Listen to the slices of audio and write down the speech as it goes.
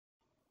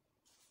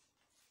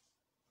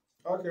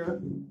Okay.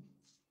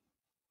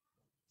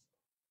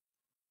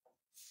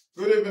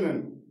 Good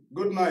evening,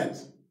 good night,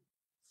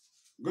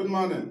 good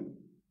morning,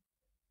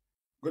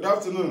 good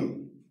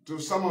afternoon to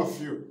some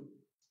of you,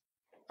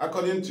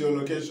 according to your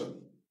location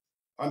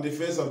on the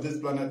face of this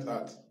planet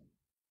Earth.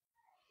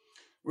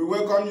 We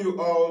welcome you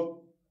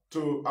all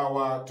to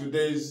our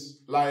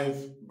today's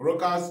live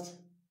broadcast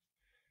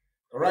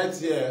right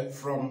here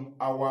from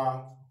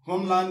our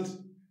homeland,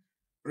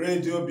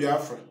 Radio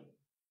Biafra,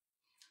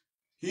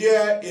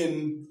 here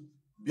in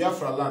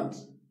Biafra land,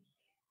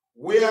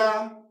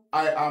 where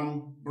I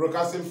am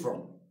broadcasting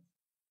from.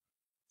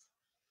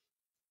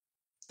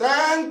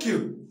 Thank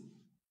you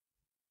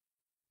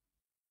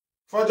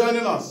for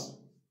joining us.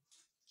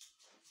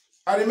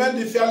 I remain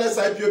the fearless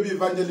Ipob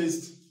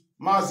evangelist,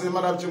 Mazi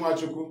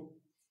Maduabuchi.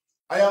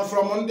 I am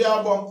from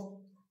Ndiabo.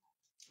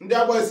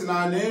 Ndiabo is in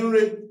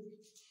Anenri.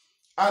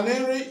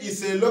 Anenri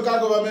is a local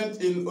government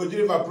in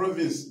Ojiriva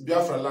province,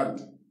 Biafra land.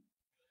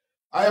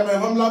 I am a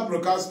homeland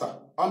broadcaster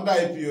under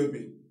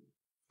Ipob.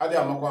 Adi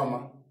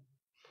Amakwama.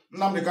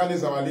 Nnamdi Kanu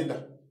is our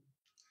leader.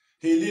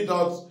 He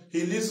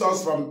leads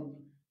us from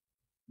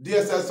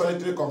DSS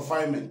solitary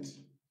confinement.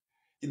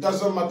 It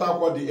doesn't matter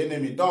what the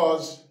enemy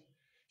does.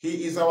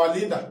 He is our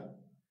leader.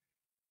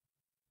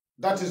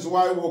 That is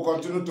why we will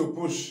continue to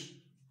push.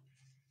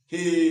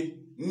 He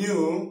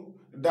knew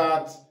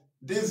that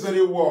this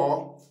very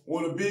war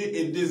will be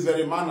in this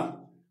very manner.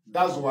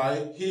 That's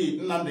why he,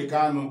 Nnamdi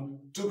Kanu,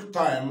 took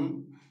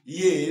time,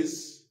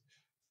 years,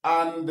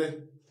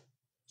 and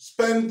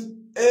spent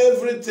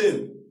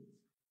everything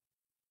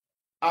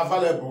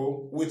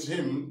available with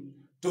him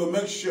to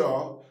make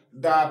sure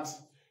that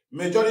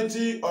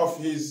majority of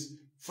his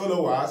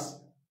followers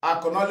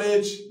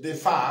acknowledge the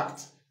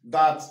fact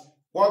that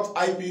what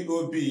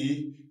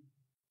Ipob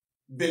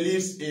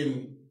believes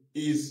in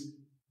is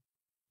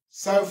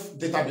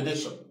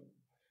self-determination.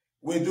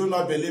 We do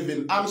not believe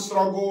in armed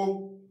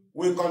struggle.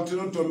 We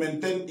continue to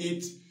maintain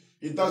it.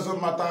 It doesn't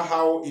matter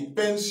how it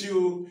pains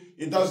you.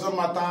 It doesn't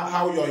matter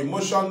how your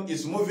emotion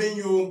is moving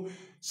you.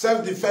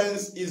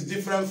 Self-defense is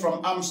different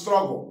from armed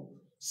struggle.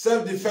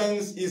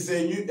 Self-defense is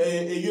a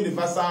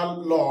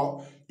universal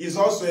law. It's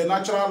also a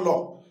natural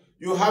law.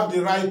 You have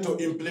the right to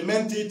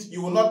implement it.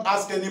 You will not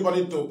ask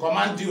anybody to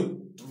command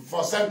you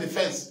for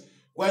self-defense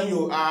when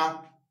you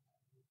are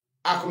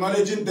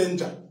acknowledging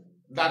danger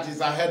that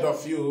is ahead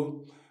of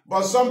you.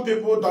 But some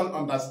people don't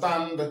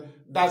understand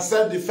that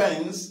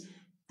self-defense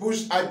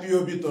pushed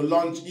Ipob to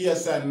launch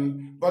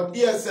ESN, but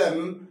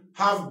ESN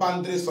have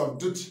boundaries of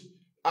duty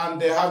and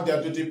they have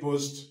their duty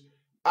post.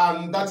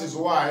 And that is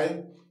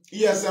why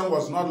ESN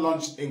was not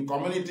launched in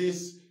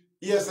communities.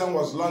 ESN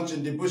was launched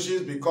in the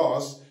bushes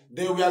because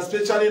they were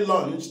specially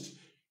launched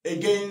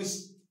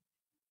against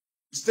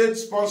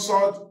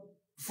state-sponsored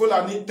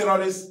Fulani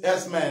terrorist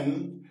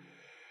S-men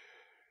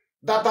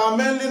that are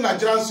mainly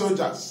Nigerian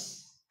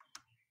soldiers,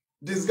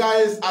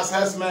 disguised as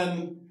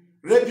S-men,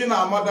 raping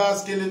our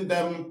mothers, killing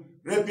them,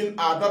 raping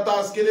our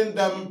daughters, killing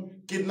them,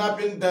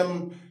 kidnapping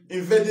them,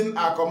 invading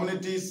our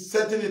communities,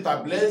 setting it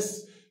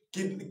ablaze,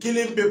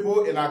 killing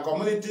people in our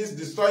communities,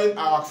 destroying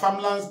our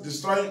farmlands,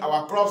 destroying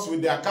our crops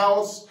with their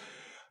cows,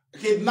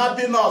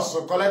 kidnapping us,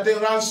 collecting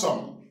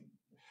ransom,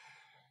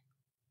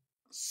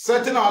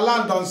 setting our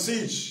land on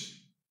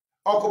siege,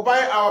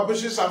 occupying our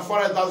bushes and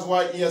forests. That's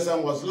why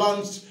ESN was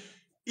launched.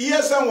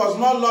 ESN was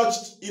not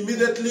launched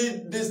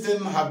immediately. This thing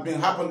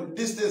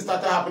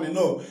started happening.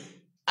 No.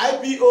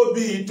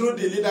 Ipob, through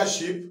the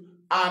leadership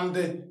and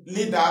the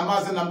leader,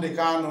 Mazi Nnamdi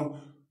Kanu,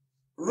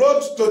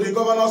 wrote to the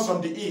governors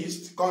from the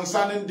east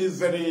concerning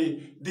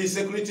the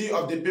security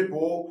of the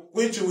people,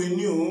 which we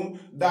knew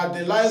that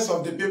the lives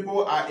of the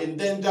people are in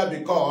danger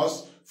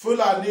because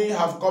Fulani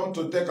have come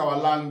to take our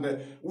land.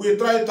 We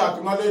tried to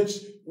acknowledge,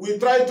 we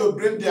tried to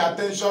bring their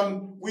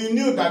attention. We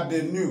knew that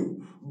they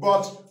knew,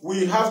 but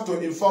we have to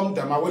inform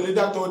them. Our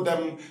leader told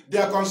them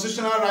their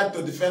constitutional right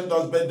to defend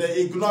us, but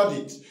they ignored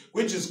it,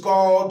 which is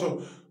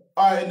called,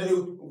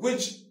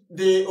 which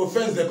the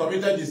offense they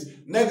committed is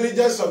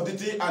negligence of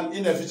duty and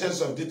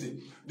inefficiency of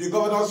duty. The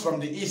governors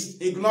from the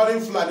east ignoring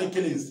Fulani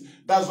killings.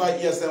 That's why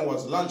ESN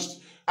was launched.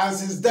 And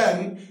since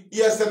then,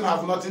 ESN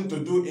have nothing to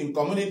do in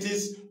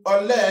communities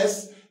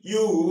unless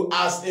you,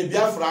 as a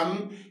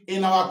Biafran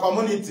in our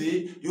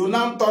community, you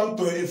now turn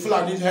to a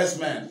Fulani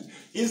herdsman.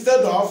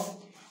 Instead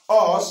of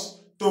us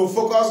to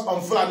focus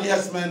on Fulani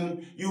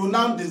herdsmen, you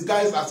now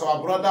disguise as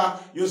our brother,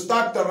 you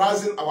start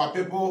terrorizing our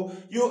people,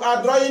 you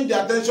are drawing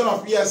the attention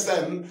of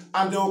ESN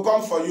and they will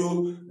come for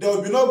you. There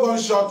will be no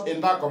gunshot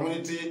in that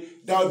community,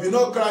 there will be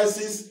no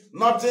crisis,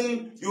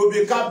 nothing, you will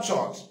be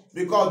captured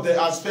because they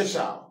are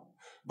special.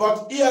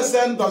 But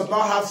ESN does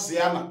not have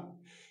Sienna.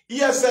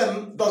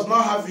 ESN does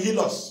not have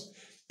healers.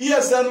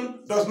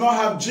 ESN does not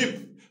have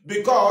jeep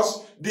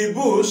because the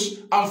bush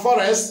and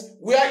forest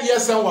where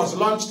ESN was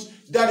launched,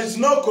 there is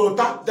no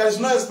quota, there is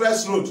no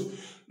express road.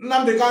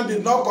 Nnamdi Kanu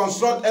did not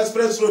construct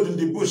express road in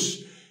the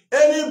bush.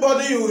 Any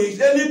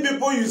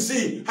people you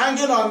see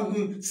hanging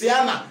on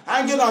Sienna,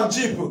 hanging on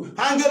Jeep,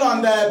 hanging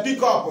on the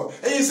pickup,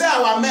 and you say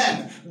our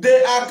men,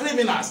 they are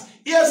criminals.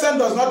 ESN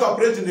does not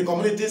operate in the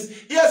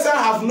communities. ESN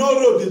have no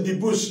road in the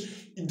bush.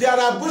 There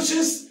are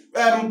bushes,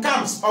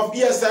 camps of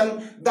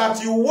ESN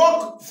that you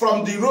walk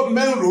from the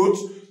main road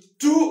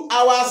 2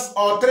 hours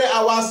or 3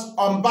 hours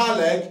on bar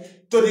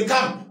leg to the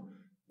camp.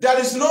 There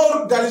is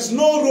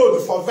no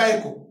road for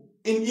vehicle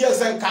in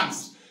ESN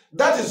camps.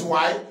 That is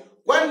why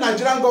when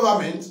Nigerian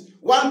government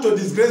want to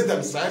disgrace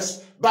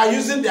themselves by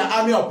using their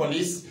army or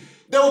police,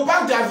 they will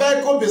park their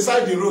vehicle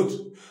beside the road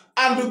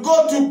and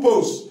go to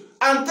posts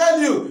and tell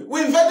you,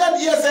 we invaded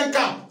ESN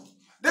camp.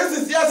 This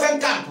is ESN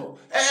camp.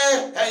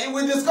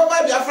 We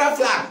discovered Biafra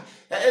flag,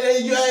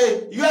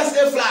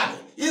 USA flag,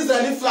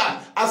 Israeli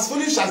flag. As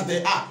foolish as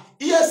they are,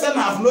 ESN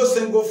have no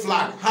single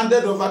flag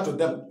handed over to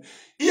them.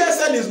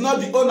 ESN is not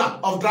the owner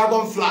of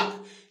Dragon flag.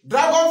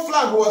 Dragon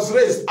flag was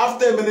raised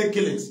after MNK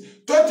killings,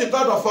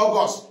 23rd of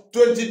August,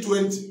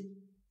 2020,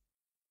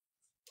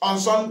 on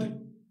Sunday.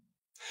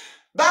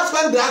 That's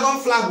when Dragon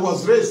flag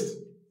was raised.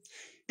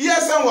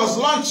 ESN was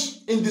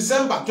launched in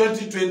December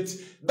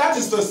 2020. That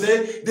is to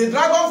say, the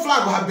Dragon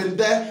flag had been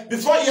there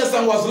before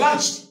ESN was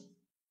launched.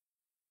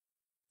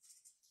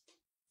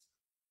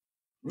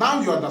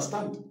 Now you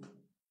understand.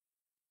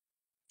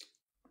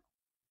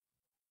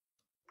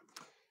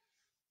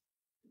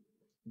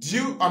 Do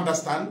you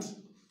understand?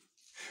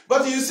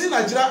 But you see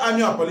Nigerian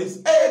Army or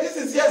Police, hey, this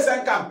is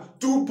ESN camp,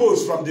 2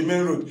 posts from the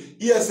main road.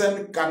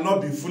 ESN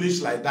cannot be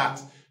foolish like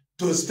that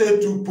to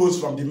stay 2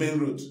 posts from the main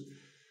road.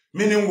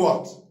 Meaning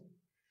what?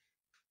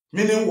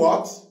 Meaning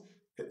what?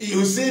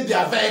 You see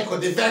their vehicle,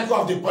 the vehicle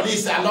of the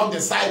police along the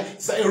side,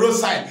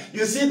 roadside.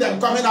 You see them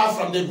coming out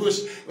from the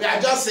bush. We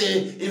are just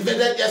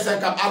invaded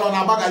ESN camp.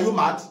 Are you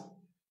mad?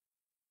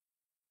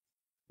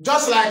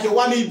 Just like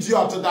one idiot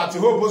that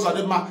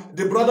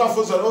the brother of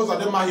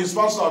Ozadema, he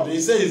sponsored,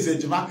 he said he's a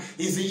Jima,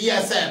 he's the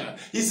ESN.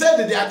 He said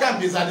that their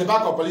camp is at the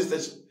back of police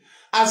station.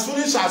 As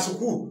foolish as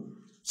who?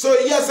 So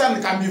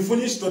ESN can be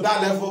foolish to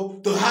that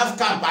level to have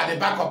camp at the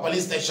back of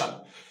police station.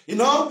 You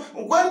know,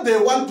 when they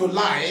want to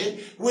lie,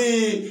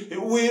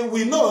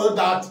 we know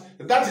that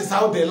that is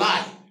how they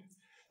lie.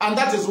 And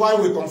that is why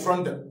we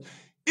confront them.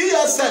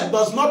 ESN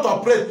does not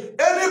operate.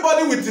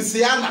 Anybody with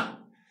Siana,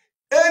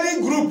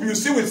 any group you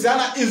see with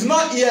Siana is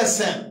not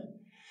ESN.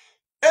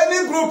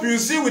 Any group you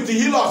see with the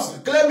healers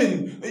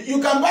claiming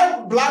you can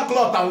buy black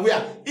cloth and wear,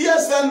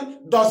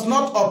 ESN does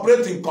not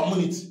operate in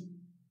community.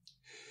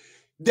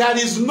 There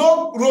is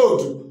no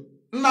road,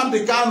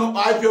 Nnamdi Kanu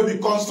or Ipob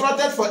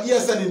constructed for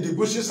ESN in the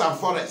bushes and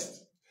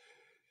forests.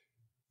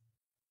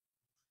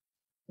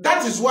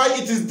 That is why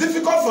it is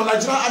difficult for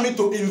Nigerian army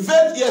to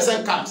invade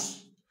ESN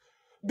camps,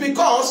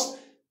 because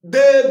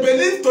they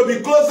believe to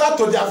be closer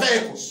to their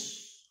vehicles.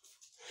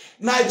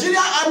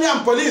 Nigerian army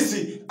and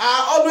police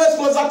are always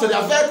closer to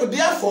their vehicle,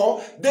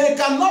 therefore they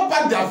cannot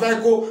park their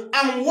vehicle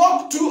and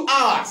walk 2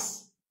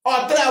 hours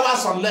or 3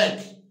 hours on leg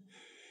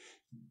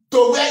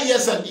to where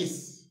ESN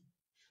is.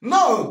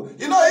 No,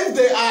 you know, if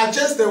they are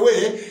chased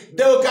away,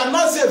 they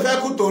cannot see a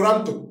vehicle to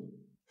run to.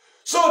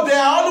 So they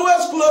are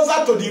always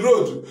closer to the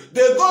road.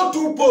 They go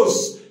 2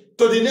 posts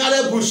to the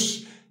nearest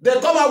bush. They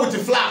come out with the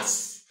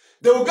flags.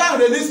 They will go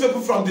and release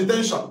people from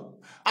detention.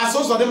 As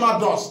most of them are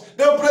does.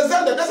 They will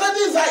present them. They say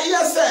these are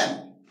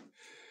ESN.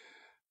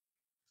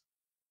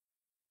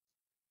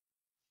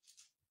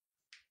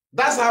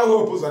 That's how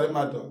Opus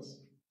Adema does.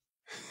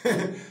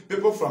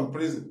 People from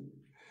prison.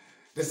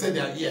 They say they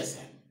are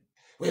ESN.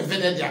 We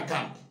invaded their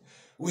camp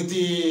with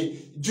the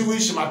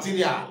Jewish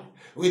material,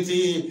 with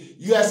the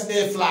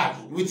USA flag,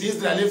 with the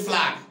Israeli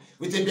flag,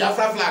 with the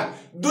Biafra flag.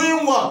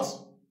 Doing what?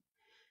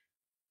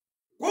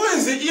 Who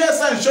is the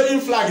ESN showing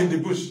flag in the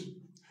bush?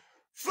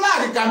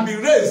 Flag can be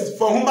raised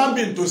for human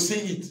being to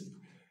see it.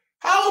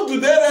 How do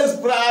they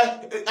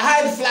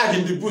hide flag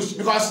in the bush?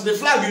 Because the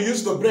flag you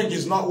used to bring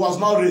was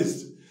not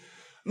raised.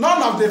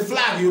 None of the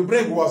flag you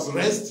bring was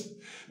raised,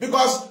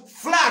 because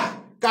flag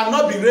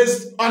cannot be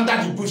raised under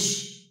the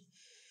bush.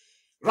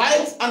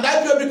 Right? And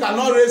Ipob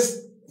cannot raise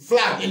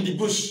flag in the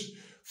bush.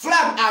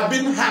 Flag are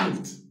being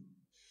hanged.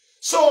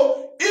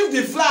 So if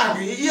the flag,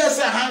 the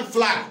ESN hang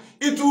flag,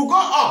 it will go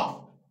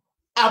up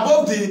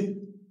above the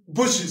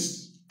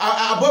bushes,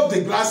 above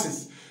the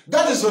grasses.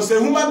 That is to say,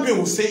 human being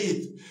will see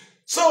it.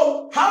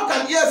 So how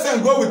can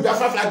ESN go with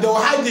Biafra flag? They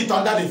will hide it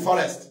under the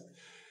forest.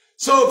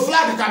 So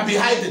flag can be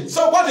hidden.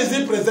 So what is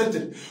it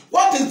presenting?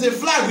 What is the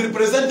flag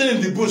representing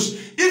in the bush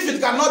if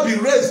it cannot be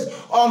raised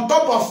on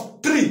top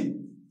of tree?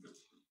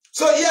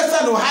 So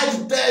ESN will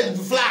hide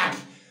the flag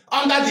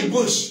under the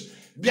bush.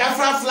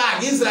 Biafra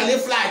flag, Israeli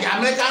flag,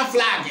 American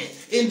flag.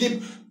 In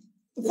the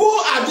who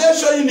are they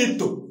showing it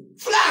to?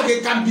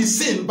 Flag can be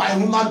seen by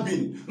human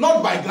being,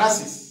 not by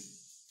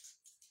grasses.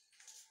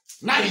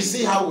 Now you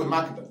see how we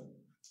mark them.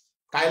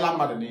 Kaila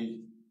Madani.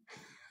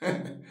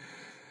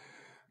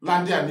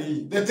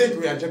 Landiani. They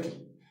think we are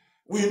joking.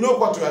 We know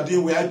what we are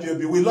doing with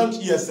Ipob. We launched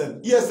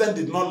ESN. ESN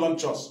did not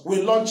launch us.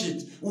 We launched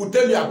it. We'll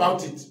tell you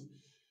about it.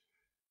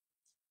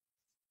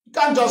 You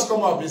can't just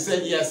come up and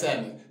say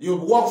ESN. You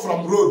walk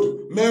from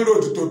main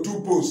road to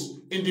 2 posts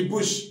in the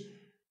bush.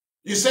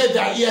 You say they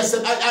are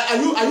ESN.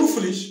 Are you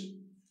foolish?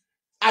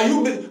 Are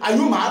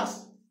you mad?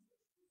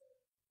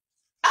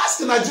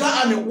 Ask the Nigerian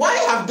army, why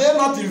have they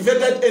not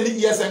invaded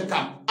any ESN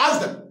camp?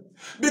 Ask them.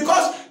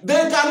 Because they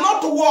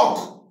cannot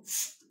walk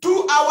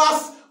 2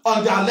 hours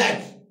on their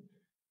leg,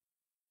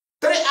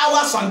 3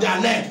 hours on their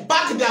leg,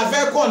 park their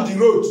vehicle on the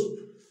road.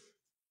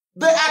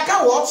 They are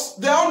cowards.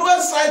 They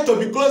always try to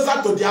be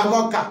closer to the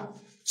armor car,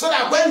 so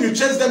that when you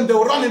chase them, they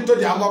will run into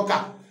the armor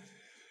car.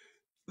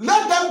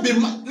 Let them be.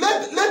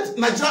 Let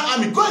Nigerian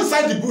army go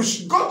inside the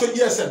bush. Go to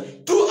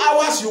ESN. 2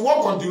 hours you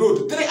walk on the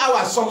road. 3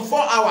 hours, some 4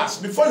 hours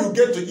before you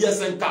get to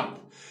ESN camp.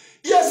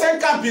 ESN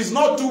camp is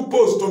not 2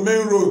 posts to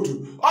main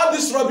road. All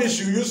this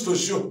rubbish you used to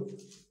show.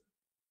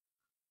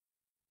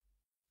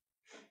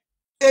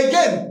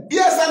 Again,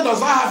 ESN does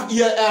not have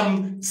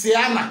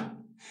Sienna.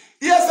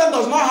 ESN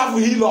does not have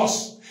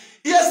healers.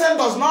 ESN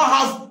does not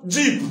have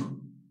jeep.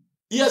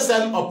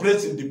 ESN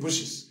operates in the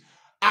bushes.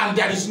 And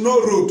there is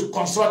no road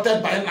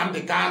constructed by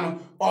Nnamdi Kanu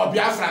or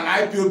Biafra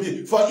and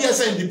Ipob for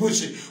ESN in the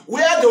bush,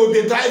 where they will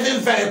be driving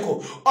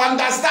vehicle.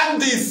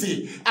 Understand this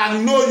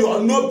and know your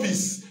no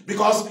peace.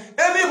 Because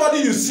anybody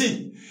you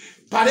see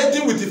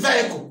parading with the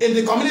vehicle in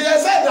the community, they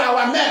say they are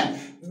our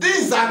men.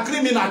 These are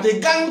criminals.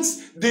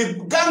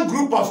 The gang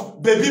group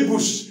of Baby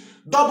Bush,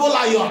 Double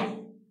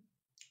Lion.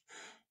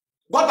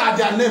 What are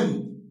their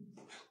names?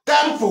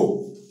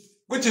 Tempo,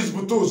 which is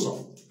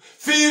Butuzo.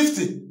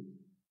 50.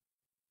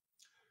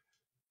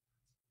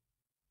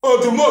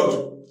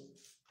 Odumod.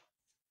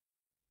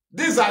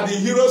 These are the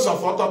heroes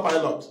of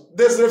autopilot.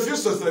 They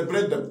refuse to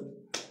celebrate them.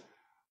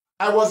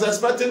 I was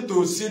expecting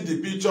to see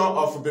the picture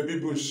of Baby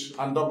Bush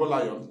and Double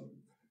Lion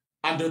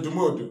and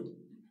Odumod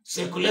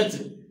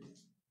circulating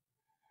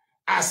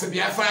as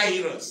Biafra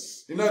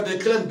heroes. You know, they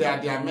claim they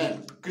are their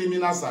men.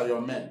 Criminals are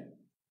your men.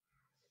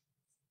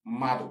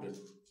 Mad people.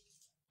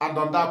 And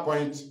on that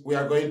point, we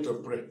are going to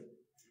pray.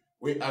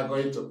 We are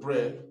going to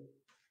pray.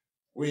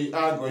 We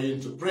are going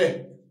to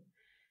pray.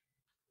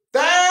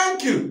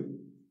 Thank you.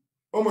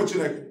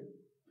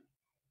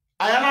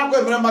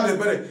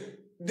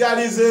 There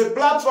is a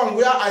platform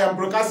where I am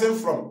broadcasting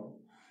from.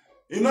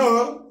 You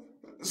know,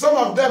 some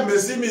of them may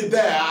see me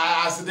there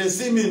as they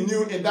see me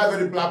new in that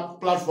very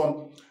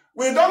platform.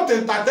 We don't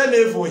entertain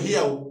evil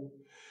here.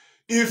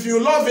 If you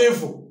love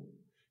evil,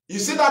 you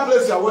see that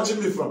place you are watching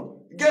me from,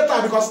 get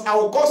out, because I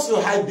will cause you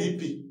high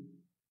BP.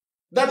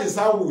 That is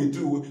how we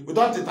do. We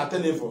don't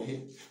entertain evil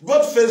here.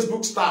 Both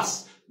Facebook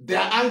stars, they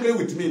are angry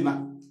with me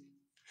now.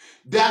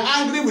 They are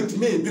angry with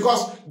me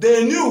because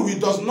they knew we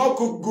does not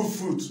cook good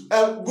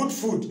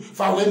food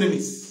for our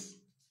enemies.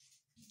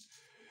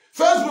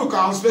 Facebook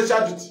are on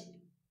special duty.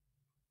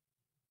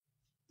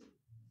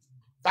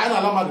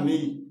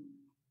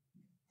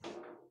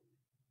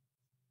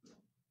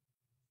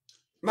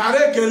 Nara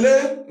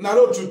ekele,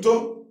 nara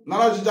otuto,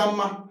 nara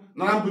ojidamma,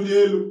 nara mbuli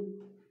elu,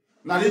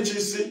 nara ichi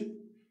isi.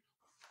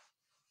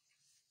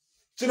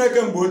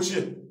 Chineke mgbe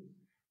ochie,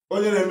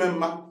 onye na-eme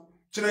mma,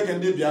 Chineke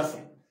ndị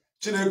Biafra,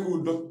 Chineke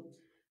udo,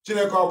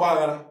 Chineke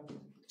ọgbaghara,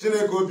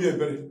 Chineke obi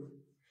ebere.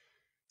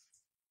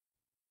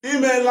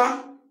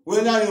 Imeela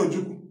wee nye anyị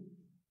Ojukwu.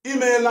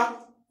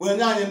 Imeela wee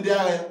nye anyị ndị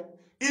agha ya.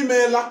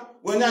 Imeela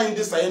wee nye anyị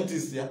ndị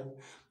sayentist ya.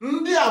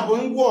 Ndị a bụ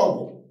ngwa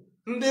ọgụ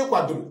ndị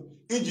kwadoro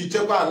iji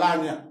chekwa ala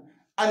anyị a.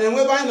 Anyị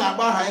enwebe anyị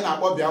na-akpọ aha anyị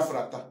na-akpọ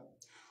Biafra taa.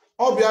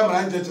 Ọ bịa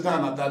mara nje cheta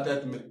na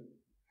 30th May.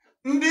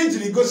 Ndị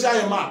jiri gosi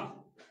anyị map.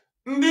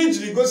 Ndị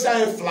jiri gosi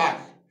anyị flag.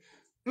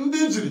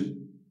 Ndị jiri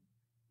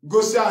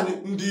gosi anyị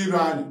ndị iro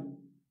anyị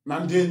na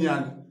ndị enyi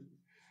anyị.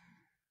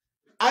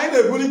 Anyị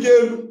na-ebuli gị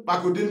elu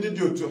maka ụdị ndị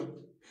dị otu a.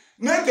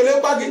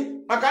 Na-ekelekwa gị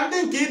maka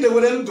ndị nke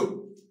idewere ndụ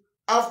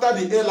after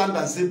the air land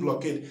and sea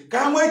blockade ka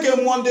ha nwee ike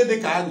mmụọ ndị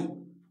dị ka anyị.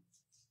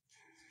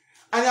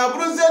 Anyị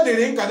abụrụzie the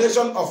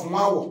reincarnation of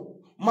Nwawo,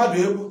 mmadụ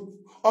egwu,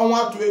 ọnwa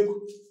atụ egwu,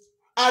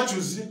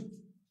 achụzi,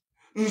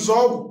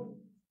 nzọọgwụ.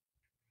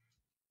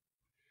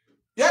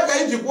 Ya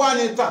ka iji kwuo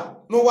anyị taa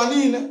n'ụwa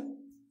niile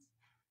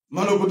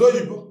ma n'obodo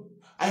oyibo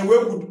anyị wee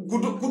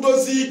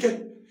kwudozie ike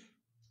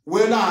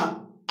wee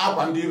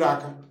na-akwa ndị iro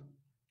aka.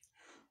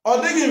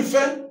 Ọ dịghị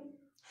mfe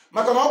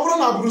maka na ọ bụrụ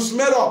na Bruce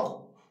Merlock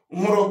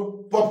hụrụ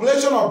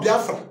population of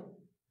Biafra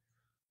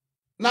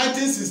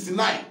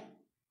 1969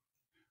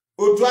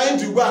 otu anyị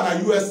ji ugbu a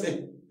na USA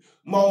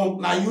ma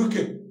na UK,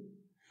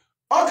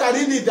 ọ kara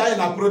ịdị anyị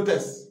na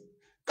protest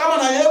kama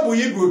na ya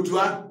ebughị ibu otu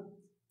ahụ.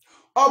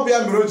 Ọ bịa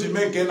mere o ji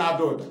mee nke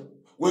na-ada ụda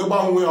wee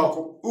gbanwee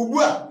ọkụ. Ugbu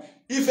a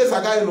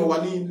ifesaga anyị n'ụwa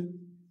niile.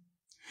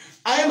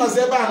 Anyị nọzi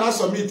ebe a na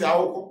sọmiti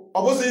akwụkwọ, ọ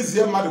bụzi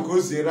izie mmadụ ka o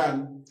ziere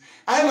anyị.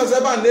 Anyị nọzi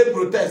ebe a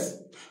na-protest,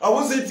 ọ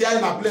bụzi iti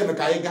anyị na plen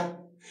ka anyị gaa.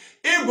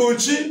 Ịbụ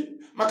chi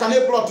maka na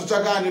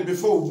ịplọtụchaga anyị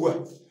bifo ugbu a.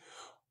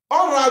 Ọ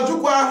rụrụ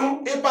ajụkwa ahụ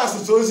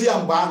ịpasịta ozi ya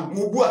mgbe ahụ,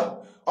 ma ugbu a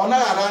ọ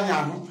naghara anyị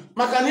ahụ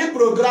maka na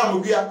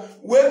ịprogramụ gị ya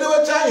wee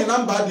dewecha anyị na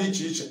mba dị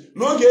iche iche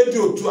n'oge dị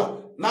otu a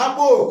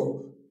na-akpọ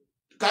oku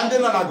ka ndị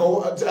nọ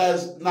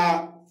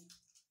na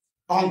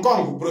Hong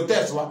Kong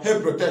protestwa, he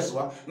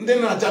protestwa, ndị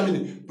nọ na Germany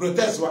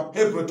protestwa,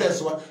 he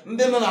protestwa,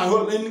 ndị nọ na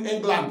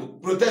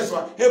England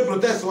protestwa, he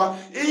protestwa.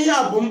 Ihe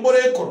a bụ mkpụrụ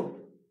ịkụrụ.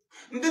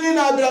 Ndị niile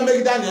na-abịa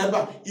megide anyị ebe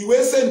a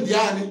iwe se ndị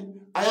anyị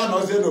anya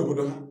nọzie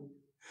n'obodo ha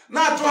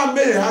na-atụ ha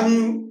mmehie ha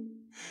n'ihu.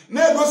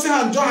 na-egosi ha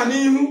njọ ha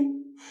n'ihu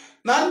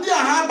na ndị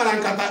a ha bara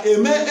nkata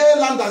eme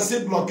land and sea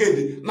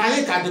blockade na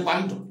anyị ka dịkwa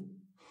ndụ.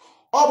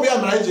 Ọ bụ ya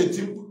mere anyị ji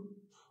eti mkpu,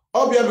 ọ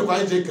bụ ya mekwa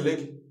anyị ji ekele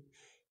gị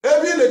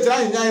ebe ị lechara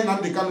anyị nye anyị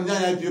Nnamdi Kanu, nye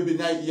anyị Ipob,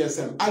 nye anyị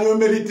ESN. Anyị o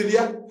meritere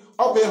ya?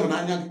 Ọ bụ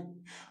ịhụnanya gị.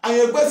 Anyị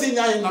ekwesịghị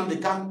nye anyị Nnamdi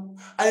Kanu,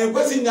 anyị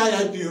ekwesịghị nye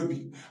anyị Ipob,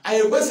 anyị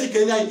ekwesịghị ka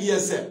enye anyị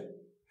ESN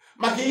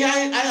maka ihe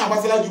anyị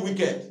agbasara gị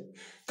wicked.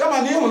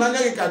 Kama na ịhụnanya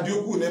gị ka dị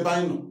ukwuu n'ebe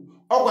anyị nọ,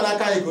 ọ kwara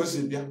aka anyị ka o si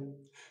bịa.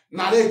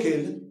 Nara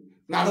ekele,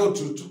 nara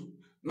otutu,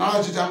 nara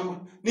ọjịja mma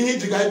n'ihe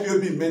iji ga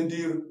Ipob mee ndị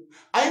iro.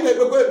 Anyị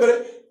na-ekpekwa ekpere,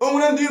 o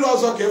nwere ndị iro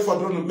ọzọ ka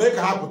ịfọdụrụ mee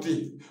ka ha pụta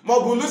ihe, ma ọ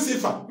bụ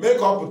Lucifer mee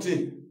ka ọ pụta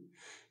ihe.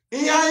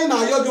 Ihe anyị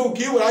na-ayọ gị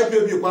ka ị were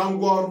Ipob kwara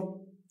ngwa ọrụ.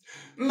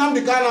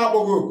 Nnamdi Kanu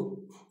akpọghị oku,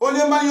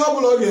 onye mara ihe ọ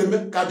bụla ọ ga-eme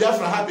ka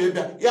Biafra hapụ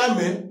ịbịa ya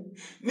mee,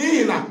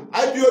 n'ihi na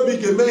Ipob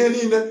ga-eme ihe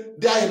niile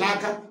dị anyị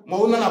n'aka ma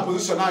ọ na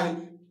pozishọn anyị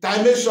ka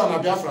anyị mee sure na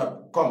Biafra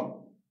come.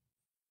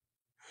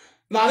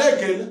 Nara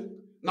ekele,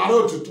 nara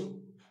otuto,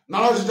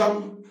 nara ọjịja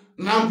mma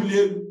na mbuli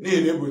elu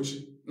na-ere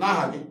egbochi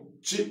n'aha gị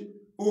chi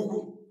ukwu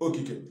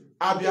okike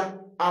abịa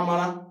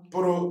amara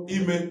pụrụ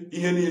ime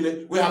ihe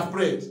niile. We have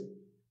prayed.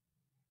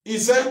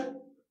 Ise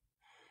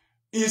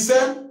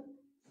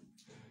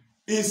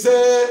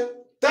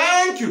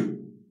thank you.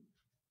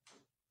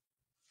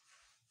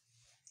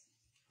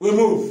 We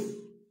move.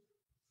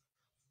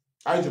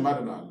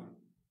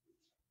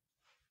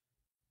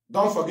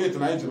 Don't forget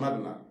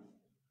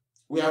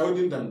we are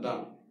holding them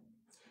down.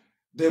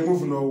 They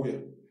move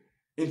nowhere.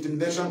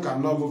 Intimidation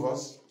cannot move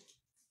us.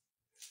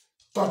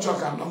 Torture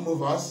cannot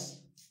move us.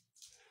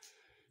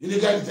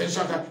 Illegal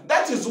detention can.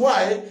 That is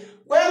why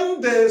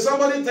when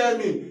somebody tell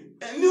me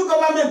a new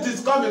government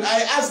is coming,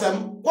 I ask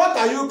them, what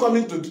are you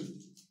coming to do?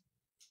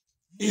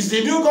 Is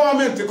the new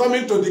government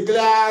coming to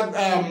declare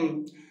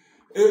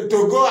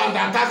to go and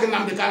attack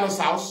Nnamdi Kanu's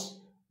house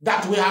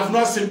that we have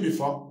not seen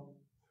before?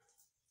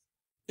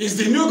 Is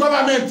the new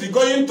government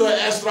going to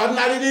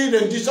extraordinarily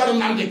rendition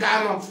Nnamdi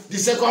Kanu, the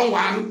second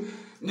one,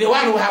 the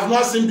one we have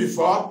not seen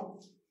before?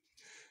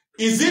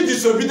 Is it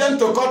disobedient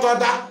to court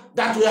order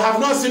that we have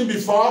not seen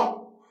before?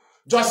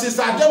 Justice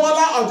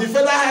Ademola of the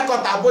Federal High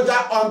Court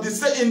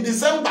Abuja in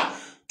December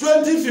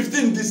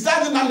 2015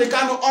 discharged Nnamdi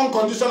Kanu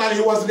unconditionally.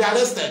 He was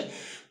rearrested.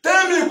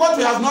 Tell me what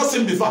we have not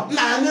seen before.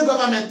 New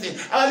government.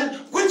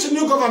 Which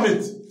new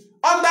government?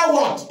 Under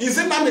what? Is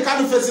it Nnamdi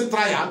Kanu facing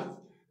trial?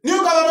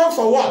 New government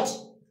for what?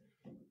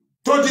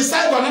 To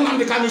decide on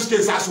Nnamdi Kanu's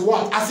case as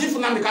what? As if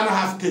Nnamdi Kanu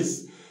have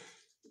case.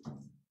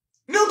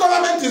 New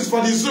government is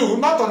for the zoo,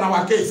 not on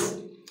our case.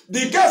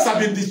 The case has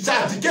been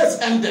discharged. The case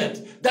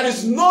ended. There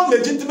is no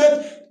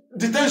legitimate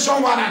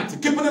detention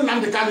warrant keeping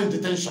Nnamdi Kanu in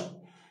detention.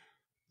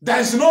 There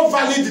is no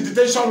valid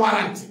detention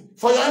warrant.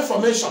 For your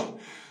information,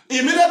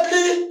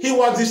 immediately he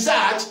was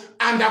discharged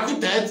and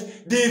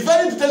acquitted, the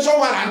very detention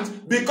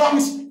warrant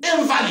becomes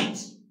invalid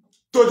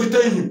to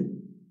detain him.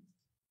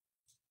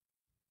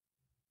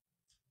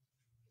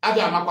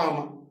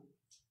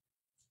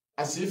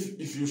 As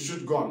if you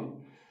shoot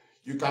gun,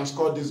 you can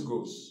score these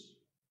goals.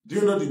 Do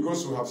you know the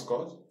goals we have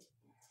scored?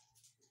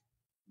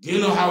 Do you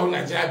know how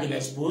Nigeria has been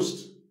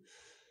exposed?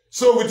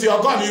 So with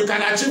your gun, you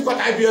can achieve what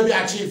Ipob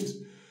achieved.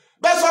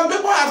 But some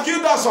people have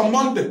killed us on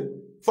Monday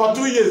for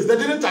 2 years. They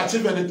didn't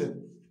achieve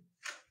anything.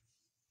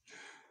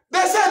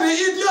 They said the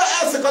idiot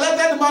has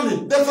collected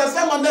money. They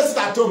said Monday sit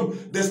at home.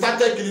 They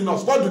started killing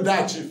us. What did they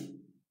achieve?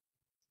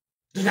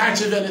 Did they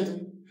achieve anything?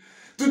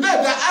 Today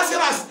they're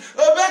asking us,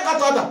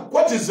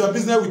 what is your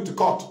business with the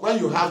court when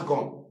you have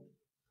gun?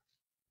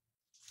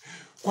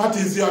 What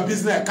is your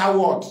business,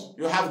 coward?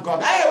 You have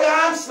gun. Hey, we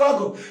have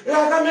struggle. You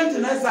are coming to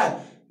next side.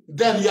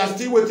 Then you are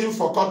still waiting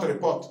for court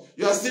report.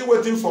 You are still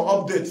waiting for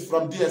update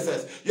from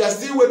DSS. You are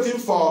still waiting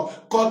for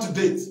court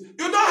dates. You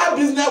don't have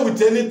business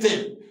with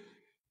anything.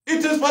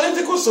 It is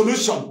political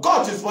solution.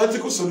 Court is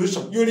political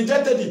solution. You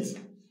rejected it.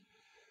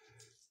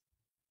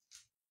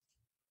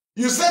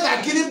 You said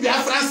that killing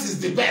Biafrans is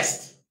the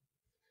best.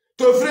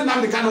 To free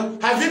Nnamdi Kanu.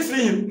 Have you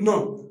freed him?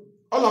 No.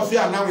 All of you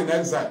are now in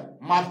exile.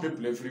 Mad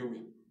people everywhere.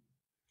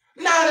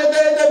 Now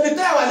they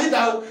betray our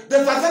leader.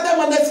 They suspended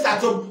Monday sit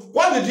at home.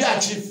 What did you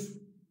achieve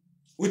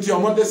with your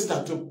Monday sit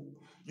at home?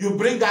 You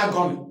bring that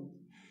gun.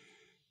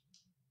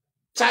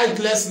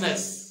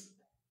 Childlessness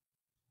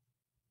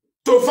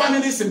to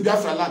families in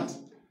Biafra land.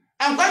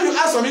 And when you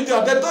ask some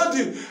idiot, they told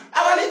you,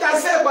 our leader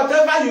said,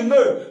 whatever you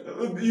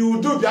know,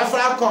 you do,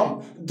 Biafra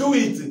come, do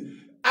it.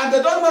 And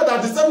they don't know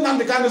that the same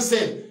Nnamdi Kanu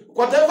said,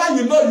 whatever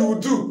you know you will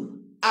do,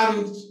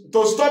 and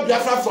to stop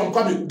Biafra from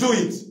coming, do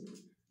it.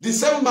 The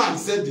same man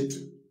said it.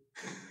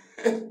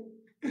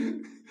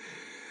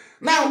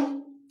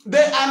 Now,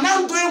 they are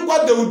now doing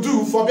what they will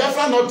do for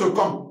Biafra not to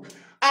come.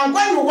 And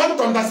when you want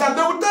to understand,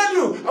 they will tell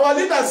you, our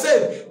leader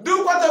said,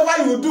 do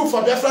whatever you will do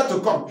for Biafra to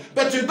come.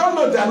 But you don't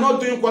know they are not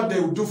doing what they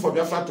will do for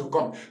Biafra to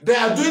come. They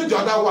are doing the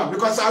other one.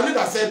 Because our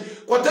leader said,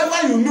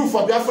 whatever you knew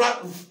for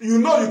Biafra, you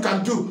know you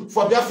can do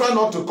for Biafra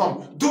not to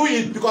come. Do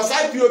it. Because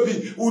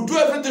Ipob will do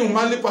everything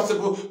humanly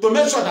possible to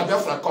make sure that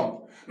Biafra come.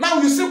 Now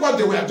you see what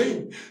they were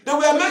doing. They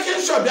were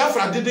making sure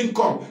Biafra didn't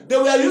come. They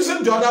were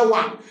using the other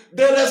one.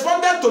 They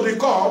responded to the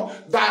call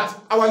that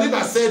our leader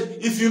said,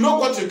 if you know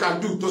what you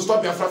can do to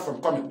stop Biafra from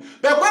coming.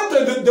 But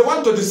when they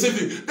want to deceive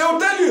you, they will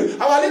tell you,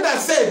 our leader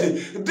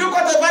said, do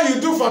whatever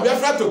you do for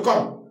Biafra to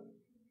come.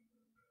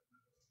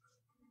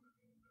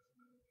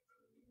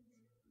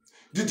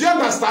 Did you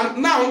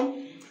understand? Now,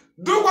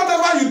 do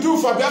whatever you do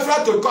for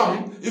Biafra to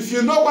come. If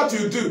you know what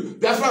you do,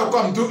 Biafra will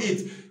come, do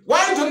it.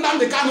 Why do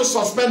Nnamdi Kanu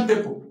suspend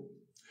people?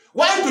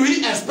 Why do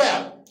he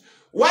expel?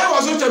 Why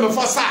was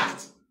Uchemefo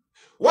sacked?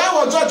 Why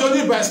was George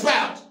Oniba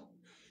expelled?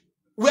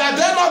 Were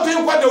they not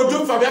doing what they would do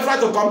for Biafra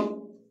to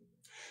come?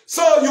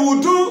 So you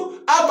will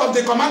do out of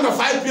the command of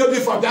IPOB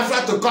for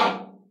Biafra to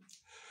come.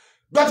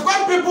 But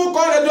when people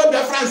call Radio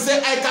Biafra and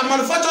say, I can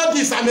manufacture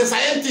this, I'm a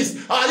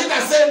scientist, our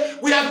leader say,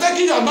 we have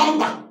taken your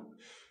number.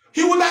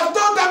 He would have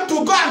told them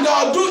to go and they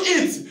will do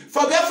it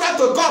for Biafra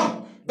to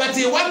come. But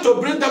he wants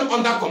to bring them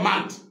under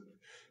command.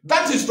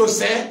 That is to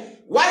say,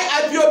 why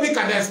IPOB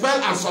can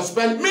expel and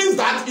suspend means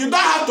that you don't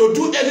have to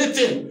do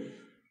anything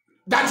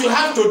that you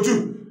have to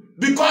do.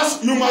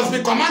 Because you must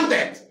be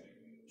commanded.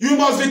 You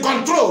must be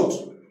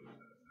controlled.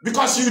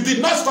 Because you did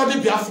not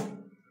study Biafra.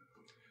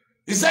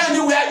 Is there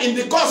anywhere in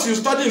the course you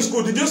study in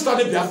school, did you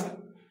study Biafra?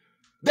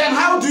 Then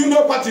how do you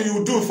know what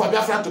you do for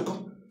Biafra to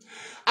come?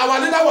 Our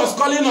leader was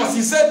calling us.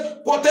 He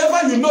said,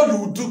 whatever you know you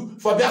will do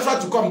for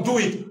Biafra to come, do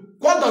it.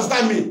 What does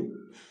that mean?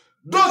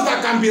 Those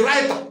that can be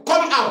writer,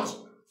 come out.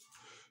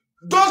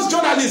 Those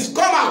journalists,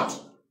 come out.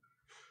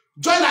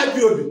 Join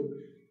IPOB.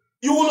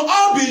 You will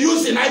all be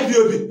used in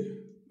IPOB.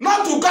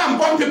 Not to go and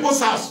bomb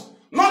people's house.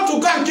 Not to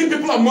go and kill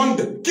people on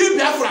Monday. Kill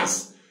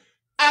Biafrans.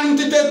 And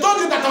they told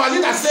you that our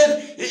leader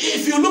said,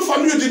 if you look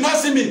for me, you did not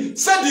see me.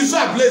 Set the zoo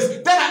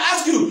ablaze. Then I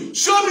ask you,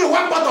 show me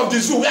one part of the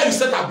zoo where you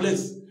set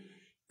ablaze.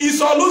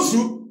 Is Olu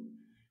Zoo?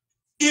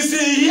 Is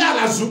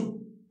Iyala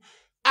Zoo?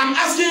 I'm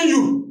asking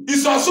you,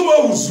 is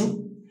Osumo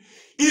Zoo?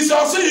 Is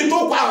Osu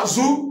Itokwa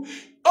Zoo?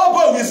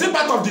 Obo, is it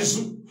part of the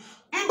zoo?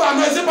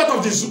 Mbano, is it part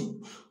of the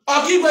zoo?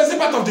 Okibo, is it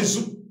part of the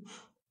zoo?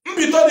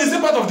 Mbito, is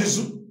it part of the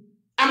zoo?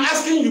 I'm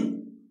asking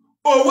you.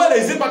 Owere,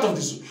 is it part of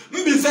the zoo?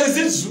 Mbise, is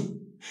it zoo?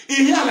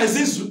 Iyala, is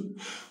it zoo?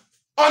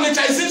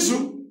 Onitsha, is it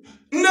zoo?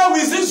 Nnewi,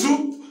 is it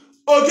zoo?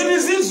 Ogini,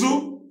 is it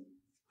zoo?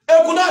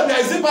 Ekunabia,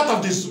 is it part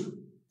of the zoo?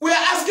 We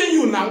are asking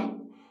you now.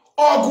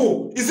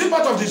 Ogu, is it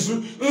part of the zoo?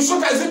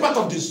 Nsukka, is it part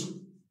of the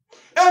zoo?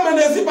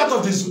 MNK, is it part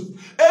of the zoo?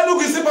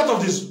 Enugu, is it part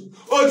of the zoo?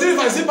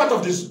 Odiriva, is it part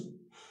of the zoo?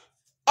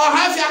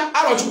 Ohafia,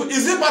 Arochukwu,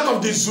 is it part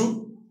of the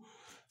zoo?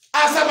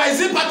 Asaba, is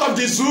it part of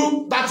the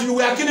zoo that you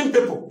were killing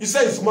people? You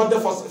say it's Monday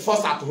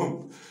first at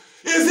home.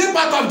 Is it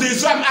part of the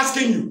zoo? I'm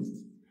asking you.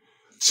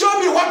 Show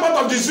me what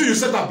part of the zoo you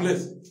set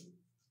ablaze.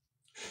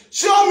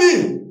 Show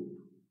me.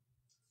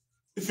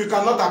 If you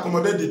cannot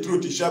accommodate the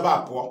truth, you shall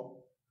be poor.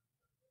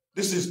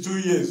 This is 2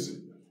 years.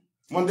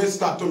 Monday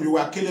start home, you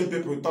were killing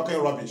people, talking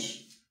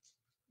rubbish.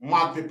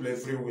 Mad people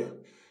everywhere.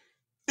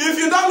 If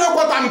you don't know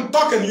what I'm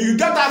talking, you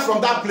get out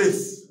from that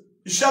place.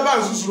 Ishaba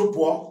and Zusuru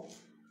poor.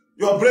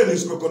 Your brain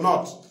is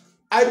coconut.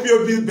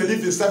 IPOB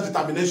believe in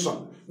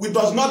self-determination. We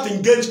does not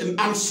engage in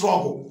armed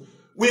struggle.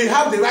 We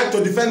have the right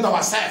to defend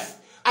ourselves.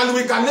 And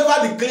we can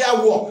never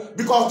declare war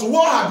because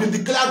war has been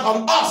declared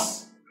on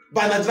us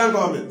by the Nigerian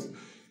government.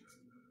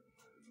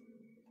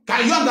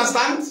 Can you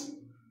understand?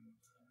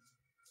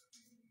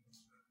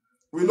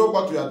 We know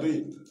what we are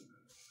doing.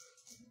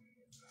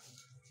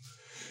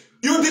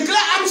 You declare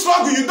armed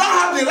struggle, you don't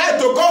have the right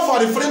to call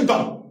for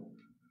referendum.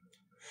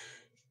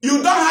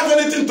 You don't have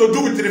anything to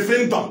do with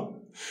referendum.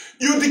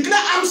 You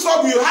declare armed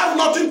struggle, you have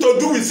nothing to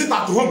do with sit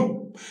at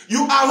home.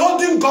 You are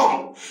holding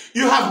gun.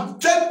 You have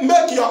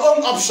make your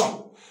own option.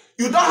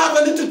 You don't have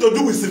anything to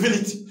do with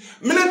civility.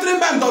 Military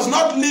man does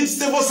not lead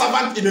civil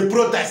servant in a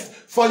protest.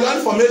 For your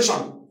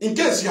information, in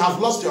case you have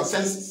lost your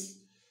senses.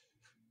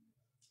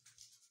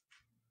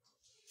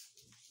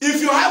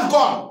 If you have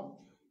gun,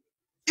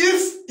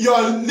 if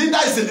your leader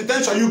is in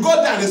detention, you go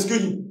there and rescue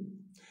him.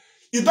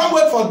 You don't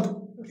wait for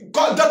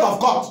death of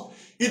court.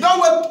 You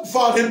don't wait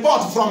for a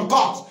report from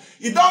court.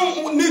 You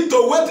don't need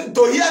to wait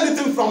to hear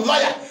anything from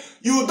lawyer.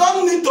 You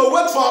don't need to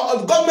wait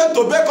for government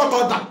to make court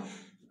order.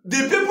 The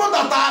people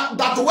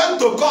that went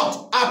to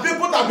court are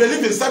people that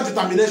believe in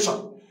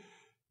self-determination.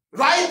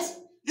 Right?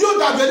 You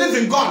that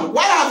believe in God,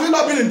 why have you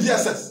not been in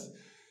DSS?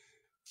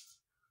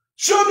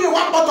 Show me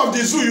one part of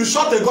the zoo you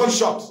shot a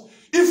gunshot.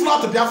 If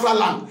not Biafra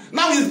land.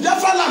 Now is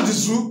Biafra land the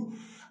zoo?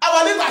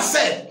 Our leader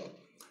said,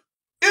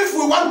 if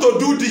we want to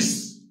do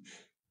this,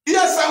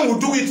 ESN will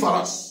do it for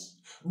us.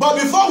 But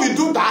before we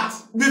do that,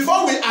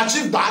 before we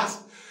achieve that,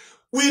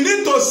 we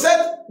need to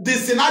set the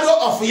scenario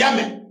of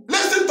Yemen.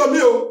 Listen to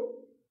me.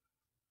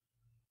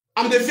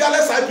 I'm the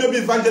fearless IPOB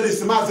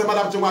evangelist, Mazi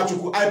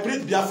Maduabuchi. I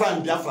preach Biafra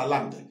in Biafra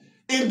land.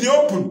 In the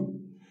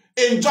open,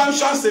 in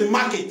junctions, in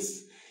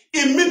markets,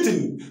 in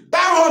meeting,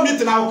 town hall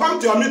meeting, I will come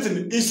to your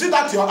meeting. You see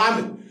that your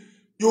army.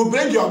 You will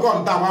bring your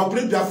gun down. I will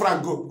bring Biafra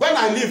and go. When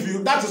I leave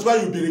you, that is why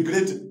you will be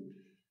regretting.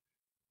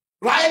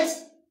 Right?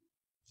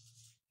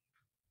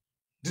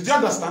 Did you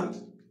understand?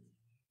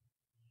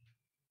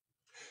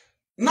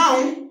 Now,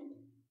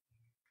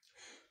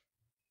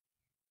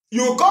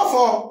 you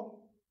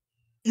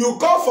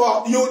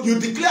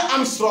declare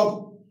armed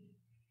struggle.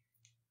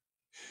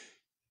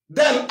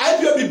 Then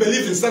IPOB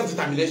believe in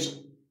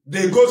self-determination.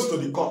 They goes to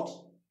the court.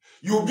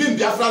 You be in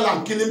Biafra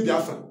land killing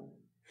Biafra.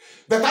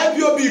 But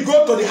IPOB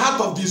go to the heart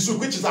of the issue,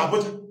 which is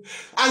Abuja.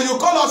 And you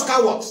call us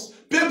cowards.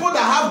 People that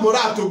have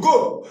morale to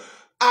go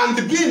and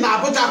be in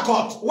Abuja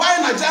court. Why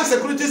Nigerian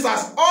securities are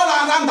all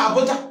around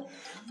Abuja?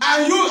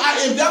 And you are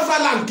in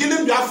Biafra land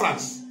killing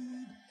Biafrans.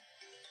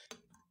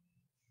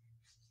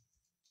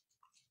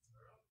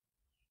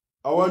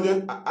 I want you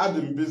to add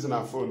in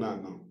business phone now.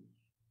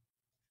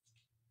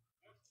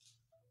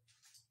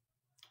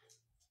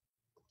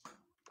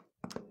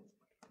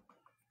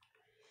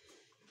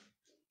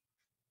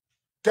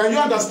 Can you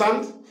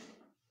understand?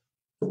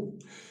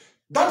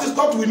 That is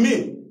what we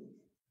mean.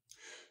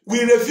 We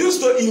refuse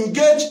to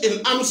engage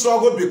in armed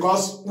struggle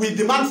because we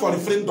demand for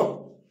referendum.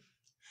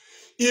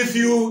 If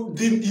you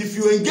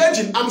engage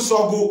in armed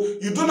struggle,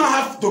 you do not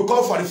have to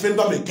call for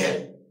referendum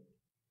again.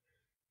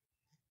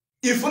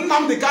 If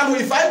Nnamdi Kanu,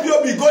 if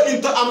IPOB go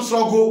into armed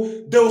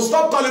struggle, they will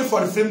stop calling for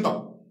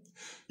referendum.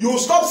 You will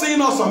stop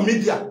seeing us on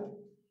media.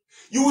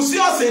 You will see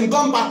us in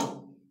gun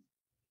battle.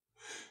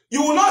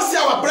 You will not see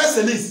our press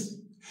release.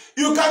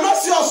 You cannot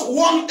see us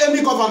warn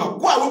any governor.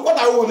 What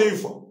are we warning you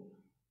for?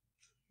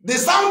 The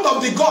sound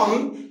of the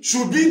gun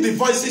should be the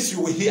voices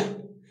you will hear.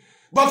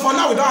 But for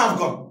now, we don't have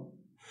gun.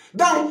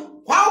 Then,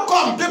 how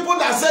come people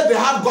that said they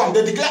have gun,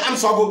 they declare armed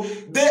struggle,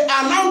 they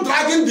are now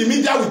dragging the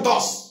media with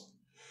us?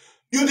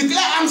 You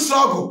declare armed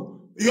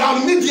struggle. You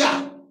are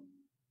media.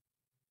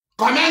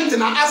 Commenting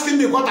and asking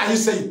me, what are you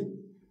saying?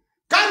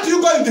 Can't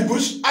you go in the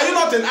bush? Are you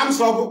not in armed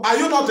struggle? Are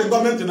you not in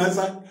government in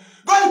inside?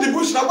 Go in the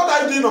bush now. What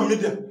are you doing on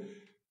media?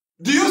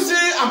 Do you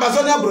see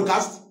Ambazonia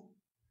broadcast?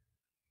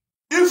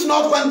 If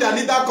not, when their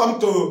leader come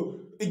to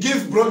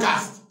give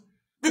broadcast.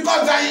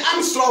 Because they are in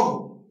armed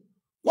struggle.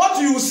 What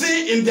you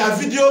see in their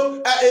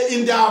video,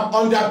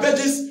 on their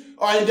pages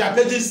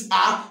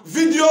are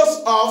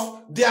videos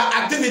of their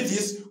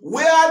activities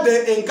where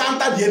they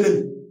encounter the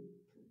enemy.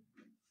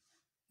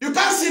 You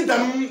can't see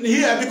them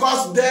here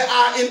because they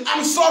are in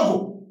armed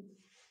struggle.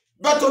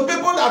 But to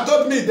people that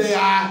told me they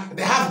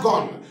have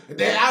gun,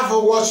 they have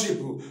worship,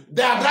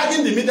 they are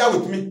dragging the media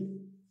with me.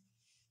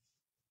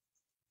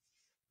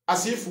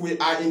 As if we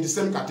are in the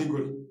same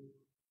category.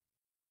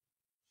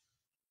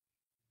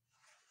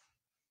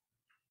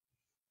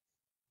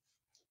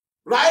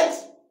 Right?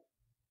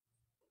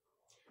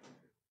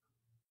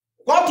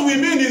 What we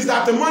mean is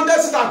that the Monday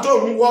sit at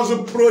home was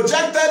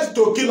projected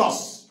to kill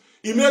us.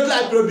 Immediately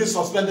IPOB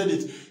suspended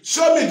it.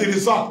 Show me the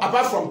result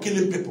apart from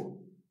killing people.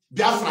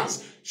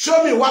 Biafrans.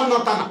 Show me one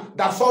northerner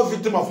that falls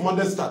victim of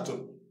Monday sit at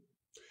home.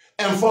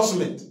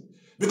 Enforcement.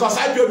 Because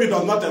IPOB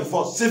does not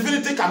enforce.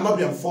 Civility cannot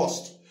be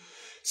enforced.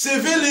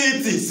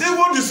 Civility,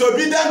 civil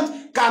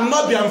disobedience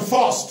cannot be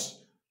enforced.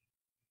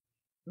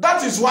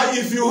 That is why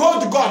if you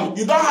hold gun,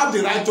 you don't have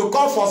the right to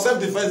call for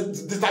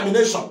self-defense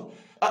determination.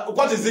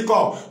 What is it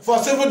called? For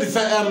civil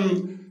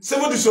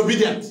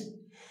disobedience.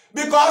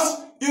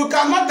 Because you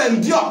cannot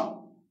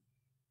endure.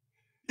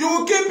 You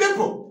will kill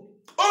people.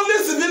 Only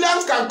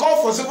civilians can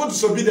call for civil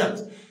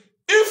disobedience.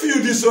 If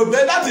you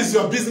disobey, that is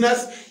your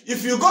business.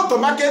 If you go to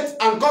market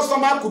and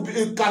customer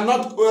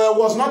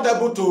was not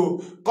able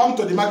to come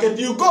to the market,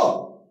 you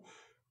go.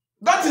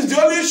 That is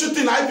the only issue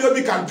thing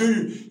IPOB can do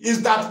you,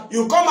 is that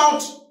you come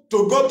out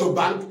to go to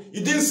bank,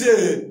 you didn't see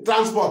a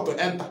transport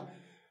to enter.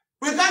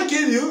 We can't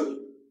kill you.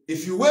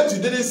 If you wait,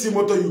 you didn't see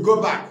motor, you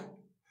go back.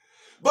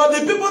 But the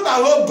people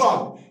that hold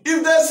gun,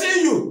 if they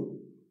see you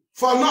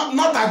for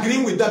not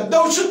agreeing with them, they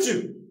will shoot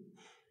you.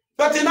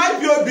 But in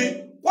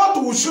IPOB, what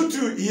will shoot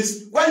you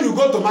is when you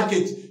go to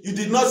market, you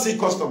did not see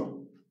customer.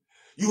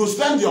 You will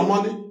spend your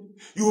money,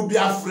 you will be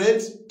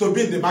afraid to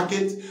be in the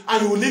market,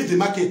 and you will leave the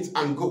market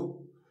and go.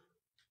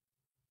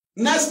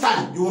 Next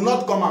time, you will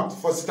not come out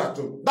for sit at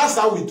home. That's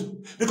how we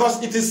do.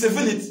 Because it is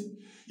civility.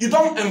 You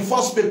don't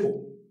enforce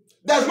people.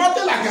 There's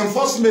nothing like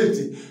enforcement.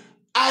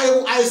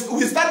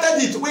 We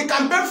started it. We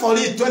campaigned for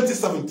it in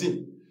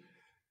 2017.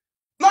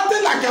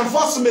 Nothing like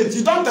enforcement.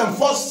 You don't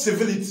enforce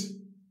civility.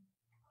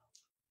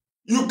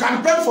 You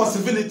campaign for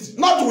civility,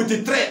 not with a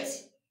threat.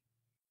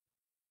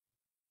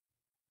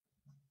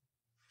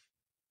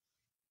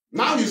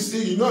 Now you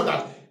see, you know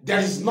that there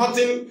is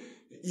nothing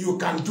you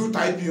can do to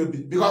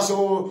IPOB. Because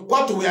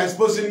what we are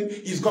exposing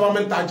is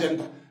government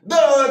agenda. They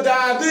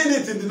are doing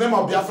it in the name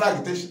of Biafra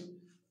agitation.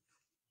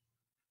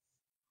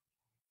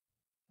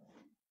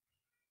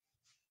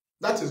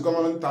 That is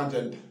government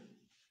agenda.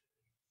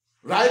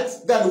 Right?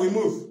 Then we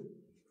move.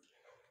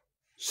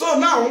 So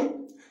now,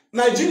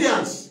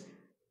 Nigerians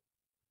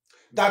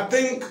that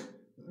think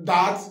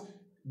that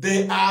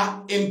they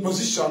are in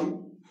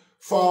position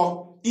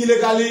for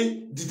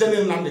illegally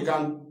detaining Nnamdi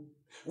Kanu,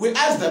 we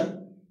ask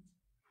them,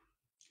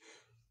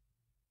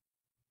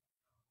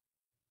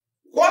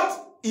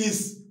 what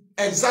is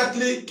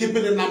exactly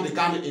keeping Nnamdi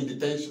Kanu in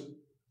detention?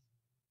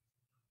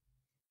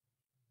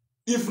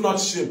 If not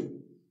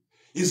shame.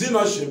 Is it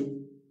not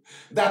shame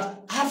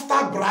that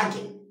after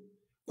bragging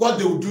what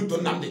they will do to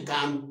Nnamdi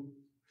Kanu.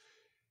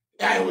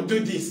 I will do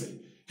this.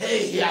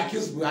 Hey, he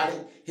accused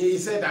Buhari. He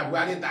said that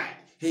Buhari died.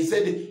 He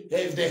said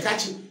if they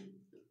catch him.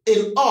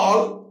 In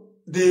all,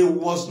 they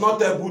was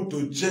not able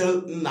to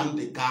jail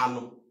Nnamdi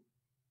Kanu.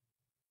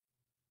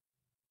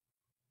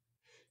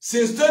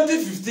 Since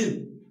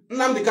 2015,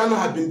 Nnamdi Kanu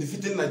had been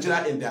defeating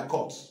Nigeria in their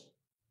courts.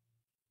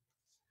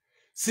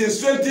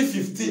 Since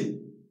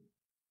 2015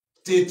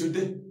 till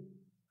today.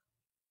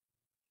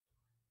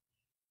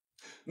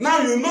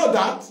 Now you know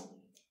that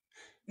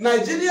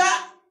Nigeria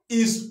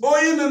is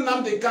owing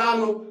Nnamdi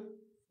Kanu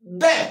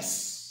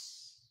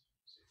debts.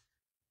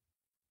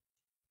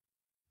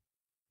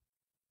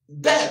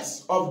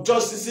 Debts of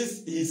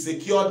justices he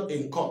secured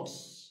in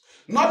courts.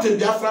 Not in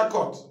Biafra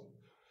court.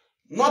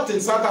 Not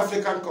in South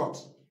African court.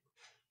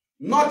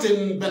 Not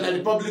in Benin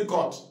Republic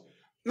court.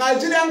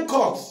 Nigerian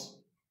courts.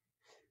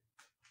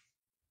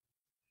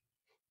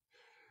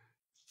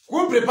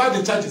 Who prepared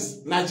the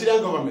charges?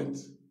 Nigerian government.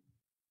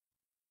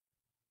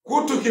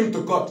 Who took him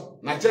to court?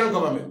 Nigerian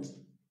government.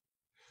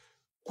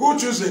 Who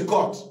chose a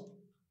court?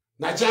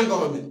 Nigerian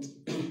government.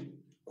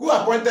 Who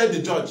appointed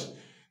the judge?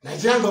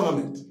 Nigerian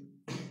government.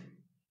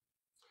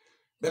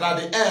 But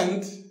at the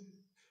end,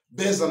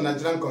 based on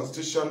Nigerian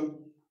constitution,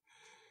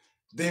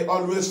 they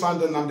always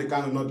found Nnamdi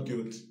Kanu not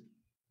guilty.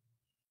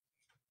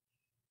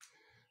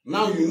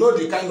 Now you know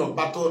the kind of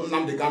battle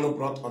Nnamdi Kanu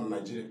brought on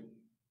Nigeria.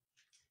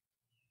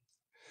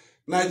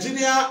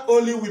 Nigeria's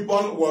only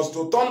weapon was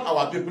to turn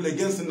our people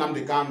against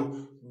Nnamdi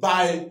Kanu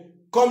by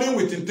coming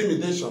with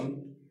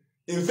intimidation,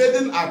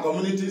 invading our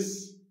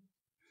communities,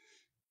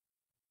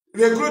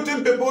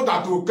 recruiting people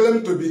that will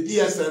claim to be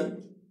ESN,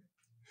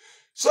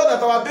 so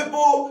that our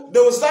people, they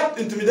will start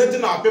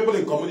intimidating our people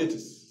in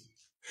communities.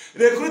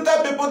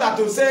 Recruited people that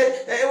will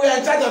say, hey, we are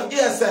in charge of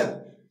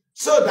ESN,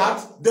 so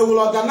that they will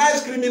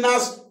organize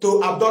criminals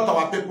to abduct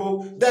our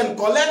people, then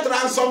collect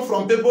ransom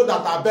from people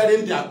that are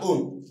burying their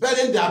own,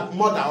 burying their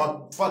mother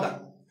or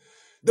father.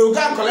 They will go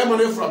and collect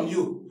money from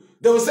you.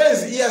 They will say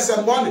it's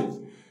ESN money,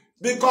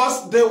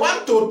 because they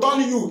want to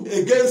turn you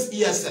against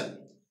ESN.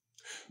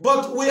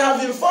 But we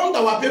have informed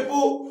our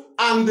people,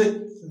 and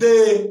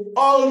they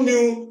all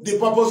knew the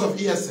purpose of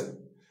ESN.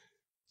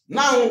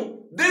 Now,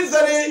 this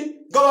very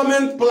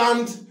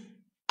government-planned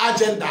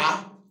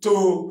agenda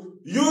to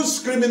use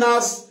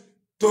criminals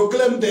to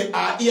claim they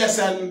are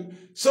ESN,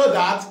 so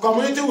that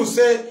community will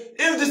say,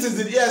 if this is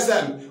the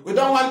ESN, we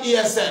don't want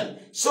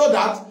ESN. So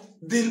that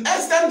the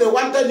extent they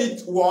wanted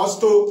it was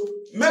to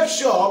make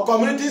sure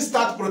communities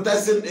start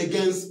protesting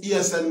against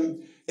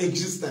ESN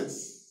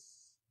existence.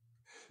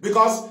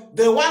 Because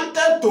they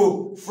wanted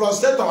to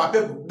frustrate our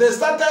people. They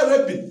started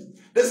raping.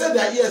 They said they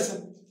are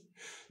ESN.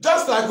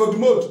 Just like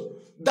Odumod,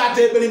 that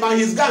Eberima,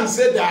 his gang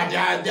said they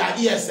are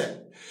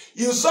ESN.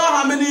 You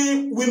saw how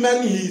many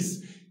women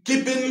he's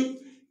keeping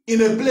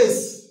in a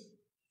place,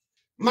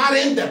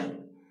 marrying them.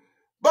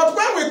 But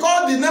when we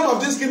call the name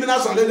of these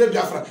criminals on Radio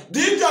Biafra, the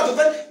idiot to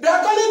say, they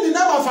are calling the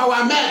name of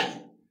our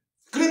men.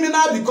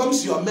 Criminal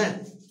becomes your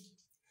men.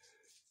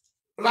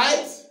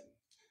 Right?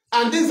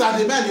 And these are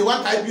the men you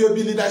want IPOB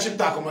leadership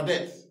to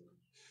accommodate.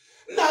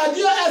 Now,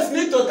 DOS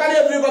need to carry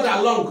everybody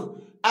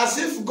along, as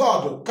if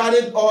God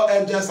carried all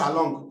angels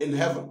along in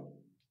heaven.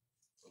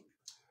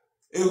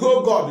 A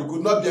whole God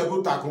could not be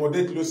able to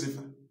accommodate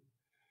Lucifer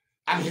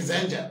and his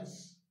angels.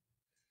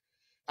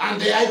 And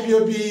the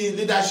IPOB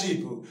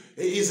leadership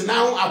is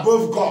now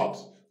above God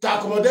to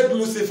accommodate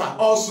Lucifer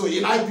also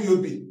in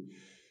IPOB.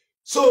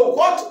 So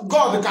what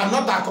God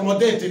cannot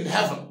accommodate in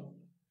heaven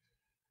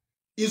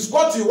is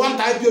what you want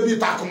IPOB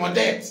to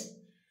accommodate.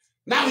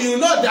 Now you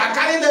know they are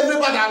carrying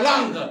everybody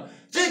along.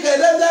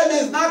 Chike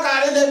is not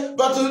carrying it,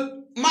 but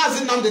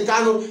Mazi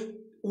Maduabuchi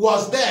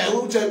was there.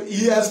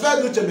 He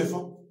expelled Uche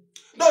before.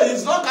 No,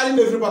 he's not carrying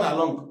everybody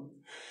along.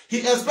 He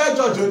expelled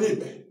George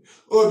Onibe,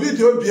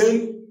 Obidio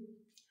Bien,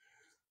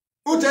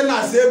 Uche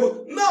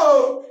Nasebo.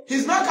 No,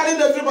 he's not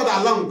carrying everybody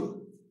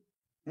along.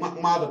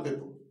 Mad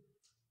people.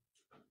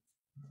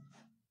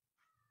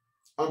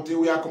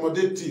 Until we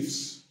accommodate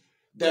thieves,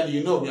 then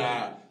you know we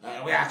are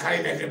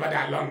carrying everybody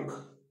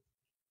along.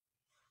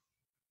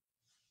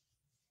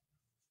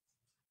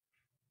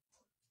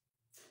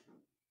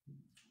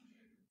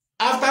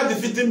 After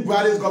defeating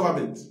Buhari's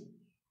government,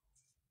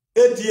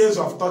 8 years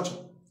of torture,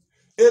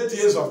 8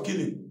 years of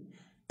killing,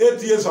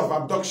 8 years of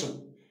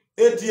abduction,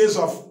 8 years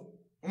of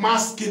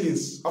mass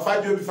killings of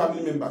IPOB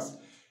family members,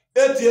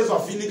 8 years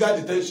of illegal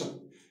detention,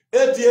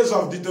 8 years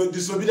of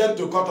disobedience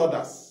to court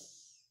orders.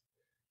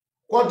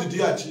 What did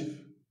you achieve?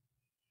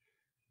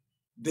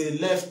 They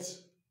left,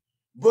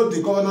 both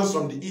the governors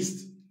from the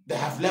east, they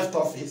have left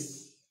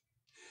office.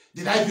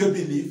 Did IPOB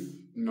leave?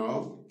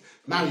 No.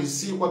 Now you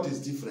see what is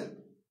different.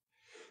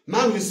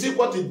 Now you see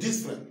what is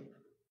different.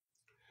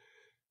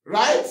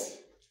 Right?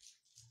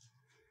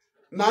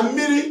 Na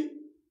mmiri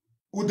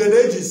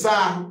udeneji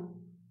saa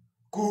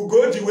ka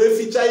ugo ji wee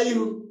ficha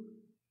ihu.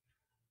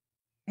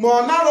 Ma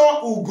ọ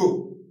narọ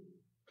ugo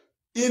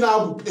ị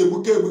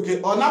na-egbuke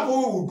egbuke, ọ napụ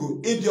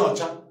ugo ịdị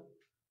ọcha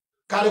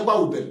karịkwa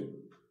udele.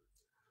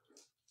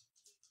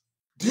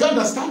 Do you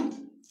understand?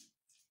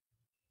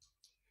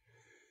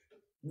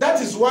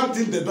 That is one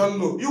thing they don't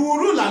know. You will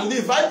rule and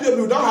live. IPOB,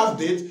 you don't have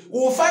date. We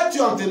will fight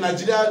you until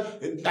Nigeria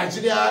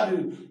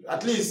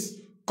at least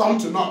come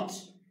to naught.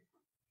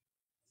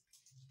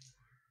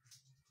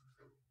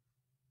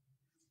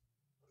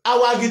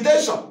 Our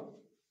agitation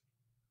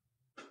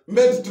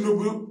made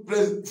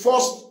Tinubu,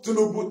 forced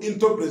Tinubu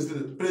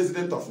into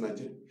president of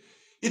Nigeria.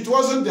 It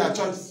wasn't their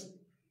choice.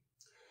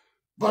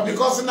 But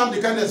because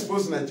Nnamdi can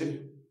expose Nigeria,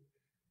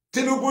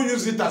 Tinubu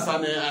used it as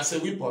a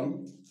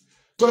weapon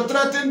to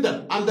threaten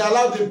them, and they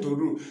allowed him to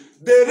rule.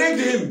 They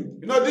rigged him.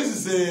 You know, this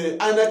is a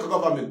INEC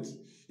government.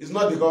 It's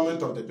not the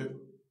government of the people.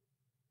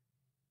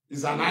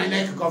 It's an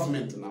INEC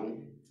government now.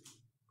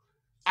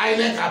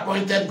 INEC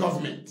appointed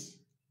government.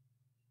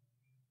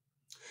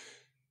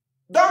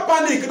 Don't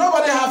panic.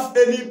 Nobody have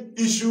any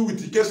issue with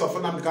the case of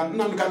Nnamdi Kanu.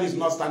 Nnamdi Kanu is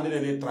not standing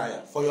any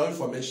trial, for your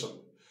information.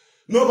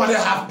 Nobody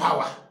have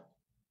power.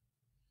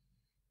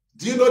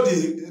 Do you know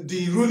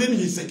the ruling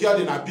he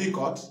secured in appeal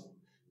court?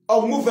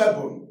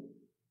 Unmovable.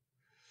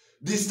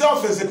 The stay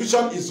of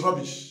execution is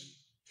rubbish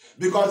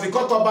because the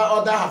court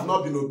order have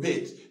not been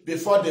obeyed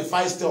before the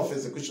file stay of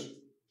execution.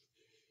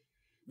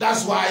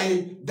 That's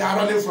why they are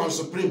running from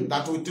Supreme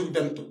that we took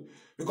them to.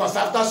 Because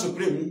after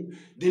Supreme,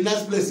 the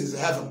next place is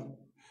heaven.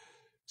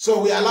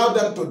 So we allowed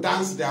them to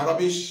dance their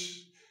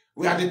rubbish.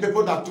 We are the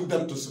people that took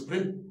them to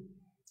Supreme.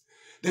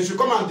 They should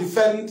come and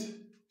defend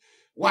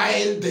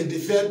while they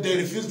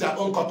refuse their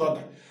own court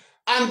order.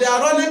 And they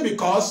are running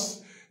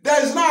because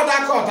there is no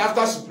other court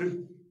after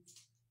Supreme.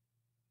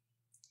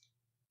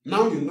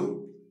 Now you know.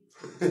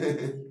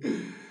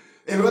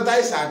 In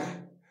Rotary Saga,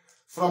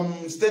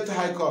 from State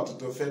High Court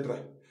to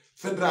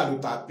Federal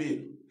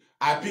to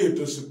appeal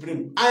to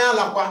Supreme. Aya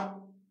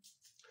lakwa.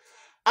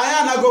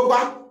 Aya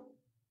nagokwa.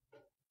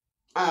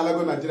 Aya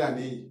lago Nigeria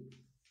ni.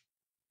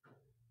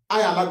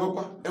 Aya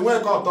lagokwa. And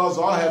when court does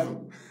all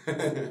heaven.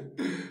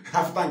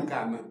 After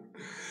Nkana.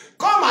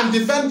 Come and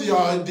defend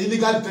the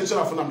illegal detention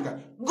of Nnamdi.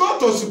 Go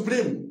to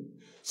Supreme.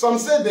 Some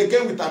say they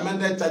came with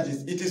amended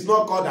charges. It is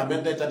not called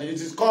amended charges.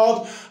 It is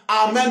called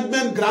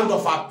amendment grant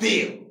of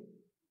appeal.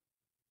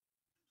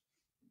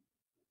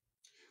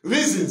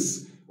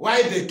 Reasons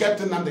why they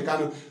kept Nnamdi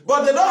Kanu.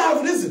 But they don't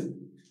have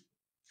reason.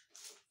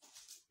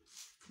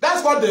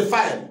 That's what they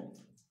filed.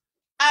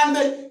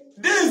 And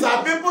these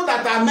are people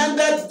that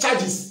amended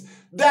charges.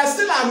 They are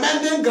still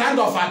amending grant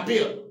of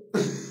appeal.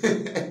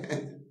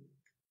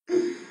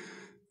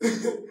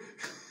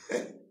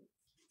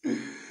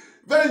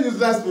 Very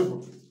useless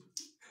people.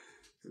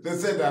 They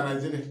say they are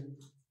Nigerian.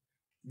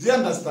 Do you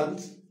understand?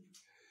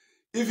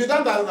 If you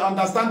don't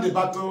understand the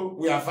battle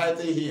we are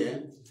fighting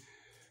here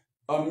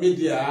on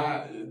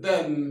media,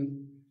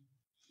 then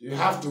you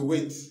have to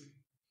wait.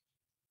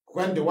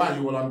 When the one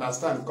you will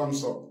understand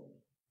comes up.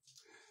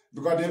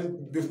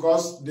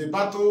 Because the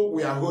battle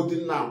we are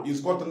holding now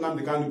is what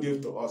Nnamdi Kanu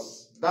gave to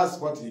us. That's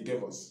what he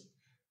gave us.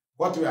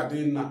 What we are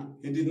doing now.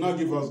 He did not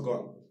give us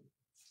gun.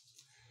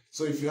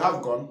 So if you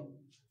have gun,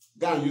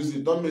 go and use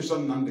it. Don't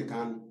mention Nnamdi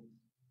Kanu.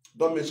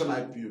 Don't mention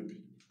IPOB.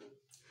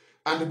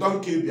 And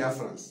don't kill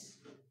Biafrans.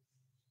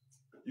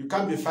 You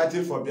can't be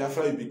fighting for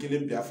Biafra, you'll be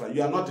killing Biafra.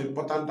 You are not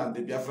important than the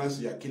Biafrans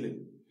you are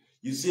killing.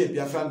 You see a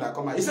Biafran that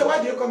come out. He said,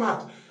 why do you come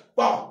out?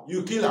 Well,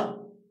 you kill him.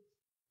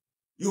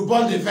 You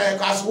burn the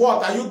vehicle. As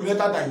what? Are you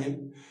greater than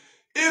him?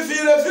 If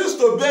he refuses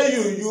to obey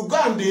you, you go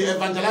and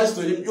evangelize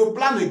to him. You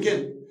plan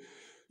again.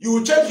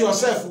 You check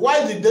yourself.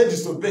 Why did they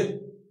disobey?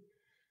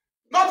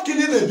 Not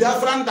killing a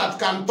Biafran that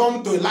can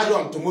turn to a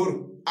lion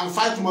tomorrow and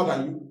fight more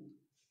than you.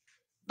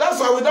 That's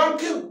why we don't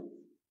kill.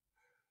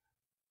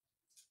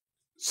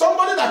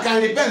 Somebody that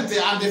can repent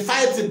and they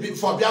fight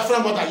for Biafra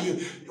more than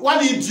you.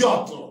 One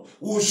idiot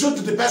will shoot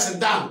the person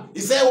down. He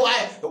said,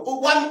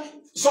 why?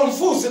 Some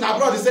fools in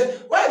abroad, he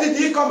said, why did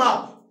he come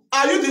out?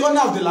 Are you the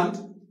owner of the land?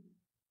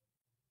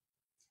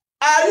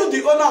 Are you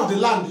the owner of the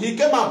land? He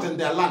came out in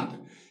their land.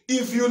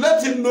 If you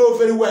let him know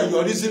very well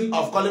your reason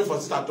of calling for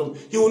sit at home,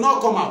 he will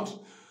not come out.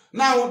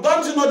 Now,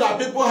 don't you know that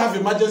people have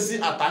emergency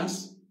at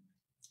times?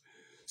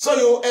 So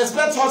you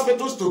expect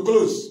hospitals to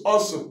close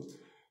also.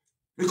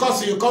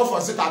 Because you call for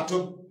sit at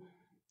home.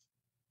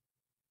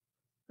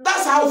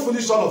 That's how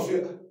foolish all of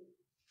you are.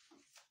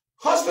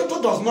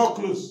 Hospital does not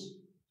close.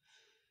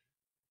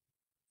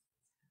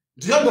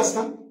 Do you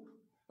understand?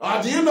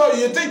 Or do you know,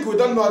 you think we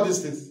don't know all these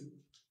things?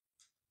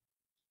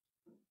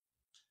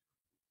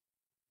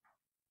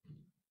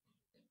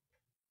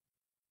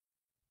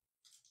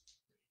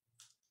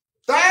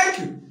 Thank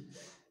you.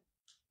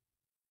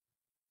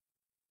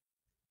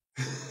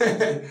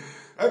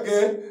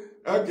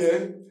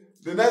 Okay.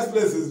 The next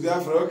place is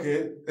Biafra,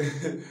 okay.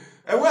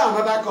 And we're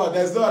another court.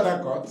 There's no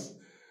other court.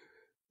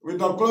 We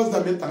don't close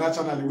them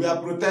internationally. We are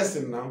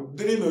protesting now.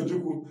 During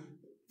Ojuku,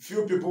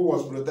 few people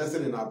was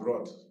protesting in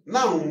abroad.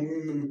 Now,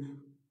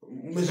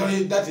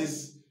 majority, that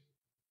is,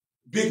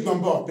 big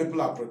number of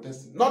people are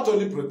protesting. Not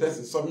only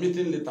protesting,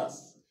 submitting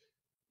letters.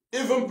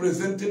 Even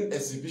presenting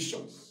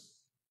exhibitions.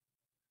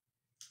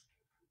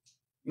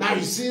 Now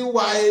you see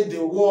why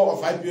the war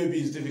of IPOB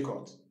is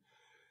difficult.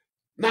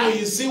 Now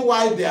you see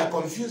why they are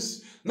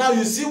confused. Now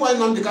you see why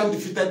Nnamdi Kanu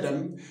defeated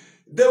them.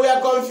 They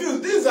were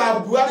confused. These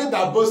are Buhari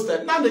that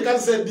boasted. Now they can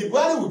say the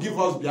Buhari will give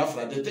us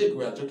Biafra. They think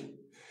we are joking.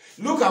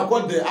 Look at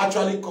what they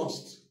actually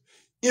cost.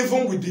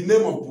 Even with the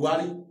name of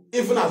Buhari,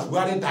 even as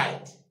Buhari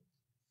died.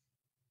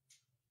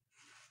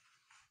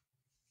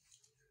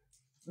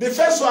 The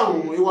first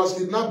one, he was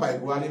kidnapped by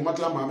Buhari,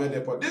 Matla Mohammed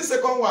Airport. This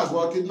second one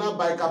was kidnapped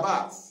by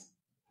Kabas.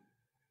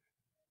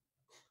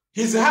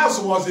 His house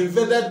was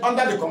invaded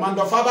under the command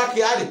of Abba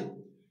Kyari.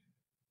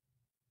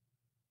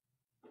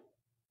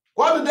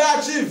 What did they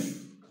achieve?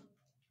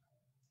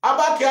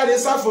 Abba Kyari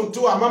suffered to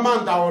Amama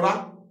and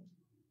Daura.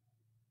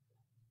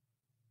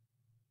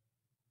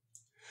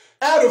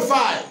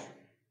 El-Rufai,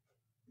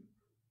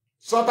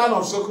 Sultan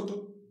of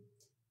Sokoto.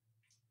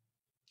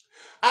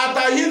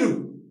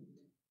 Atahiru,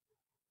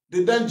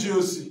 the then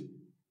GOC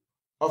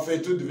of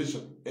A2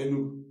 Division,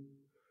 Enugu,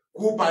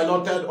 who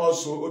piloted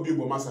also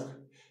Obibo massacre.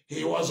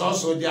 He was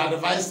also the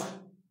advisor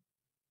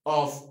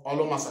of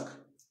Olo massacre.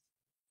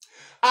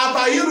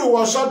 Atahiru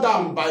was shot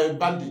down by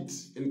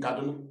bandits in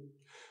Kaduna.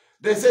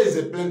 They say it's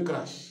a plane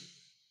crash.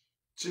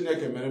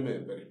 Chineke mere me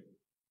ebere.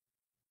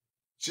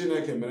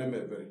 Chineke mere me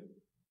ebere.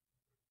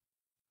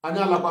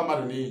 Anya lakwa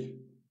mmadụ n'iyi.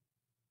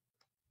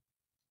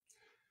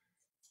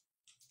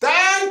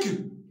 Thank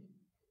you.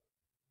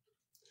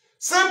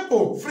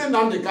 Simple. Free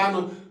Nnamdi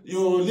Kanu,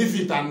 you leave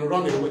it and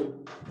run away.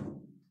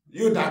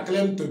 You that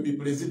claim to be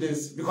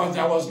presidency, because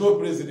there was no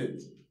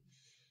president.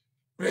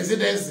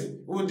 Presidency.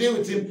 We'll deal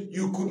with him.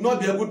 You could not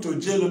be able to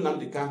jail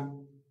Nnamdi Kanu.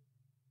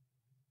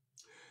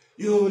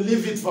 You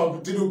leave it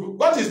for Tinubu.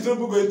 What is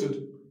Tinubu going to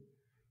do?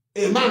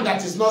 A man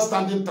that is not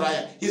standing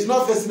trial. He's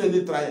not facing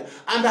any trial.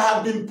 And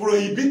have been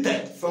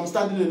prohibited from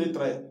standing any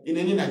trial in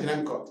any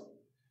Nigerian court.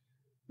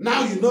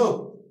 Now you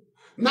know.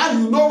 Now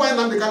you know why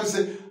Nnamdi Kanu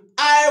say,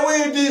 I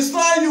will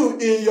destroy you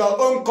in your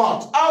own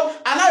court. And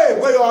I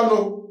will you all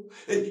know.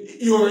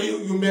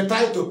 You may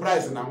try to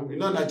price now. You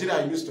know,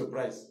 Nigeria used to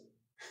price.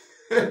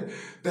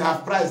 They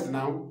have priced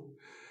now.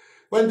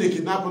 When they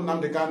kidnapped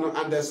Nnamdi Kanu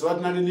and they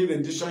extraordinarily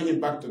renditioned him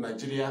back to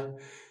Nigeria,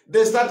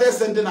 they started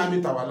sending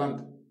army to our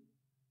land.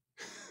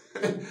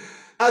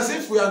 As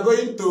if we are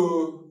going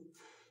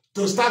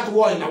to start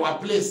war in our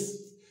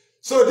place.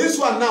 So this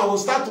one now will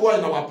start war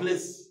in our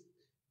place.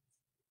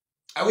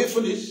 Are we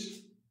foolish?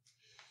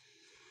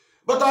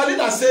 But our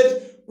leader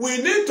said, we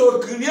need to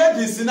create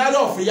the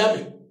scenario of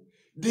Yemen,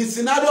 the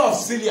scenario of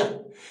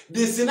Syria,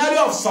 the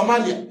scenario of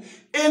Somalia,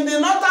 in the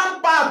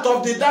northern part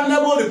of the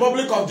damnable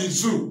Republic of the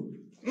Zoo,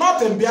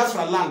 not in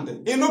Biafra land,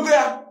 in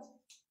Ugria,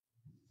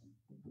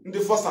 in the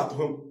force at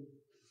home.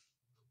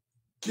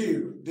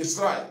 Kill,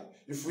 destroy.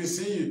 If we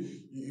see you,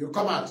 you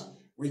come out,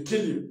 we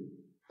kill you.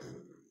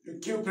 You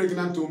kill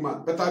pregnant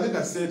woman. But our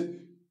leader said,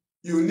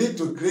 you need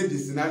to create the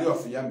scenario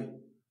of Yemen,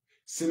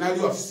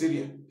 scenario of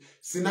Syria,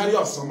 scenario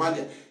of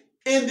Somalia.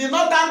 In the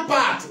northern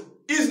part,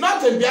 it's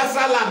not in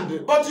Biafra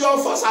land, but your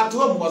force at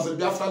home was in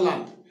Biafra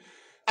land.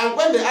 And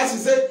when they asked, he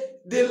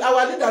said,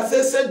 our leader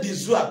said, send the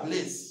zoo a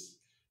place.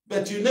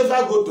 But you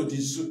never go to the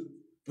zoo.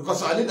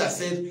 Because our leader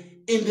said,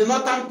 in the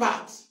northern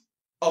part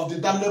of the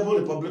damnable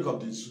Republic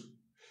of the Zoo,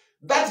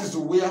 that is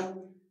where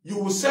you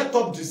will set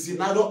up the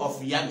scenario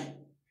of Yemen,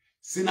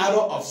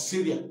 scenario of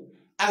Syria,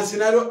 and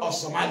scenario of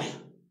Somalia.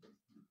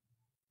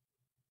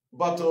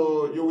 But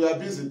you were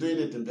busy doing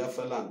it in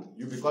Biafra land.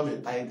 You become a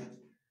tiger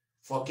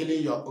for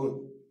killing your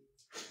own.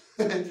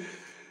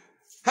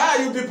 Hey,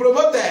 you'll be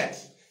promoted.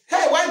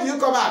 Hey, why do you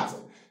come out?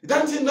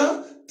 Don't you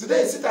know?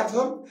 Today, sit at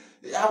home.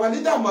 Our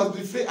leader must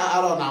be free.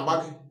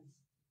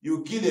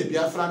 You kill a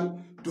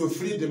Biafran to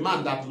free the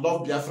man that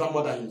loved Biafra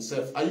more than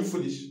himself. Are you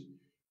foolish?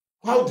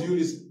 How do you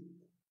listen?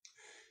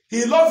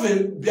 He loved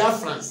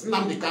Biafrans,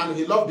 Nnamdi Kanu,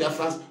 he loved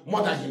Biafrans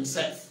more than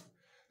himself.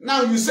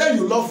 Now you say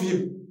you love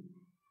him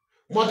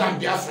more than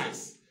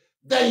Biafrans.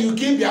 Then you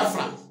kill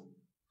Biafrans.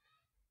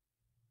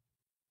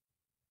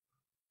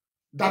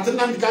 That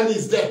Nnamdi Kanu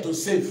is there to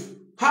save.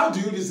 How do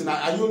you listen?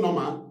 Are you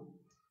normal?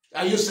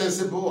 Are you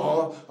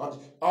sensible?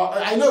 Or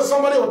I know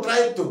somebody will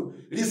try to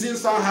reason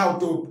somehow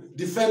to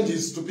defend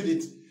his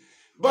stupidity.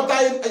 But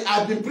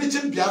I've been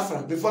preaching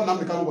Biafra before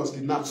Nnamdi Kanu was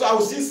kidnapped. So I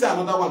will still say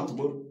another one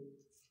tomorrow.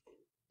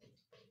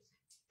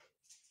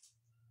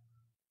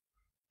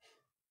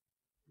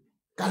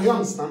 Can you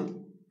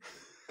understand?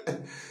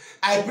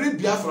 I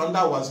preached Biafra and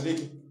that was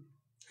leaking.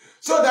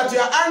 So that you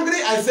are angry,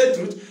 I say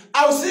truth.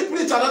 I will still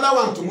preach another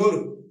one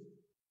tomorrow.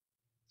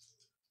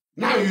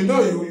 Now you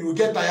know you will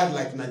get tired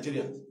like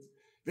Nigerians.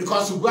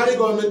 Because the Buhari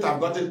government have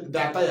gotten, they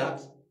are tired.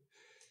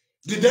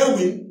 Did they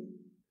win?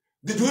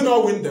 Did we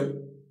not win them?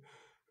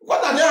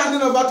 What are they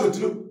handing over to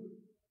Tinubu?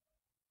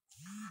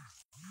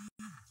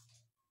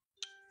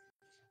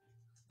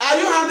 Are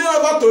you handing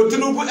over to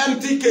Tinubu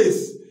empty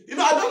case? You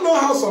know, I don't know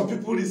how some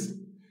people reason.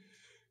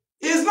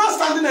 He's not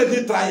standing a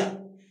the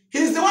trial.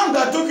 He's the one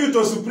that took you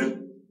to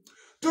Supreme.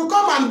 To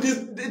come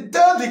and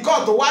tell the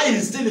court why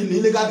he's still in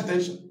illegal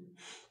detention.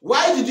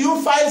 Why did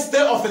you file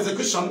stay of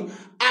execution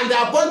and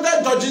the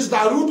appointed judges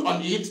that ruled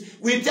on it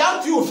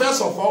without you,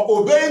 first of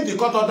all, obeying the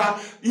court order?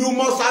 You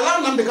must allow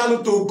Nnamdi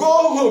Kanu to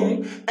go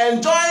home,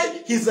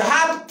 enjoy his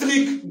hard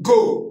trick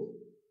go.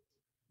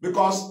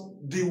 Because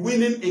the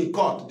winning in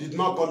court did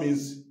not come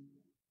easy.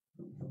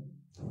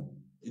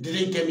 It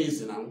didn't come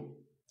easy now.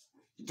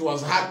 It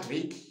was hard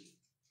trick.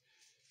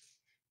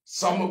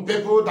 Some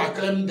people that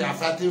claim they are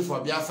fighting for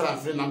Biafra and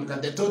freedom,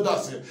 because they told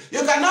us,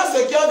 you cannot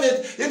secure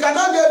it, you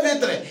cannot get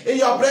victory in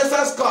your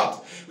presence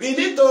court. We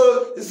need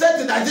to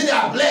set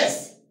Nigeria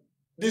blessed.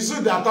 The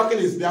zoo they are talking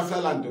is Biafra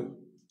land.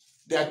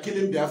 They are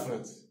killing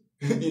Biafrans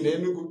in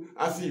Enugu,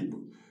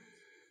 Afibu,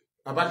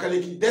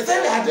 Abakaliki. They say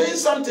we are doing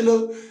something.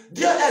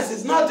 DOS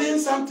is not doing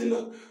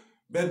something.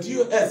 But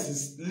DOS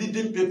is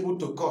leading people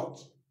to court.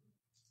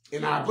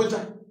 In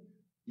Abuja,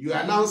 you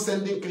are now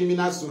sending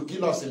criminals to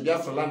kill us in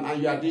Biafra land,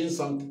 and you are doing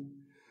something.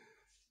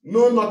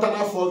 No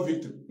Northerner for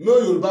victim. No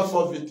Yoruba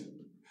for victim.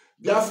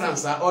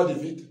 Biafrans are all the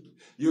victims.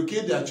 You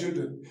kill their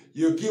children.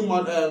 You kill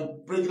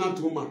pregnant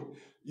women.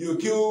 You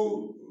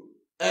kill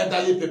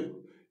elderly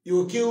people.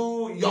 You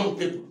kill young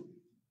people.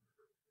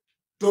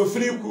 To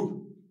free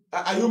coup.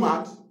 Are you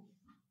mad?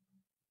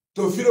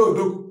 To free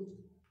Odogu.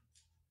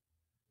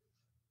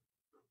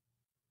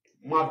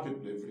 Mad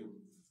people everywhere.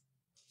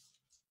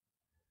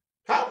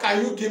 How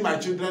can you kill my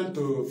children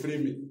to free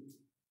me?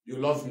 You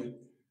love me.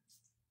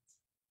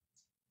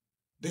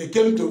 They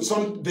came to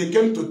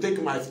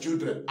take my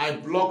children. I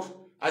blocked.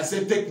 I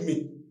said, take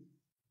me.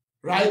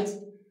 Right?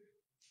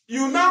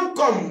 You now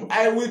come.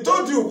 We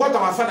told you what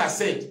our father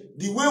said.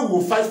 The way we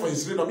will fight for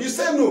his freedom. You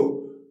say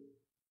no.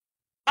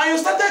 And you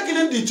started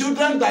killing the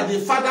children that the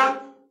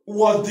father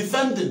was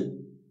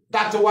defending.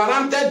 That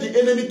warranted the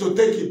enemy to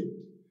take him.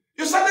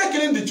 You started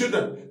killing the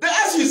children. They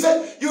asked you,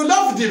 said, you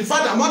love the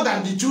father more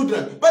than the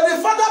children. But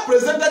the father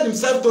presented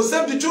himself to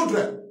save the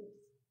children.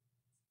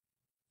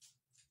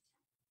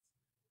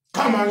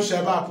 Come on,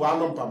 Sheba,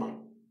 Pama.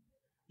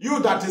 You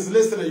that is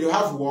listening, you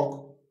have work.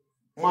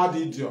 Mad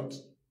idiot.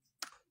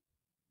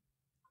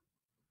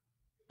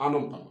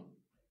 Pama.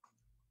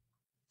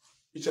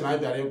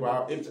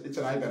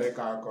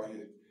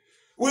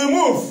 We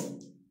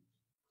move.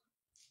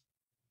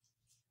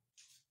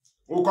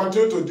 We'll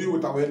continue to deal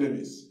with our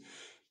enemies.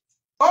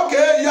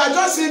 Okay, you are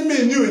just seeing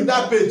me new in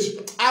that page.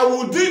 I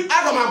will do,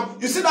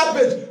 you see that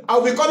page? I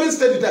will be coming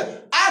steady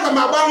there.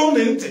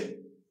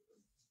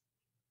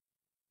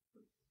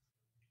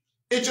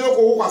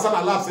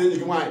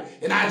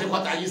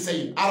 What are you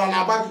saying?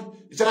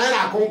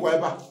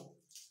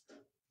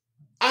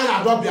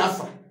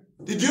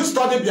 Did you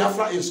study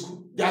Biafra in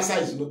school? The answer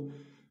is no.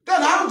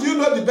 Then how do you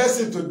know the best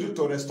thing to do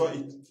to restore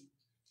it?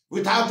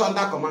 Without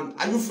under command.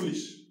 Are you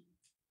foolish?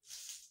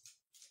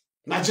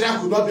 Nigeria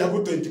could not be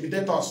able to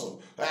intimidate us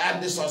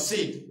and they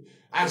succeed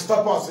and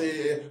stop us.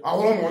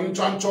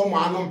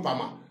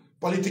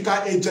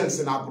 Political agents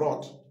in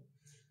abroad.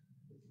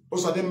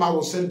 Most of them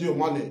will send you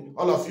money.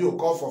 All of you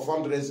call for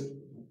fundraising.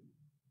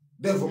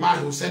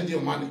 Devuma will send you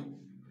money.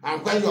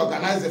 And when you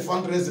organize the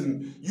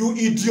fundraising, you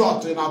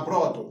idiot in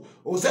abroad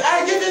will say,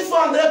 I give you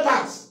 400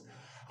 pounds.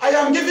 I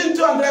am giving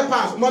 200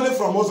 pounds. Money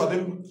from most of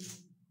them.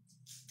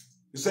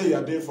 You say you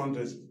are doing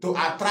fundraising to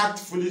attract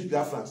foolish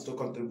Biafrans to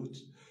contribute.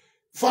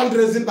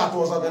 Fundraising that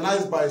was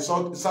organized by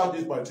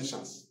Saudi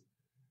politicians.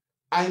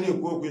 I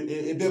know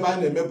a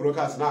baby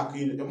brokers now.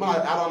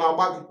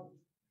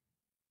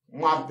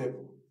 Mad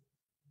people.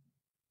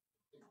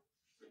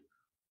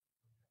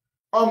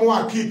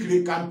 Omo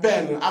kikri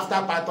campaign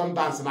after Python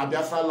dance in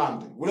Biafra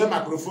land. Wule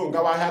microphone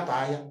gawa here to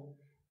here.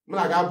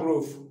 Muna ga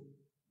brof.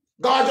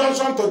 Gawa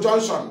junction to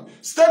junction,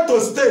 state to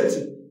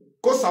state.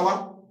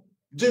 Kosawa,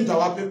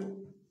 Jinjawa people.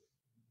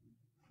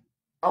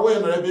 Awe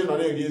no rebe no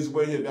re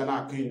ezigbo ihe bia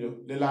na akinyo.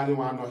 Lele anyị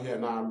nwa no here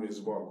na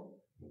Amrisburg.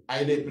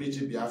 Anyị dey preach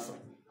Biafra.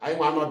 Anyị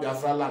nwa no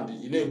Biafra land.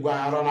 I na-egbu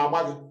anyị aro na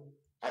agba gị.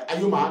 Are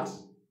you mad?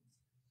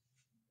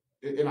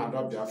 In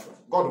adopt Biafra.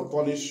 God will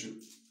punish you.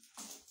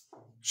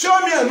 Show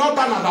me a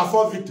northern and a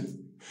four victim.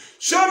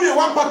 Show me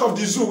one part of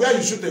the zoo where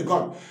you shoot a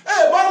gun.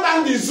 Hey, burn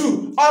down the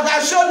zoo.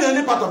 Or show me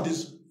any part of the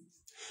zoo.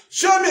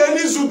 Show me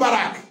any zoo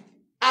barrack.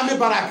 Army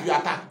barrack you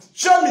attacked.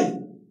 Show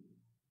me.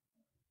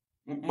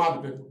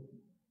 Mad people.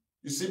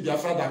 You see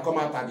Biafra that come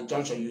out at the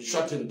junction, you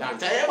shut him down.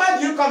 Say, hey, why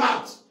do you come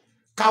out?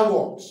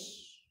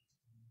 Cowards.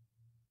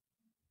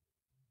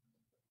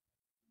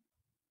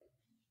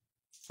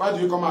 Why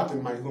do you come out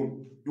in my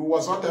home? You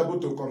was not able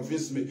to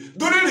convince me.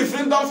 During the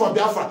freedom for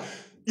Biafra,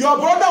 your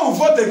brother will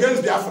vote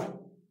against Biafra.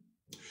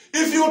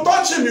 If you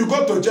touch him, you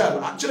go to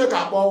jail.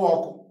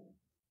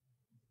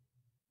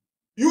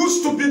 You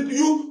stupid,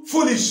 you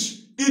foolish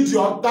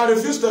idiot that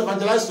refuse to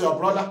evangelize to your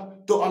brother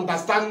to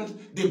understand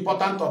the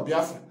importance of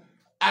Biafra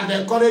and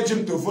encourage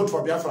him to vote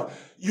for Biafra.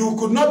 You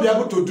could not be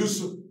able to do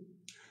so.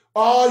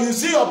 Or you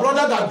see your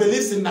brother that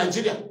believes in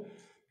Nigeria.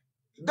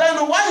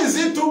 Then why is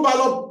it 2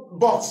 ballot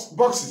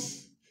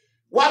boxes?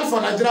 One for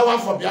Nigeria, one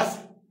for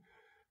Biafra.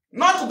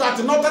 Not that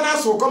the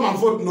Northerners will come and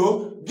vote,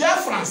 no.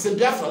 Biafrans in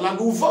Biafra land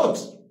will vote.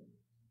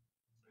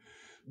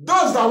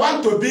 Those that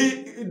want to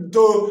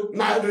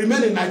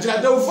remain in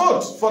Nigeria, they will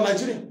vote for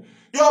Nigeria.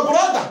 Your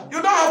brother,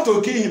 you don't have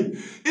to kill him.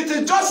 It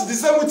is just the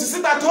same with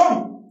sit at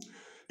home.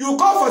 You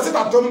call for sit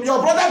at home,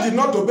 your brother did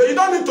not obey. You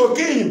don't need to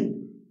kill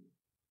him.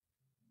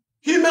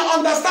 He may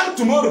understand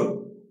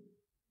tomorrow.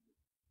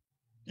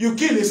 You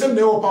kill the same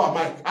name power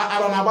mic. I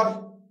don't know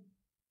about.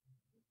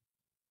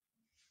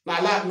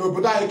 Now,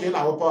 nobody can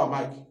have power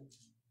mic.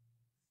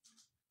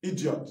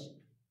 Idiot.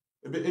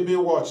 If you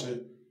watch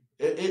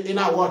it, in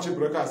our watching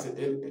broadcast,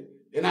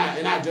 in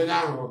our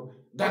general,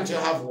 don't you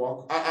have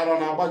work? I don't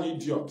know about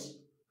idiot.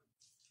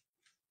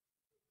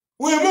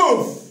 We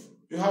move.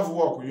 You have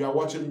work. You are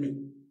watching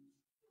me.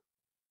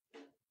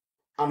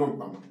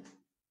 Anompama.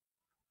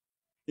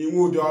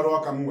 Inwu di ọrụ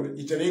ọka m nwere.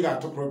 Ichere ị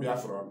ga-atụpụrụ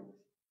Biafra.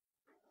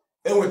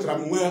 Enwetara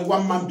m nwee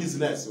one man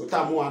business.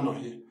 Ụta mụ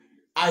anọghị.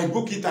 I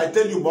book it. I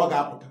tell you what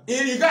happened.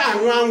 You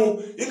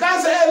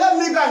can't say, hey, let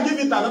me go and give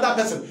it to another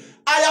person.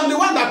 I am the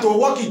one that will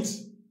work it.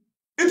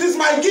 It is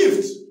my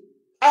gift.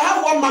 I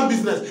have one man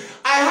business.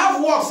 I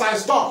have works I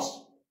start.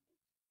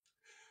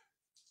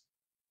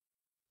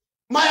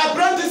 My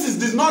apprentices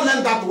did not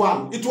learn that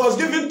one. It was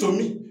given to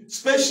me,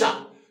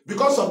 special,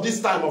 because of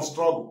this time of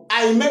struggle.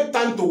 I make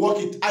time to work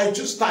it. I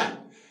choose time.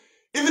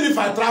 Even if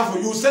I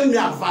travel, you send me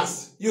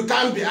advance. You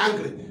can't be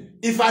angry.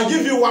 If I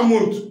give you 1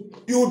 month,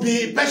 you will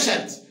be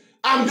patient.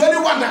 I'm the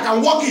only one that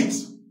can work it.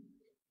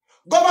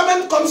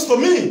 Government comes to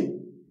me.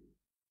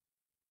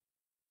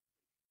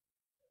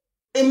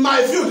 In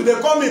my field, they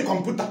call me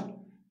computer.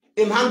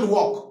 In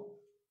handwork.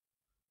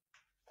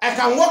 I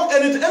can work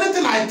anything.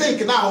 Anything I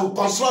think now,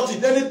 construct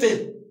it,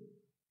 anything.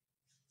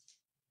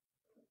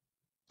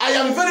 I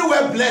am very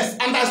well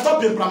blessed, and I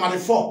stopped in primary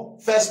 4,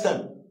 first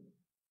term.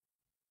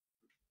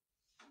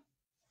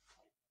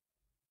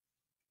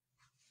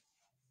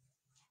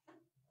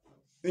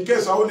 In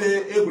case I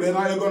only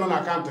go on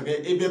account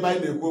again, if you buy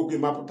the book in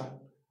Maputa,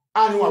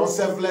 and you are a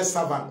selfless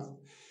servant.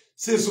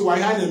 Since we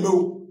have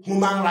no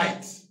human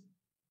rights,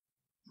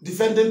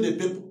 defending the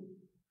people.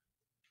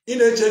 In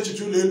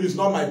HH2 is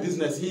not my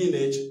business. He in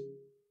H.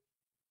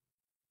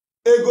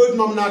 A good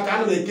nomna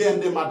can make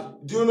them mad.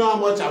 Do you know how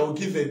much I will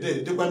give a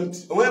day?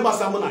 Whenever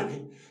someone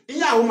again. In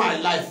my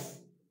life.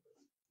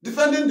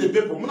 Defending the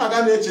people.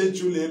 Munagan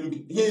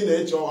HH2 he in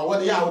H or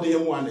what the out the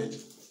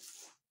M1H.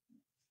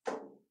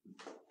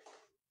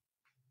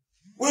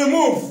 We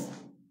move.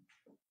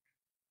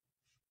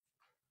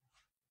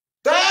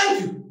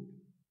 Thank you.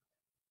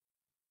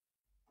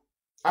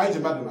 I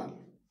Maduabuchi.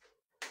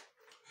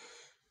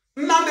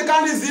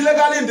 Nnamdi is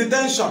illegally in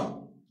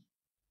detention.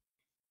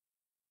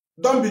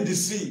 Don't be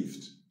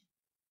deceived.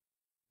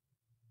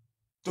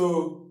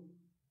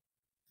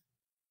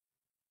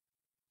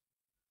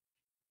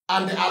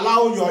 And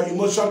allow your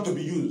emotion to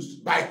be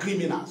used by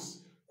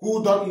criminals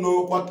who don't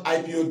know what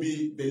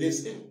Ipob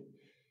believes in.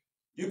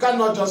 You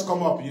cannot just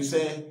come up, you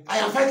say, I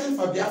am fighting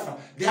for Biafra.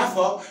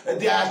 Therefore,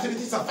 the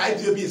activities of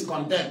Ipob is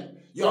condemned.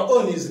 Your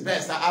own is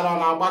best. I don't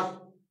know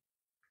what.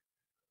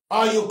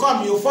 Or you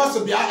come, you force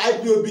to be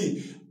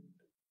Ipob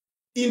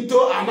into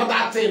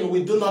another thing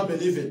we do not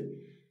believe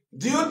in.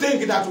 Do you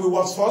think that we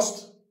was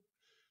forced?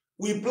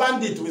 We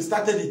planned it, we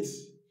started it.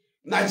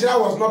 Nigeria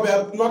was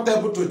not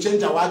able to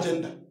change our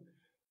agenda.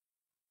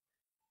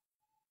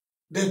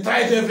 They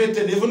tried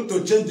everything, even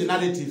to change the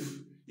narrative.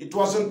 It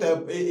wasn't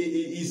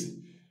easy.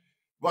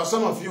 But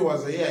some of you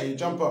was here, you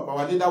jump up,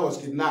 our leader was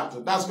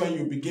kidnapped. That's when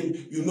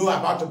you know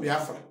about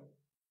Biafra.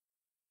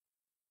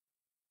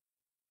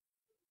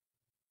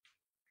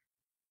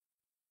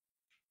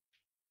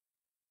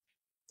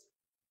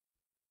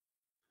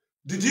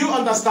 Did you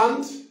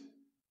understand?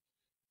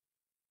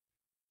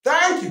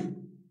 Thank you.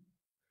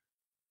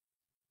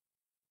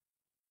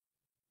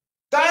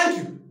 Thank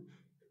you.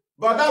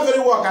 But that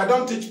very work, I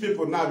don't teach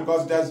people now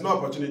because there's no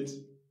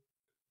opportunity.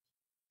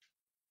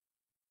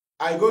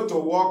 I go to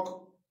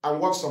work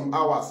and work some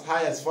hours,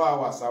 highest 4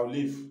 hours, I'll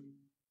leave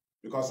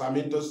because I'm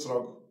into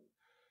struggle.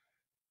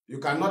 You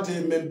cannot,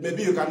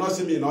 maybe you cannot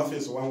see me in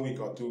office 1 week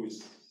or 2 weeks.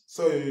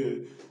 So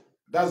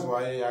that's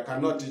why I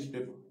cannot teach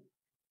people.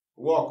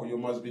 Work, you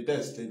must be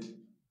tested.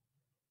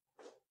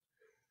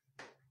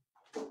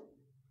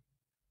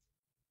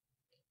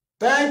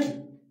 Thank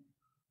you.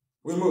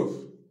 We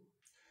move.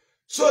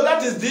 So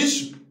that is the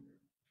issue.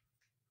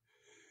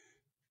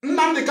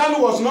 Nnamdi Kanu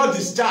was not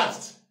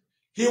discharged.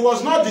 He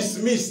was not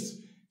dismissed.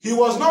 He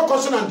was not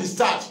cautioned and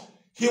discharged.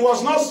 He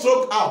was not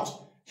struck out.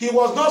 He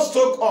was not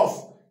struck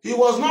off. He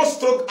was not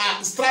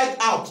strike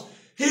out.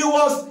 He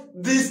was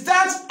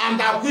discharged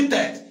and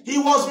acquitted. He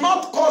was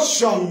not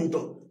cautioned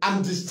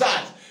and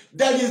discharged.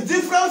 There is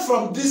different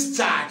from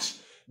discharge.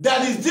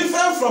 There is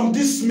different from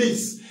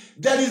dismiss.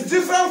 There is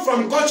different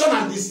from caution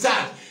and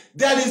discharge.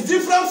 There is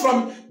different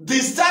from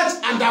discharge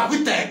and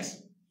acquitted.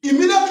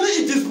 Immediately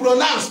it is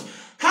pronounced.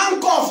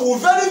 Handcuff will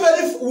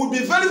be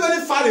very,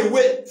 very far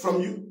away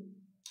from you.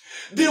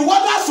 The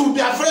warders will be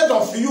afraid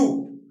of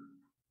you.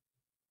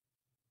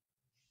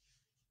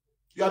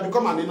 You have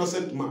become an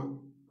innocent man.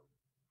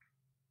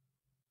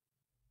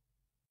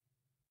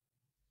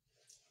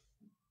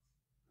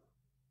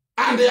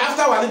 And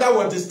after our leader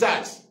was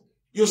discharged,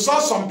 you saw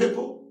some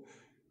people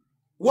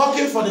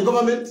working for the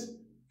government.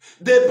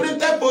 They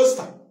printed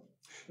poster.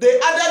 They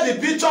added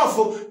the picture of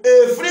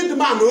a freed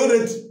man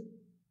already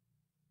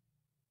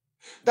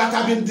that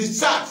had been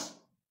discharged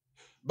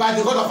by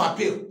the Court of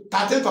Appeal,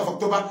 13th of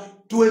October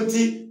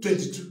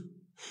 2022.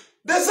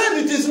 They said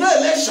it is no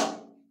election.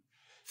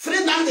 Free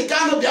Nnamdi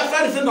Kanu,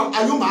 Biafra referendum.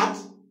 Are you mad?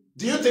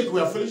 Do you think we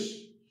are foolish?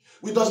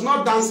 We does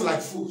not dance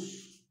like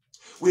fools.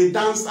 We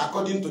dance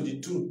according to the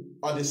tune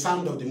or the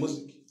sound of the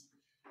music.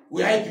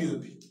 We are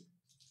IPOB.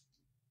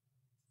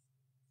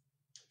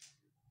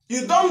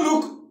 You don't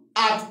look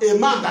at a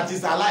man that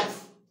is alive.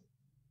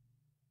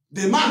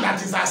 The man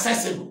that is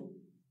accessible.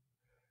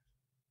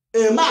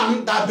 A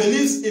man that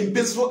believes in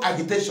peaceful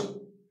agitation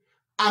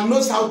and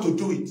knows how to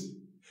do it.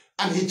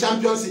 And he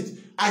champions it.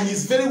 And he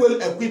is very well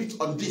equipped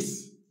on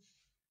this.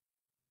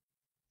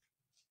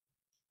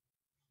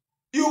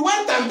 You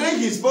went and bring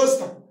his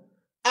poster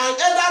and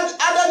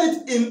added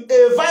it in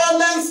a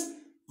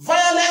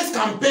violence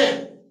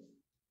campaign.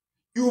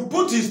 You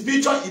put his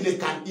picture in a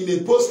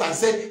poster and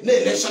say, no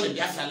election in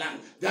Biafra land.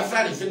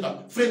 Biafra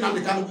referendum, free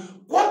Nnamdi Kanu.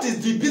 What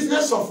is the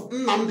business of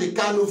Nnamdi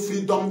Kanu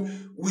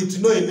freedom with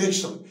no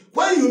election?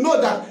 When you know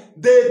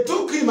that they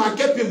took him and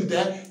kept him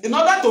there in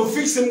order to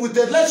fix him with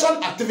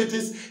election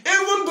activities,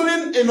 even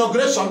during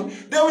inauguration,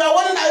 they were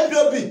warning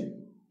IPOB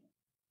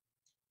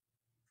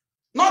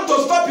not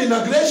to stop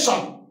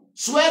inauguration,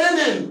 swearing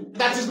in,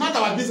 that is not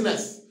our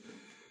business.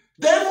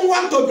 They even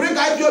want to bring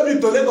IPOB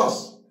to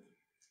Lagos,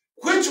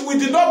 which we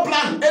did not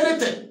plan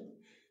anything.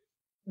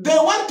 They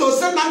want to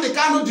say Nnamdi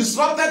Kanu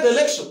disrupted the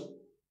election.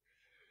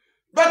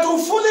 But to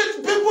fool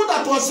people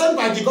that were sent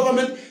by the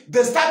government,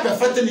 they start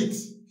perfecting it.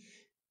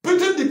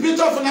 Putting the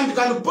picture of Nnamdi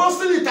Kanu,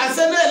 posting it and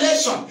saying no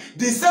election,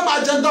 the same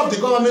agenda of the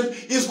government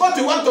is what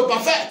we want to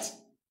perfect.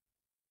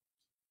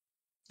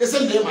 They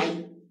say,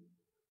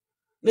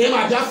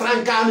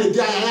 Biafra Kanu,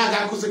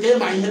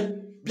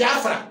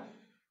 Biafra,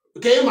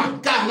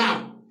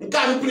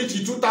 Kanu preach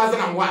in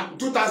 2001,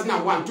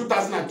 2001,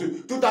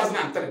 2002,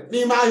 2003.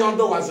 Nima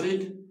Yondo was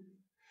rigged.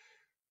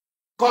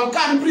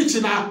 Kanu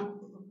preach now.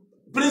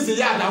 Prison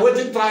yard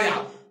awaiting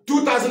trial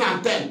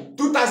 2010,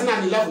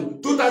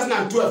 2011,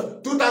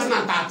 2012,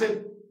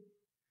 2013.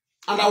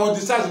 And I was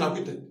discharged and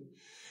acquitted.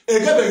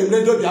 Again,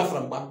 radio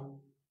Biafra.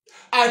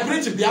 I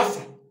preach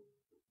Biafra.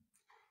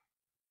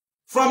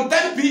 From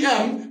 10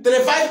 p.m. to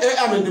 5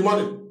 a.m. in the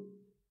morning.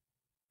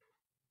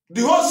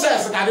 The whole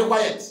cells got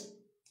quiet.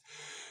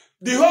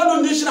 The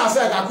whole nation has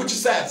said, Akuchi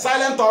said,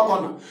 silent talk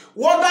on.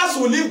 Warders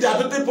will leave their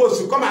duty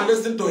post to come and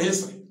listen to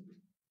history.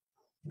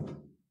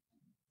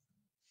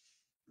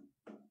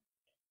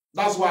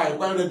 That's why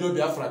when Radio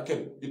Biafra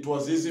came, it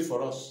was easy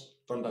for us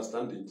to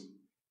understand it.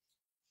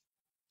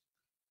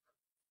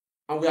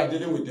 And we are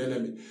dealing with the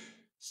enemy.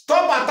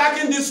 Stop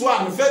attacking this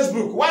one,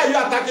 Facebook. Why are you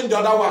attacking the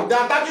other one? They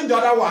are attacking the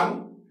other one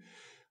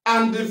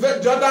and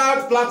the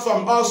other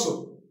platform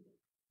also.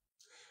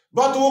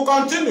 But we'll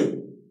continue.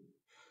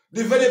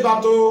 The very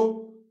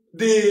battle,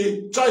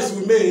 the choice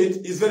we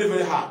made is very,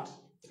 very hard.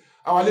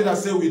 Our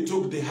leaders say we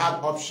took the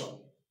hard option.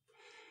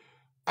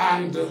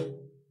 And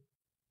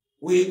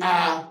we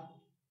are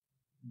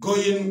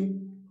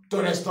going to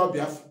restore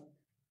Biafra.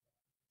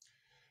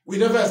 We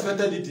never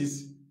expected it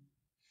easy.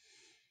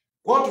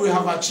 What we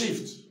have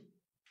achieved,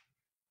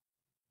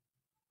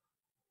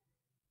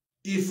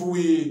 if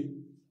we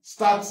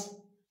start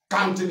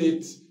counting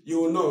it,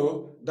 you will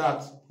know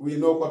that we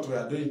know what we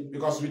are doing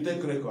because we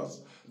take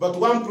records. But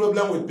one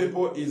problem with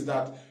people is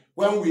that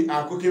when we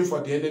are cooking for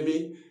the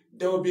enemy,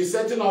 they will be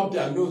setting up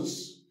their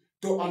nose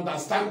to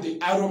understand the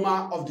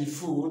aroma of the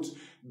food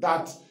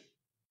that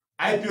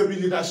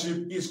IPOB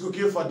leadership is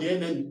cooking for the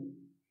enemy.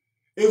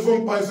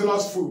 Even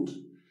poisonous food,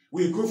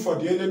 we cook for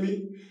the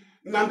enemy.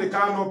 Nnamdi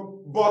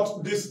Kanu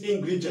bought these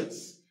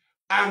ingredients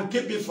and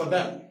keep it for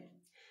them.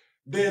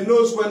 They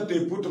knows when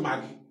they put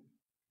Maggi.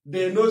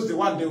 They knows the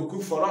one they will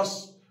cook for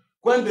us.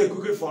 When they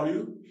cook it for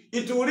you,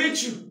 it will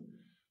reach you.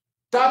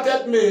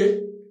 30th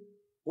May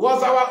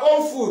was our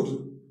own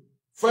food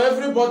for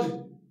everybody.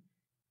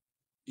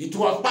 It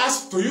was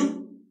passed to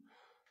you.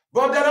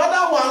 But there are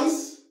other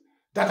ones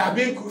that are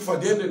being cooked for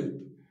the enemy.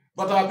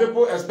 But our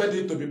people expect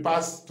it to be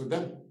passed to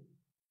them.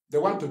 They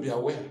want to be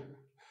aware.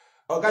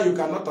 Okay, you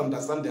cannot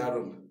understand the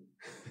aroma.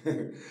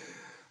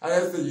 I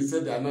say you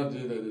said they are not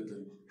doing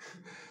anything.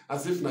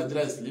 As if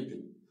Nigeria is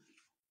sleeping.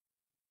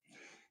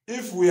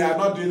 If we are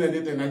not doing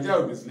anything, Nigeria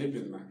will be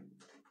sleeping now.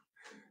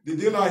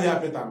 Did you not hear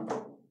Peter?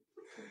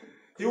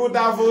 He would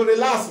have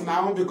relaxed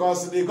now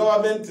because the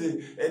government,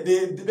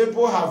 the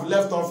people have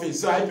left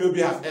office, so IPOB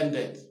have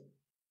ended.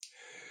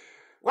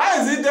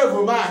 Why is it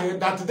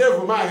that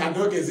Devuma and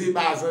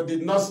Okeziba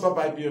did not stop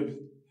IPOB?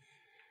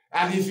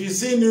 And if you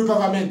see new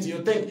government,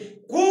 you think,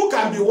 who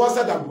can be worse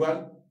than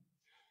Buhari?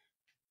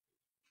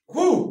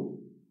 Who?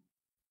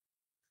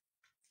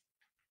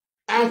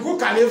 And who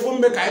can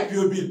even make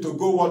IPOB to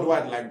go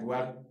worldwide like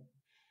Buhari?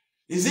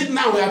 Is it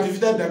now we have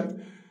defeated them?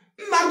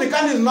 Nnamdi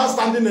Kanu is not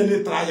standing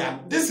any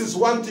trial. This is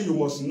one thing you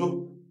must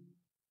know.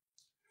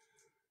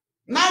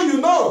 Now you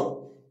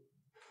know.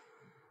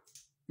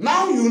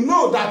 Now you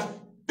know that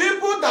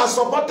people that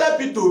supported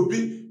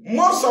P2B,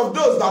 most of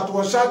those that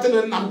were shouting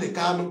in Nnamdi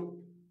Kanu,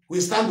 we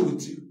stand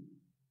with you.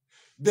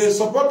 They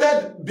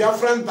supported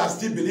Biafrans that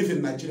still believe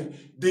in Nigeria.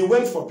 They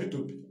went for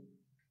P2B.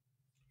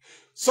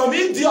 Some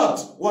idiot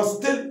was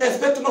still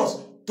expecting us.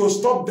 to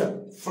stop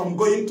them from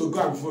going to go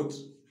and vote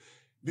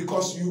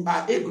because you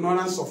are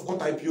ignorant of what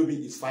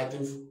IPOB is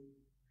fighting for.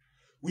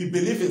 We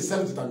believe in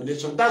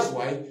self-determination. That's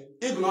why,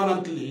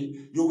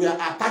 ignorantly, you were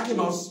attacking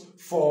us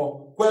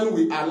for when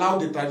we allow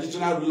the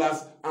traditional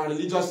rulers and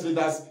religious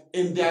leaders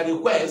in their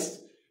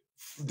request,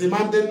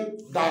 demanding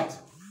that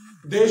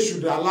they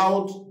should be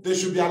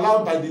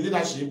allowed by the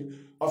leadership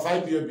of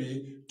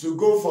IPOB to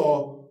go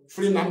for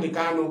free Nnamdi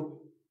Kanu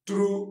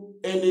through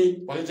any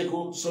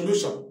political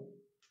solution.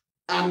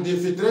 And the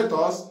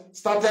infiltrators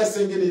started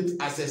singing it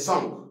as a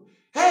song.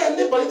 Hey,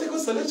 any political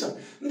solution?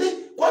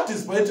 What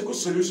is political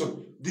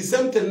solution? The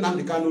same thing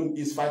Nnamdi Kanu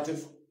is fighting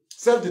for.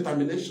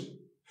 Self-determination.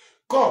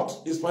 Court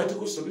is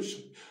political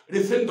solution.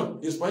 Referendum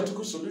is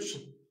political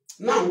solution.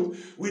 Now,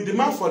 we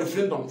demand for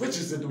referendum, which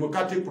is a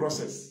democratic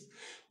process.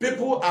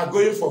 People are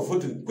going for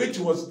voting, which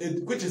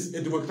is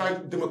a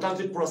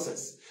democratic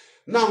process.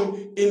 Now,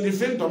 in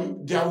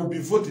referendum, there will be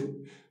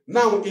voting.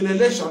 Now, in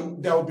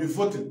election, there will be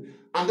voting.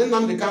 And then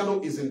Nnamdi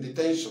Kanu is in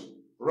detention,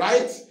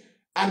 right?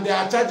 And they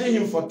are charging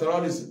him for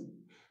terrorism.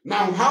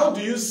 Now, how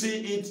do you see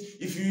it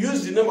if you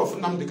use the name of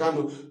Nnamdi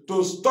Kanu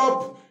to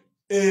stop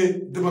a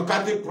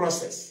democratic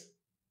process,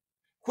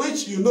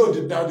 which you know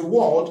that the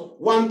world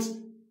wants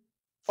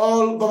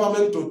all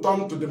government to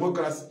turn to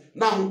democracy?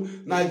 Now,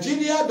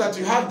 Nigeria, that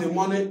you have the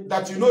money,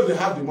 that you know they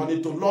have the money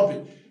to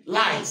lobby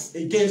lies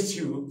against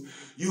you,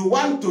 you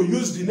want to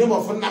use the name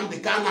of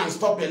Nnamdi Kanu and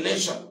stop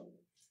election.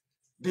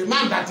 The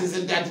man that is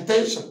in their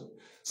detention.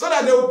 So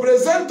that they will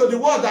present to the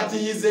world that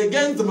he is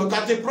against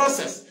democratic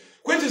process.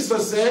 Which is to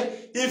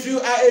say, if you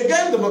are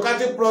against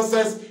democratic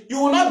process, you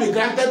will not be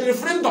granted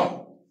referendum.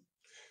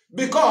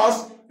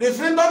 Because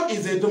referendum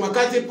is a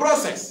democratic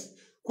process,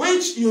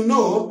 which you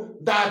know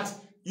that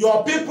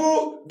your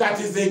people that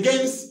is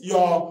against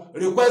your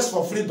request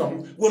for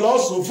freedom will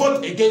also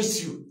vote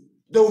against you.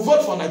 They will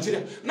vote for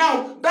Nigeria.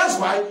 Now, that's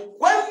why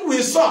when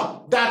we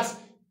saw that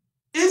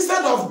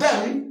instead of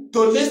them to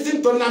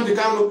listen to Nnamdi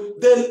Kanu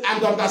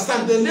and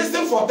understand, they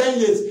listened for 10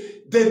 years,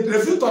 they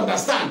refuse to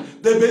understand.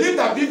 They believe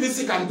that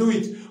PVC can do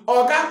it.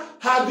 Okay,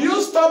 had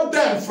you stopped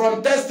them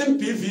from testing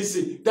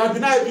PVC, there would be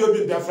no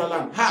IPOB in Biafra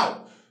land.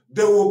 How?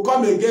 They will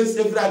come against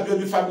every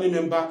IPOB family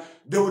member.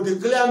 They will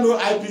declare no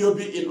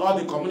IPOB in all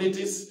the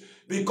communities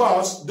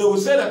because they will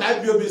say that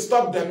IPOB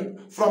stopped them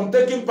from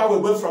taking power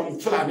away from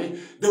Fulani.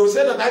 They will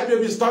say that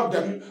IPOB stopped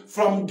them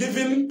from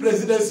giving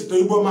presidency to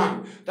Igbo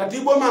man. That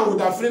Igbo man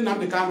would have freed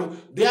Nnamdi Kanu.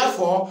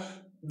 Therefore,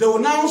 they will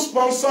now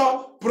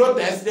sponsor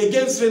protests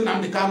against freeing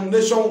Nnamdi Kanu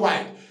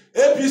nationwide.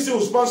 APC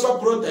will sponsor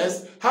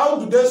protests. How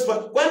do they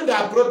when they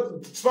are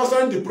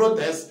sponsoring the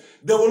protests,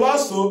 they will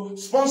also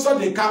sponsor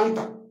the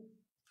counter.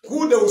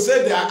 Who they will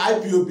say they are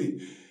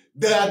IPOB.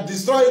 They are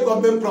destroying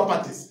government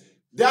properties.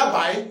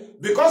 Thereby,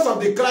 because of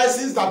the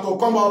crisis that will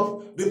come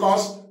up,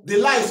 because the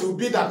lies will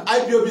be that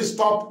IPOB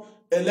stop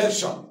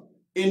election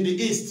in the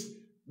East.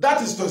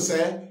 That is to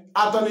say,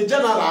 Attorney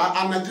General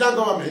and Nigerian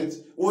government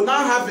will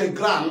now have a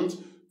grant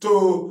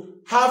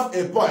to have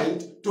a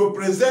point to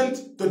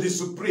present to the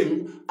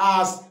Supreme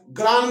as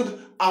grand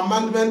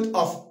amendment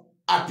of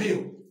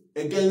appeal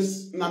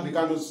against Nnamdi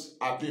Kanu's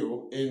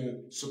appeal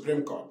in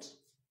Supreme Court.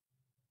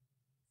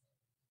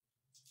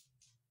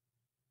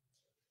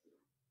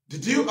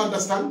 Did you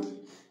understand?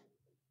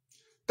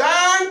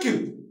 Thank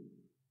you.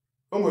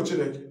 It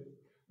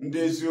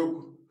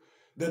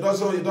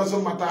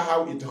doesn't matter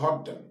how it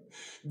hurt them.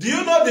 Do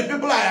you know the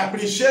people I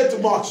appreciate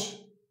much?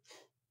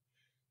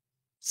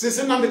 Since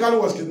Nnamdi Kanu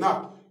was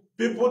kidnapped,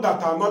 people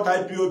that are not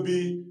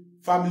IPOB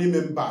family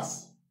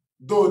members,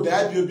 though the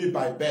IPOB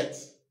by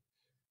birth,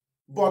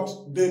 but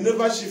they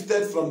never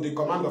shifted from the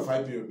command of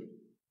IPOB.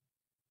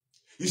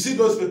 You see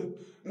those people,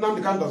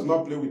 Nnamdi Kanu does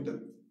not play with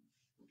them.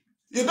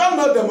 You don't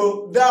know them,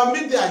 they are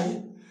media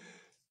here.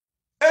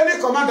 Any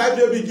command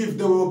IPOB gives,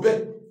 they will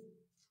obey.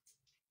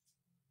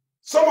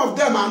 Some of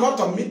them are not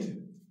on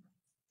meeting.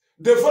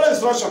 They follow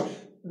instruction.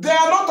 They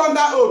are not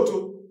under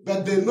oath,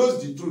 but they know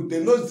the truth.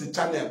 They know the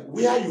channel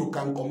where you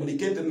can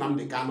communicate with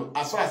Nnamdi Kanu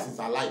as far as he's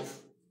alive.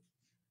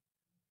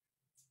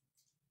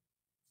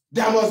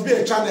 There must be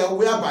a channel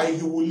whereby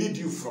he will lead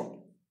you from.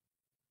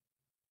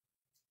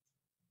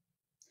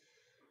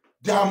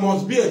 There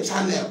must be a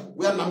channel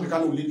where Nnamdi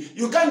Kanu will lead you.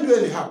 You can't do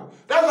anyhow.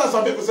 That's why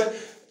some people say,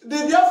 the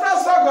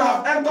Biafrans will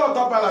have entered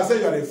Otopala and say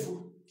you're a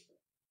fool.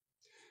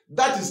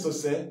 That is to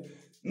say,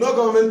 no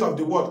government of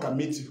the world can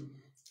meet you.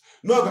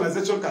 No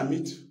organization can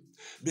meet you.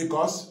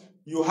 Because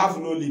you have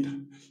no leader.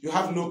 You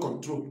have no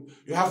control.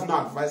 You have no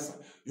advisor.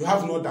 You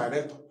have no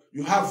director.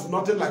 You have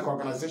nothing like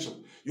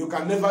organization. You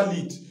can never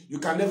lead. You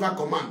can never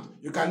command.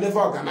 You can never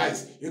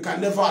organize. You can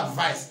never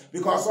advise.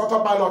 Because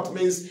autopilot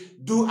means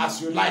do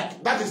as you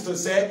like. That is to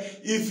say,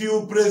 if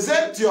you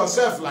present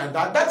yourself like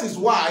that, that is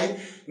why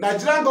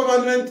Nigerian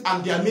government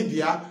and their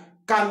media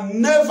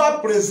can never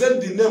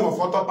present the name of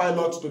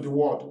autopilot to the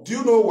world. Do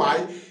you know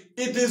why?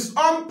 It is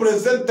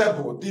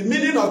unpresentable. The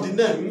meaning of the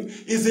name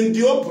is in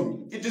the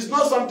open. It is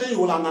not something you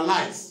will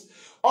analyze.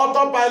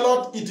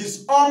 Autopilot, it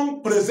is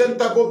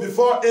unpresentable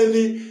before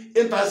any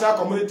international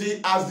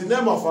community as the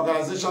name of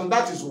organization.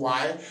 That is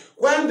why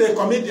when they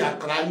commit their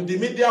crime, the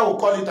media will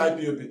call it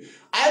IPOB.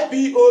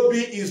 IPOB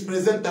is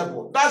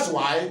presentable. That's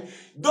why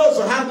those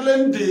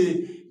handling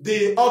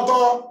the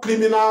auto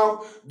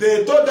criminal,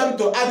 they told them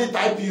to add it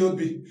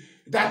IPOB.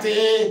 That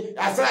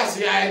as far as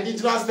you are an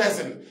indigenous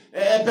person,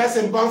 a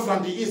person born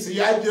from the East,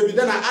 you are IPOB.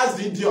 Then I asked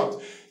the idiot,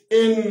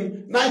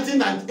 in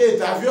 1998,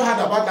 have you heard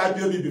about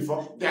IPOB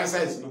before? The answer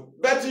is no.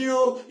 But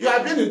you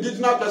have been an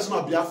indigenous person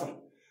of Biafra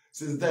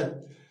since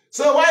then.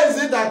 So why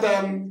is it that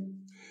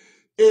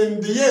in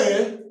the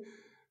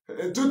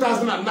year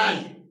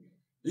 2009,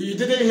 you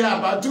didn't hear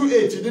about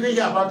 28, you didn't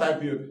hear about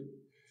IPOB?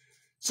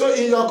 So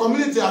in your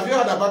community, have you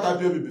heard about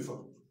IPOB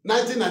before?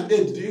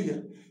 1998, did you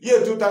hear?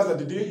 Year 2000,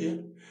 did you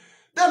hear?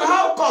 Then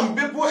how come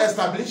people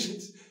establish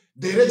it?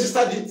 They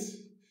registered it.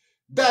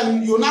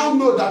 Then you now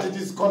know that it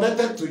is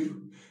connected to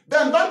you.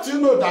 Then don't you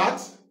know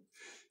that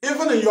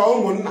even in your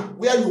own Munna,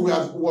 where you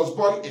was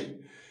born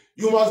in,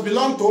 you must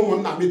belong to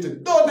Munna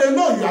meeting. Though they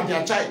know you are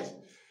their child.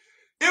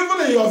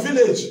 Even in your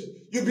village,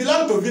 you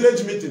belong to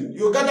village meeting.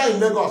 You gather in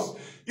Lagos.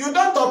 You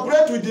don't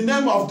operate with the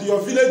name of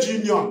your village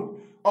union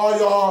or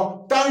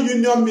your town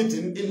union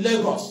meeting in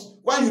Lagos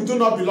when you do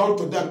not belong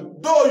to them.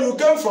 Though you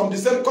came from the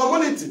same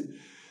community.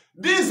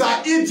 These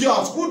are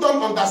idiots who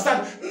don't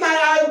understand. Now,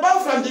 I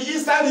born from the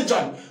Eastern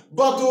region.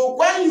 But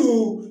when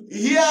you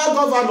hear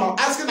governor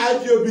asking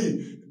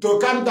IPOB to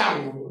calm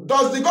down,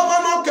 does the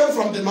governor come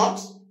from the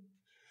north?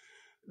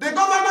 The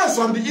governor is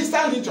from the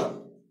Eastern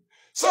region.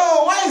 So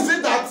why is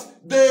it that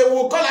they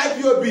will call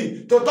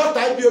IPOB to talk to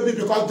IPOB?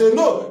 Because they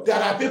know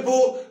there are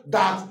people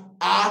that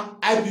are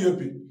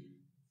IPOB.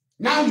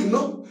 Now you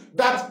know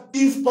that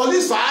if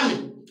police or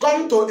army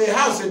come to a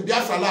house in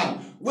Biafra land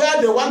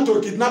where they want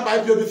to kidnap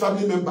IPOB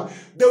family member,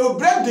 they will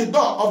break the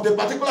door of the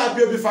particular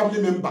IPOB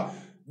family member.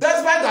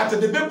 Despite that,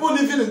 the people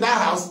living in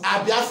that house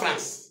are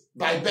Biafrans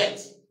by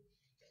birth.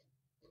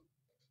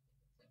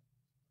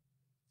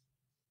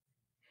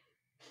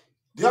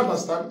 Do you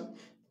understand?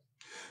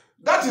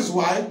 That is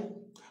why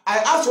I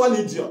asked one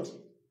idiot.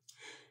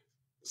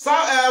 So,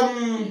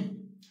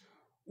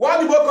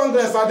 Wadibo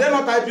Congress, are they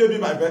not IPOB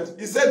by birth?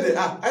 He said they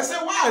are. I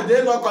said, why are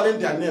they not calling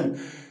their name?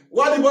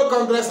 Wadibo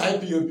Congress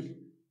IPOB.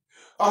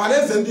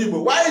 Ohane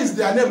Zendibo. Why is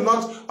their name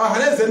not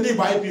Ohane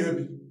Zendibo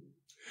IPOB?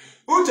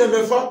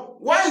 Uchebefo,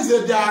 why is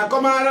it their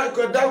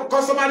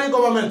customary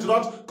government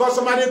not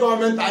customary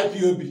government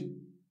IPOB?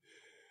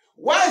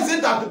 Why is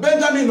it that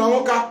Benjamin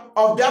Omoka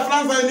of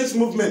Biafran Zionist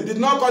movement did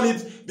not call it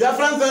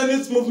Biafran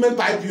Zionist movement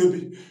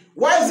IPOB?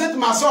 Why is it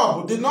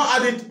Masob did not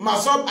add it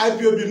Masob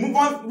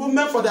IPOB,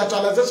 movement for the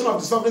actualization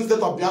of the sovereign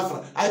state of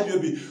Biafra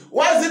IPOB?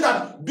 Why is it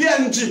that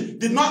BNG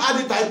did not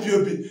add it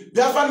IPOB,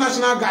 Biafra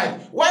National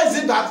Guide? Why is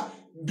it that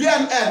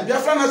BNL,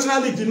 Biafra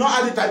National League, did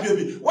not add it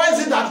IPOB? Why is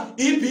it that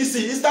EPC,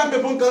 Eastern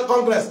People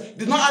Congress,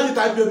 did not add it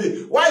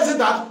IPOB? Why is it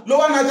that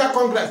Lower Niger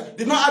Congress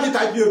did not add it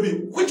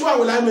IPOB? Which one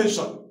will I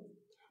mention?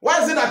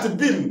 Why is it that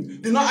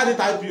BIM did not add it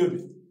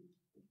IPOB?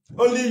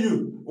 Only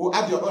you will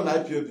add your own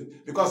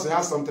IPOB because you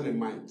have something in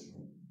mind.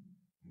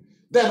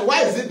 Then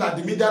why is it that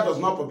the media does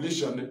not publish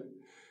your name?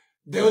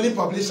 They only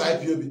publish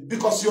IPOB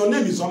because your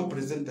name is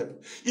unpresentable.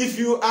 If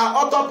you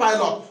are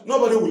autopilot,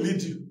 nobody will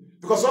lead you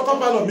because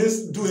autopilot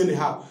means do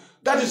anyhow.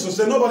 That is to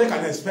say, nobody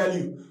can expel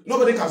you,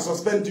 nobody can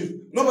suspend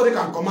you, nobody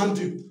can command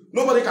you,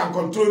 nobody can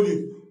control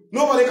you,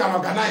 nobody can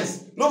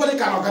organize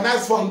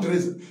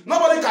fundraising,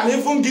 nobody can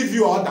even give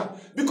you order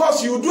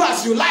because you do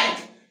as you like.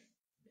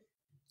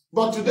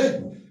 But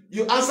today,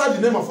 you answer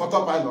the name of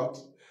autopilot,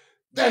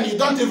 then you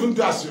don't even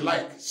do as you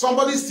like.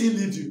 Somebody still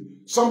lead you,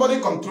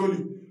 somebody control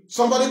you,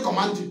 somebody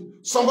command you,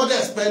 somebody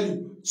expel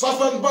you,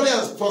 somebody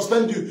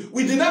suspend you.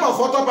 With the name of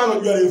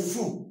autopilot, you are a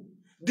fool.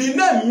 The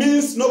name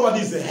means nobody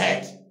is the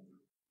head.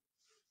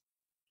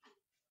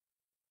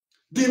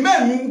 The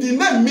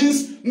name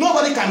means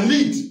nobody can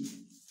lead.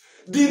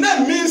 The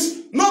name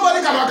means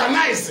nobody can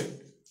organize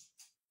it.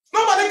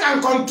 Nobody can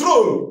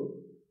control.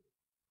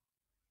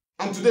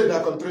 And today they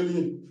are controlling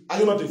you. Are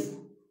you not a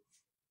fool?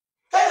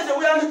 Hey,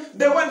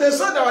 they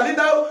saw our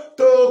leader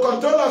to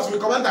control us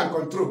with command and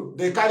control.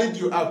 They carried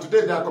you out.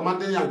 Today they are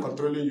commanding you and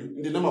controlling you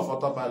in the name of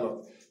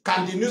autopilot.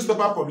 Can the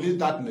newspaper publish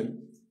that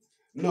name?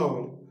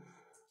 No.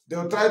 They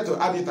will try to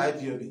add it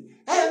IPOB.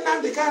 Hey,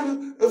 Nnamdi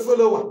Kanu, a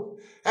follower.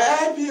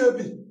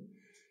 IPOB.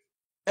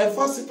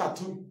 Enforce it at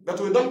home, but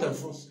we don't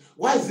enforce.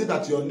 Why is it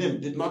that your name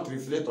did not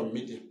reflect on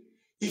media?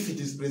 If it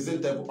is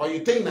presentable, or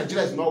you think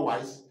Nigeria is not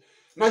wise?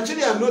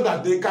 Nigeria know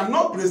that they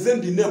cannot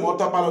present the name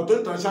autopilot to the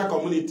international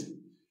community.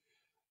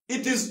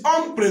 It is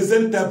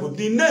unpresentable.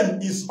 The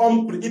name is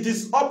it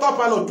is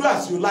autopilot. Do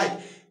as you like.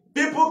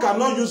 People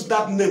cannot use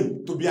that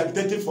name to be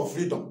agitating for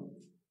freedom.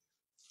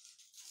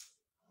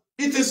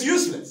 It is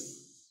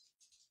useless.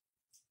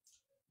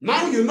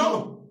 Now you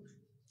know.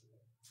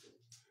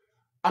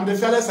 I'm the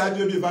fearless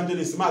IPOB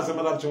evangelist, Mazi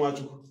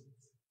Maduabuchi.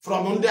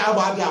 From Undi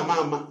Abadi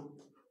Amama.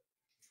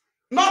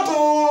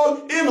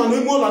 Not in on the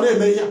moon on a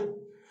mayor.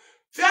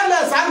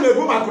 Fearless, I'm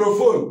a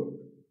microphone.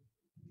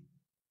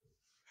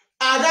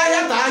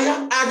 Agaya Taya,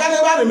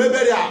 Aganeva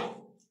Meberia.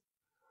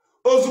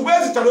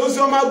 Ozuwezi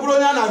Tarosioma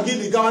Brunia and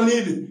Gili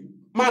Gawanidi,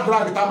 my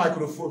drag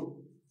microphone.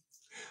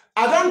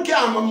 I don't care,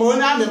 I'm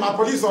my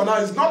police or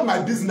not, it's not my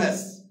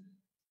business.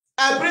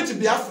 I preach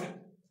Biafra.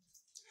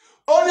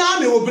 Only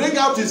army will bring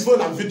out his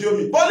phone and video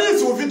me.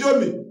 Police will video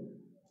me.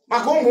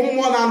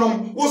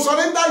 Will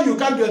surrender, you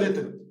can't do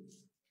anything.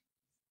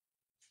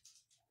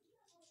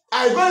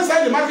 I go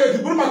inside the market,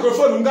 you put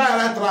microphone and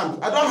die right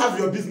round. I don't have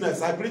your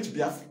business. I preach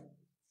Biafra.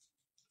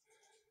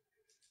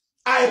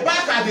 I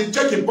park at the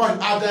checking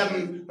point at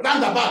the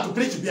roundabout to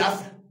preach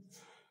Biafra.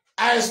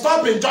 I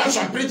stop in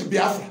junction, preach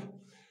Biafra.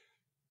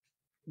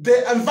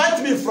 They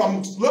invite me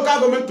from local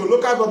government to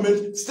local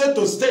government, state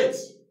to state.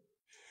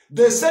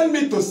 They send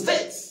me to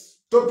states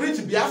to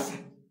preach Biafra.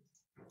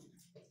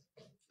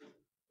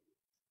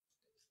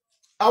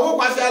 I won't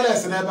quite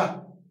less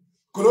never.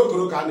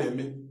 Kuro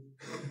can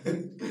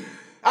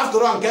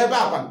after all, care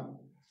back.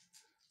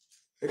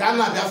 The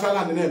Ghana Biafra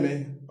land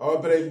name, or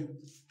break,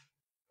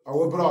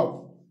 or broad.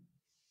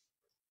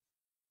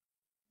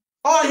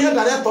 Oh, here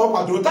that talk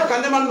about to take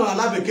a name on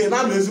another case,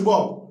 now lazy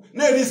ball.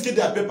 No risk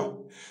their paper,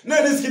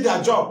 no risk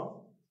their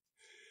job.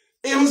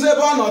 It was a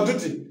born or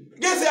duty.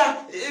 Guess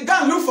here,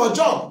 can look for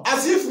job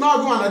as if not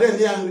going another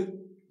day.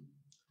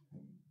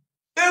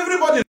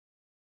 Everybody,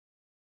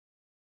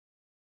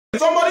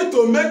 somebody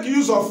to make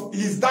use of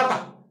his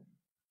data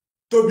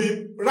to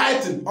be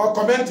writing or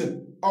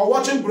commenting or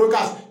watching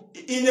broadcasts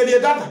in your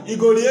data,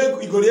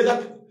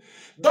 data.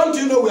 Don't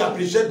you know we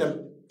appreciate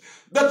them?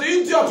 That the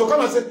idiot to come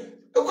and say,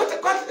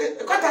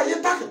 what are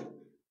you talking?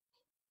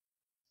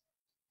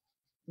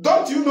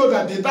 Don't you know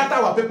that the data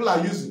our people are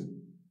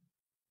using,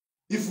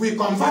 if we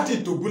convert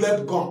it to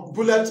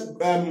bullet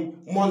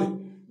money,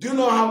 do you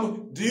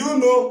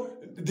know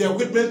the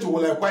equipment we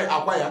will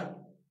acquire?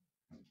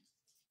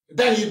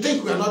 Then you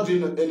think we are not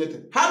doing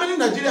anything. How many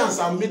Nigerians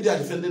are media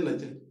defending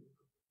Nigeria?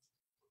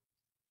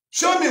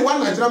 Show me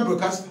one Nigerian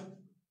broadcaster.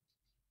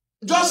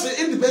 Just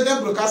the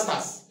independent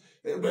broadcasters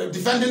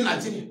defending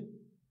Nigeria.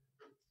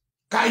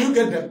 Can you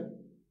get them?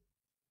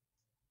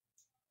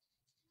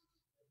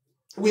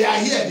 We are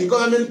here, the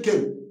government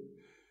came.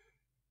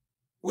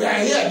 We are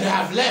here, they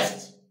have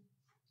left.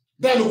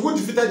 Then who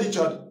defeated each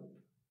other?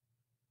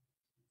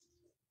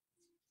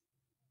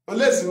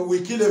 Unless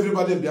we kill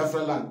everybody in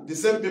Biafra land, the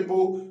same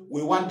people,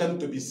 we want them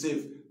to be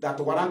safe. That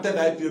warranted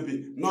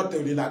IPOB not to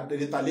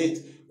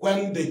retaliate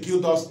when they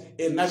killed us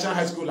in National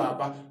High School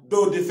Aba,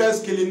 though the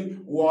first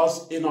killing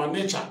was in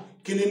Onitsha,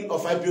 killing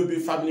of IPOB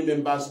family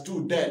members,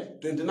 2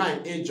 dead,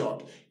 29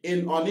 injured,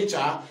 in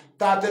Onitsha,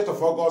 30th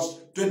of August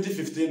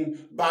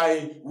 2015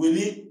 by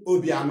Willie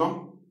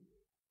Obiano.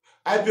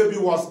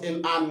 IPOB was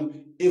in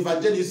an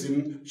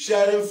evangelism,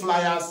 sharing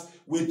flyers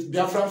with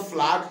Biafran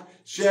flag,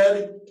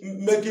 sharing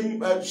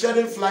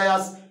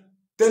flyers,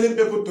 telling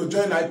people to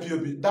join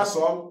IPOB. That's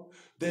all.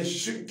 They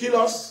should kill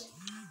us.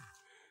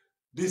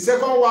 The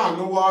second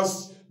one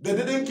was, they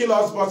didn't kill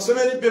us, but so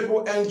many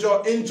people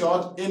injured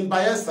in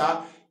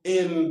Bayelsa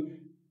in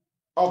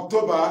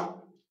October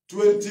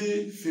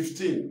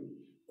 2015.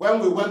 When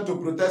we went to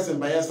protest in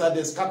Bayelsa,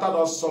 they scattered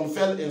us. Some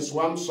fell in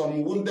swamps,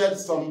 some wounded,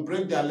 some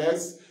break their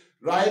legs.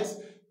 Right?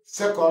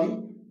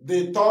 Second,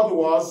 the third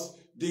was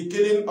the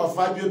killing of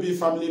IPOB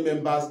family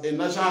members in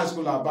National High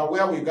School Aba,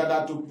 where we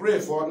gathered to pray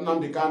for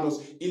Nnamdi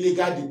Kanu's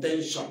illegal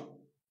detention.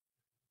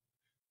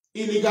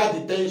 Illegal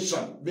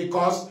detention,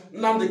 because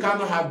Nnamdi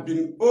Kanu had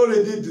been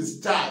already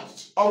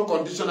discharged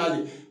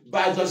unconditionally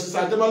by Justice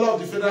Ademola of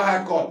the Federal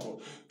High Court,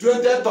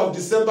 20th of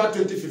December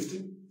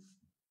 2015.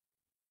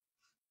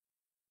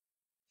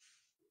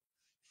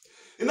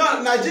 You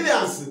know,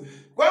 Nigerians,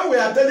 when we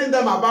are telling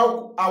them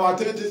about our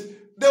activities,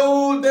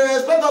 they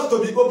expect us to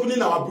be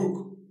opening our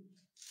book.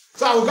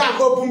 So I will go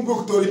and open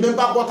book to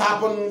remember what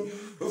happened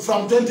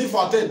from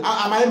 2014.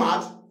 Am I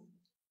mad?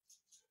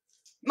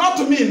 Not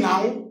to me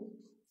now.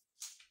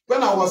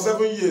 When I was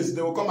 7 years,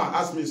 they will come and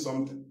ask me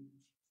something.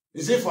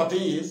 You see,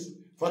 14 years?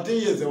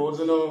 14 years, there was,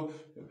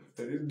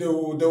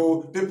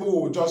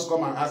 people will just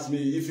come and ask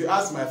me. If you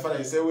ask my father,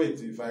 he say, wait,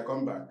 if I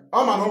come back.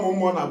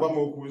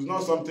 It's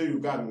not something you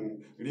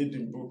can read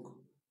in book.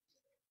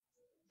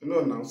 You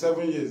know now,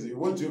 7 years,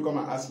 won't you come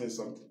and ask me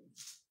something?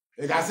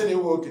 You can say,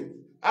 okay.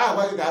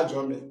 Why you got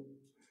join me?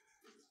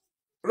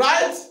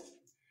 Right?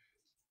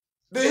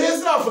 The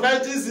history of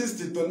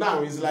 1960 to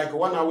now is like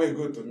 1 hour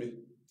ago to me.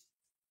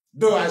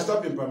 Though I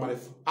stopped in primary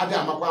 4.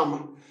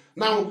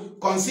 Now,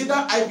 consider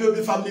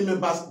IPOB family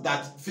members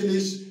that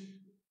finished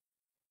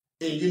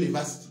in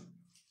university,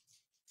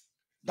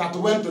 that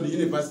went to the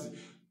university.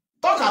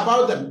 Talk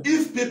about them.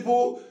 If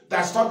people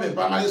that stop in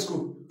primary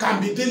school can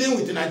be dealing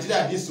with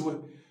Nigeria this way,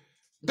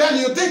 then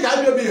you think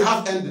IPOB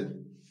have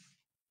ended.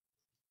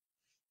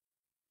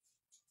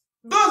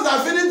 Those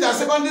that finished their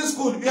secondary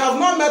school, you have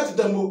not met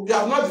them. You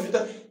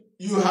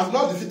have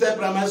not defeated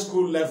primary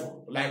school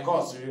level like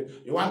us.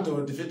 You want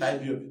to defeat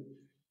IPOB.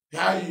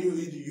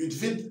 You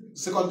defeat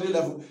secondary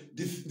level,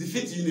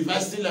 defeat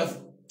university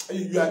level.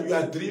 You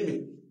are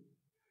dreaming.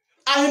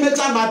 And they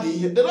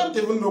don't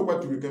even know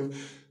what to become.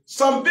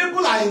 Some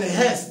people are in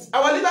haste.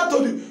 Our leader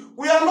told you,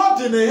 We are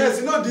not in a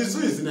haste. You know, the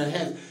zoo is in a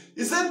haste.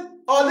 He said,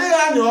 "Oh, they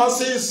are your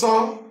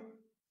son."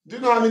 Do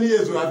you know how many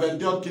years we have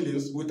endured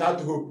killings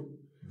without hope?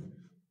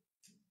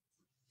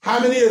 How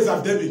many years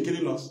have they been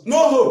killing us?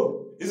 No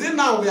hope. Is it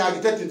now we are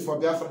agitating for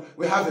Biafra?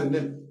 We have a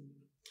name.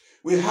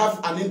 We have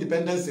an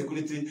independent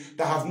security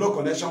that have no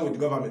connection with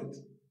government.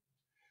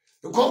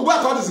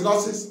 What all these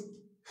nonsense?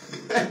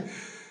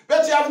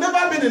 But you have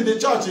never been in the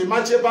church in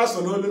Macheba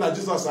Sonolu na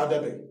Jesus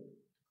Adebe.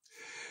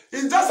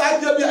 It's just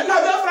like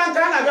Biafra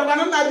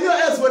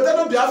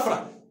can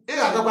Biafra. I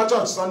got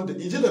church Sunday.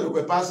 You did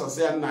a pastor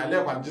say, "Na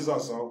lekwa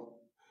Jesus o."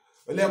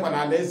 Lekwa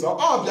na lezi o.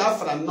 Oh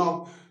Biafra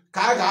no.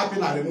 Ka ga happy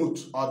na remote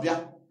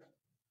obia.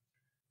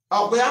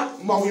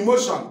 Obia mo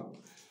emotion.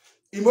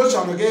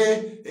 Emotion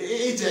ge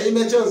ite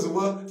imeche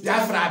ozugbo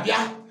Biafra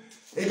bia.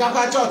 I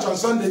got church on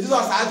Sunday. Jesus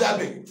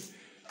Adebe.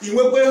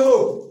 Inwekwe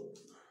hope.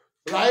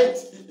 Right?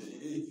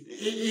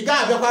 I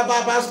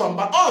got pastor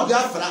mba. Oh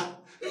Biafra.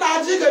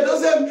 Na jige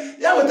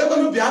dozem ya wete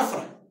go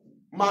Biafra.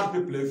 Mad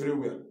people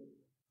everywhere.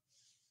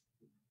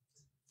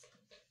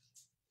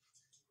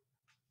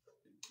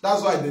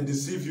 That's why they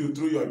deceive you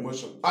through your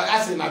emotion.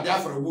 I say na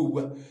Biafra.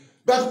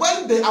 But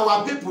when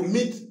our people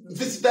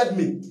visited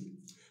me,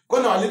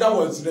 when our leader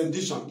was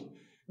renditioned,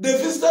 they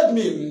visited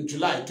me in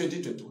July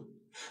 2021.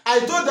 I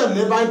told them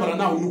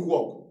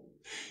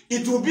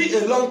it will be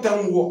a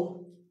long-term war.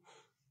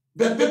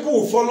 But people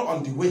will fall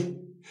on the way.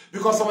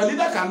 Because our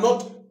leader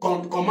cannot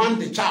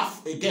command the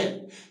chaff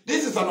again.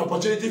 This is an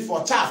opportunity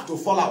for chaff to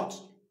fall out.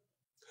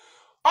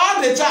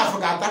 All the chaff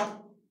got that.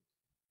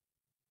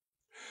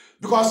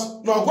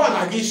 Because no go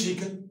and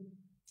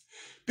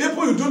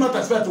people you do not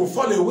expect will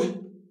fall away.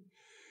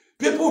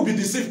 People will be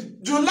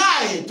deceived.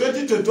 July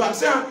 2022, I'm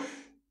saying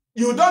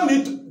you don't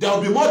need, there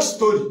will be much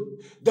story.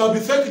 There will be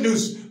fake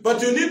news.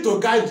 But you need to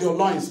guide your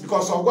loins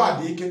because of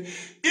God.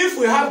 If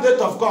we have date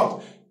of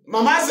God,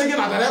 Mama singing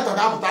at the date of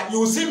God, you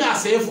will see me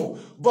as evil.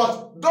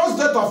 But those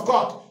date of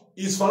God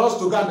is for us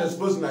to go and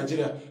expose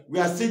Nigeria. We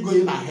are still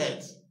going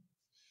ahead.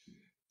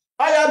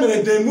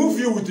 They move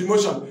you with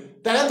emotion.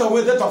 The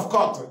date of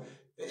God.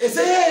 They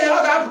say, "Hey,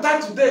 I got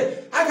that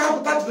today. I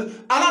got that today."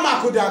 I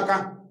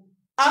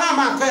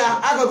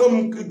go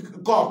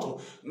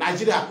court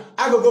Nigeria.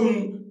 I go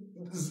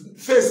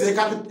face a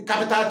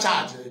capital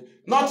charge.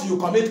 Not you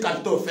commit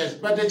capital offense,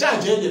 but the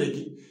charge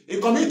you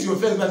commit your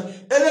offense, but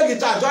any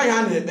charge join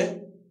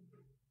hand.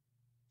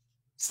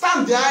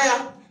 Stand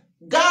there,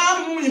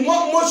 gam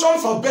motion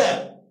for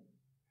bail.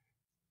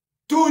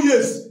 2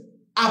 years.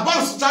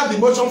 About to start the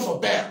motion for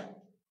bail.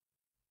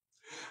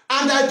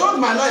 And I told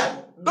my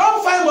lawyer,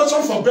 don't file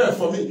motion for bail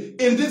for me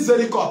in this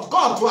very court.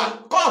 Court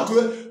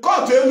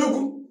to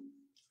Enugu.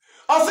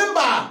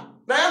 Osimba,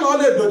 na no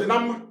le do the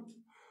number.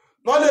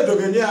 No le do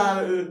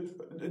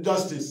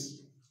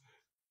justice.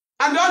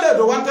 And the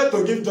other wanted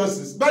to give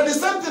justice. But the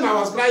same thing I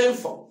was crying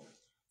for,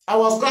 I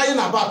was crying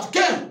about,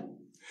 came.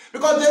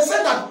 Because they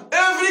said that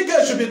every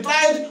case should be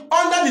tried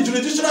under the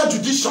jurisdictional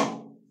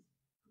judicial.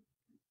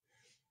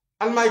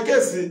 And my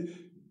case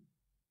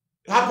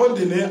happened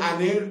in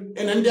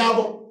India,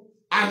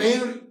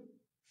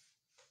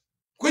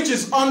 which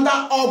is under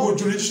Ogu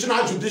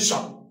jurisdictional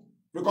judicial.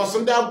 Because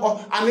an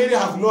area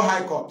have no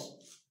high court.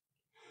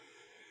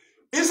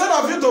 Instead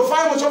of you to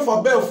file motion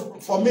for bail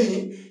for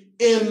me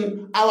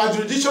in our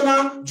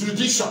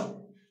jurisdiction,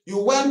 you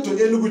went to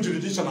Enugu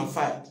jurisdiction and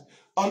filed.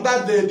 On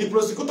that day, the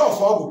prosecutor of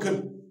Ogu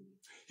came.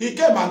 He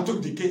came and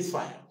took the case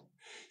file.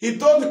 He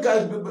told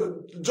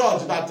the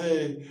judge that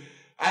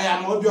I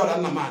am Obiora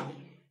Nnamdi,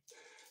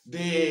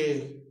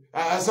 the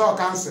Azor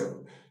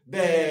Council,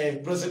 the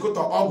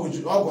prosecutor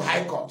Ogu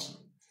High Court.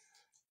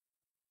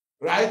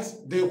 Right?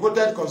 The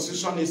quoted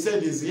constitution, he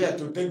said he's here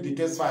to take the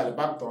case file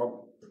back to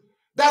Ogu.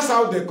 That's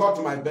how they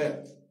cut my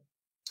bail.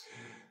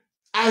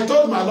 I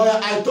told my lawyer,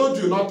 I told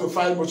you not to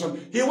file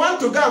motion. He went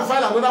to go and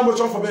file another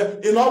motion for bail.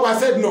 In Ogu, I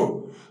said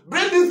no.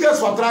 Bring this case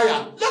for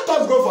trial. Let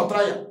us go for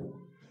trial.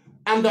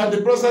 And in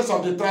the process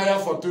of the trial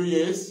for 2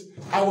 years,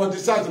 I was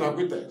discharged and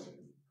acquitted.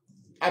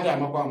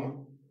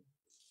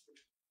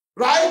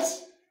 Right?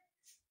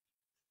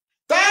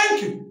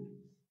 Thank you.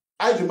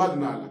 I demand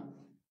Nala.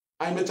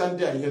 I mentioned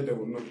there here they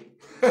will know.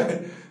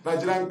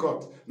 Nigerian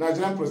court,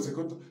 Nigerian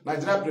prosecutor,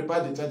 Nigeria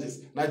prepared the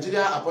charges,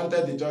 Nigeria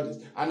appointed the judges,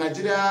 and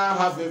Nigeria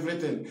have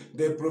everything.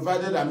 They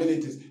provided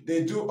amenities.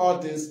 They do all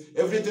things,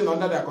 everything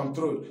under their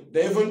control.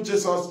 They even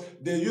chase us.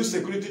 They use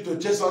security to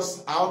chase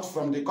us out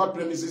from the court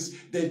premises.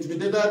 They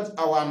intimidated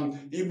our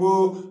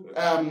Igbo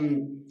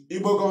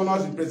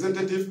governors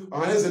representative,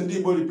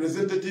 Igbo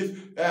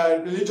representative,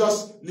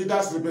 religious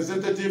leaders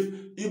representative,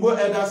 Igbo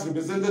elders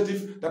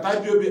representative, that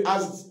IPOB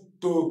asked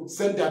to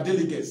send their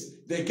delegates.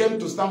 They came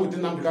to stand with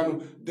Nnamdi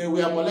Kanu. They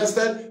were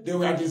molested, they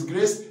were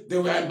disgraced, they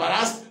were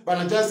embarrassed by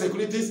Nigerian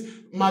securities.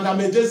 Madam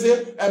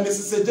Ejeze,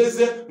 Mrs.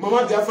 Ejeze,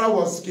 Mama Biafra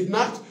was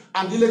kidnapped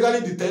and illegally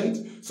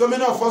detained. So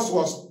many of us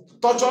was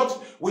tortured.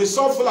 We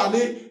saw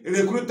Fulani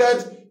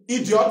recruited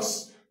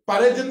idiots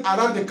parading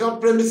around the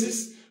camp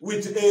premises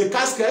with a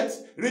casket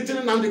written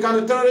Nnamdi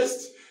Kanu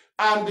terrorist,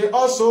 and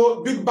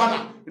also big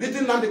banner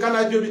written Nnamdi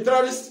Kanu IPOB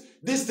terrorist.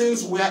 These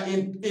things were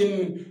in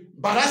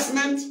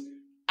harassment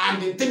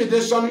and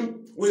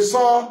intimidation we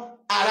saw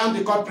around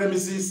the court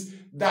premises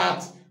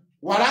that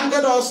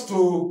warranted us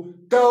to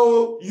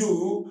tell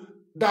you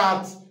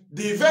that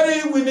the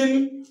very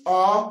winning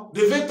or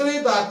the victory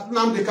that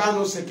Nnamdi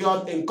Kanu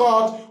secured in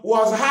court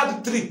was a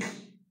hard trick.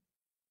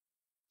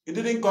 It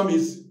didn't come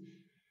easy.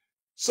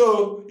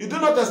 So you do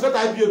not expect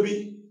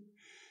IPOB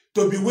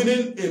to be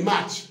winning a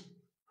match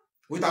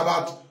with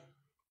about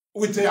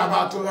do you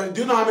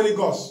know how many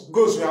goals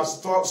we have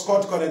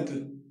scored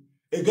currently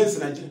against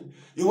Nigeria?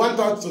 You want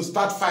us to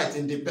start fight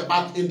in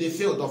the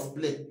field of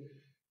play.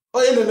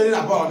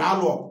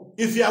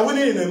 If you are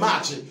winning in a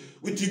match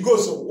with your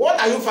goals,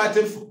 what are you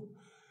fighting for?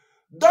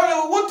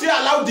 Won't you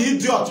allow the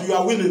idiot you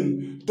are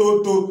winning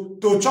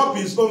to chop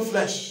his own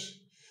flesh?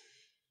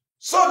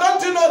 So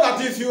don't you know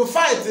that if you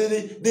fight,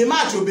 the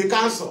match will be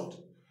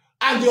cancelled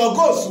and your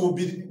goals will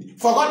be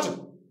forgotten?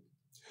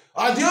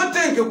 Or do you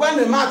think when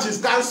the match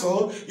is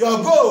cancelled,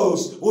 your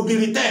goals will be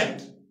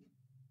returned?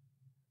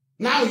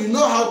 Now you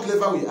know how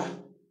clever we are.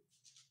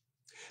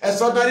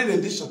 Extraordinary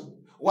rendition,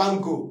 one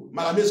goal.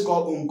 Malami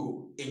scored one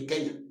goal in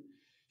Kenya.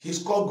 He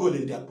scored goal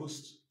in their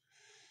post.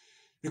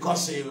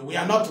 Because we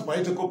are not a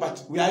political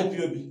party, we are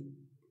IPOB.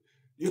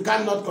 You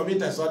cannot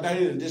commit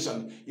extraordinary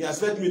rendition. You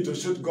expect me to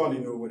shoot gun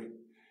in Owerri.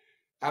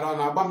 Around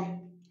Abam,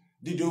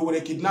 did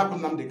Owerri kidnap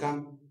Nnamdi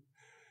Kanu?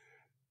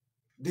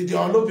 Did the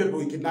Olo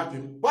people kidnap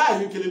him? Why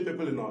are you killing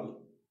people in Olo?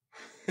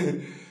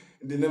 In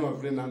the name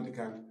of Nnamdi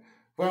Kanu.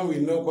 When we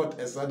know what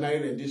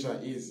extraordinary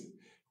rendition is,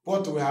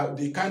 what we have,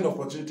 the kind of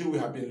opportunity we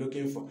have been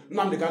looking for.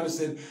 Nnamdi Kanu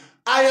said,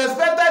 I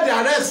expected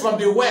the arrest from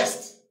the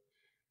West.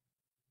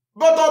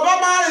 But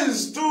Obama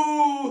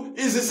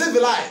is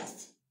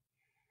civilized.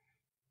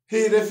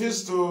 He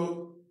refused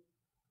to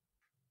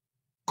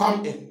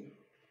come in.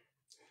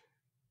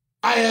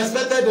 I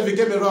expected David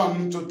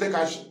Cameron to take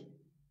action.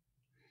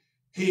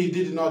 He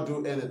did not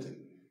do anything.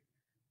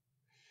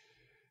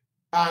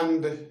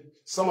 And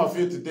some of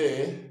you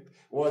today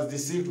was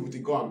deceived with the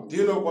gun. Do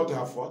you know what you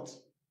have fought?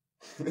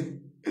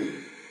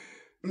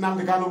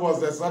 Nnamdi Kanu was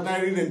the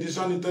extraordinary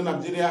rendition into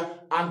Nigeria,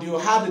 and you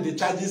had the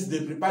charges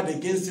they prepared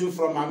against him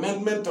from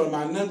amendment to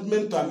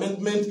amendment to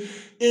amendment.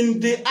 In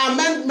the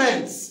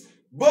amendments,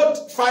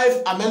 both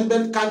 5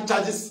 amendment count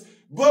charges,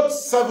 both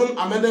 7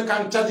 amendment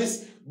count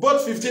charges,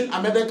 both 15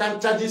 amendment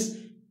count charges,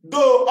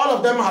 though all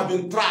of them have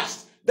been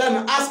trashed.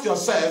 Then ask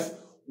yourself,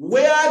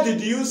 where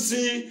did you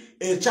see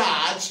a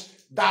charge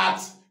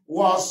that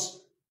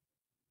was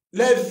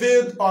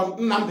levied on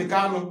Nnamdi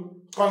Kanu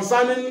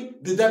concerning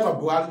the death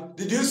of Buhari?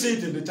 Did you see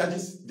it in the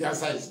charges? The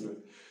answer is no.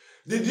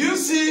 Did you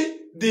see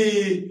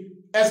the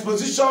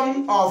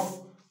exposition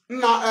of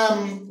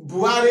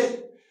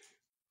Buhari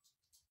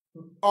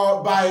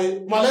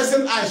by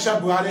molesting Aisha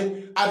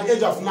Buhari at the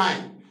age of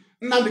 9?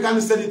 Nnamdi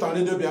Kanu said it on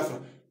Radio Biafra.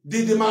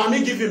 Did the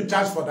Malami give him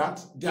charge for that?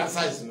 The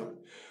answer is no.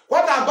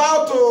 What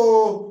about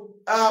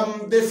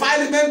the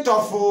filing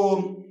of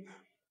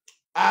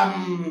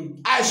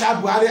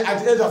Aisha Buhari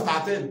at the age of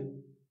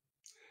 13?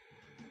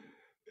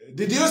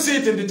 Did you see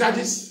it in the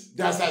charges?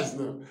 The answer is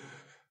no.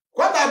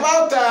 What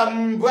about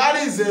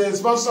Buhari is a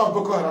sponsor of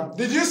Boko Haram?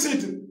 Did you see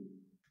it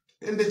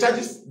in the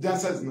charges? The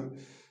answer is no.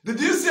 Did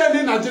you see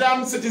any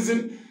Nigerian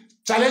citizen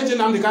challenging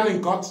Nnamdi Kanu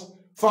in court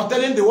for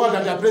telling the world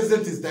that their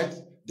president is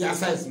dead? The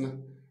answer is no.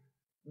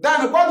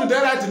 Then what do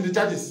they write in the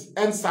charges?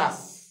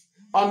 NSAS.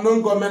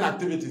 Unknown government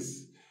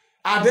activities.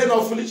 Are they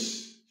not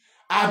foolish?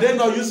 Are they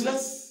not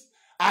useless?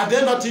 Are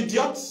they not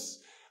idiots?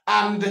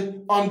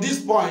 And on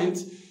this point,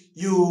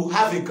 you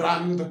have a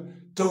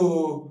ground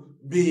to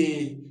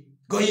be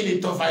going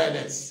into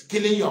violence,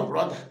 killing your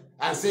brother,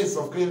 and says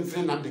of freeing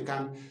Nnamdi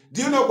Kanu.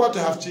 Do you know what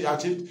you have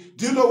achieved?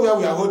 Do you know where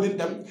we are holding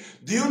them?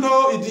 Do you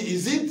know,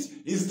 is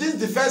this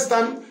the first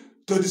time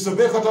to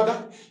disobey court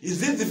order? Is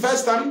this the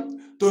first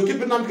time to keep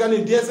Nnamdi Kanu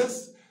in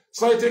DSS,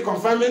 solitary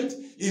confinement?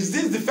 Is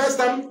this the first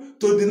time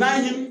to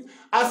deny him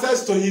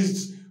access to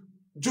his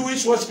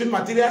Jewish worshiping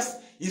materials?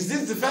 Is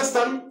this the first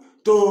time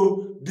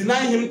to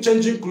deny him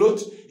changing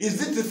clothes? Is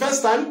this the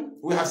first time?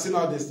 We have seen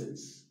all these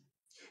things.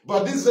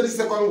 But this very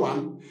second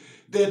one,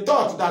 they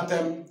thought that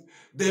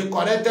they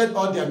corrected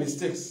all their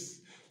mistakes.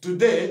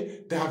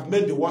 Today, they have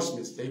made the worst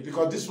mistake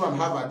because this one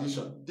have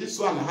addition. This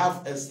one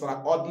have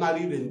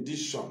extraordinary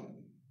rendition.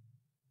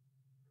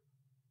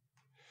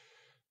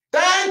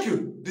 Thank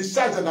you.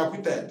 Discharged and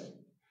acquitted.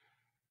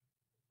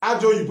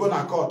 Ajo oyibo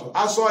na court.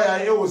 Asọ ya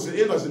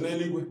ịnọzi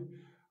n'eluigwe.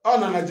 Ọ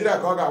na Nigeria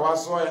ka ọ ga-awa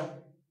asọ ya.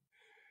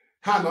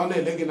 Ha na ọ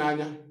na-ele gị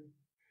n'anya.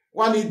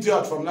 One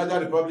idiot from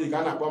Nigeria Republic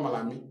a na-akpọ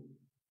Malami.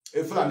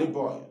 A Fulani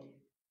boy.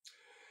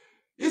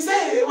 He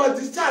said he was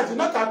discharged,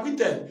 not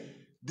acquitted.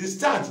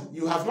 Discharged.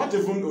 You have not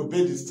even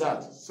obeyed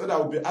discharge. So that I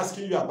will be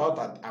asking you about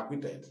that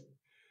acquitted.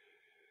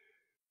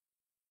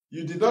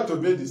 You did not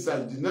obey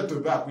discharge. You did not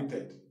obey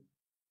acquitted.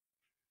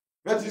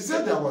 But he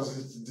said there was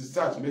a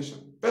discharge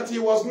mentioned. But he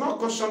was not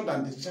cautioned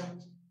and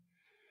discharged.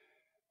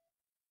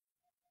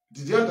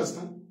 Did you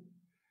understand?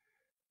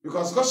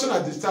 Because caution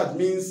and discharge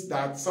means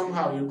that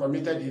somehow you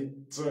committed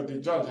it, so the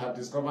judge had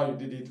discovered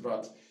you did it,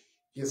 but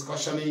he is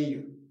cautioning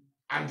you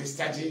and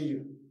discharging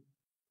you.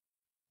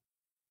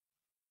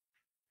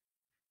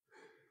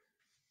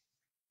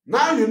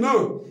 Now you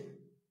know.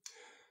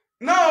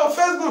 No,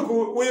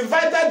 Facebook, we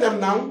invited them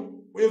now.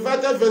 We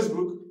invited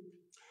Facebook.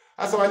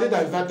 As our leader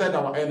invited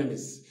our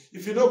enemies.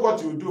 If you know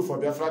what you do for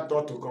Biafra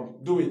thought to come,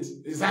 do it.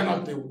 Is that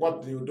not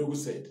what the Udogu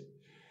said?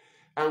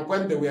 And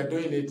when they were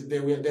doing it,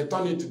 they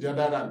turned it to the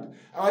other hand.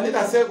 Our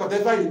leader said,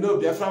 whatever you know,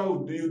 Biafra,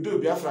 you do,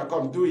 Biafra,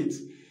 come, do it.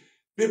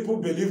 People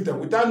believe them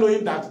without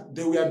knowing that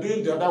they were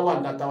doing the other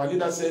one that our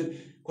leader said,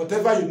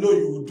 whatever you know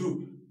you will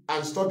do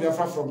and stop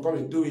Biafra from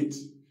coming, do it.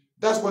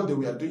 That's what they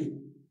were doing.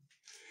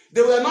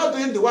 They were not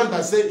doing the one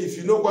that said, if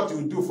you know what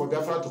you do for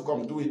Biafra to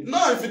come, do it. No,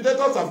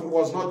 Infiltrators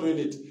was not doing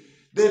it.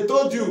 They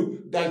told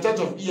you they're in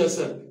charge of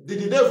ESN. Did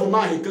the Dave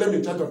Uma he claim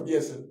in charge of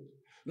ESN?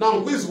 Now,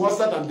 who is worse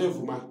than Dave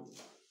Uma?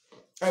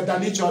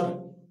 Than each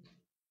other?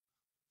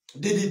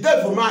 Did the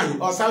Dave Uma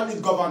or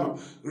Southeast governor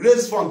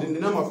raise funds in the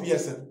name of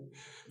ESN?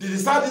 Did the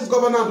Southeast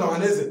governor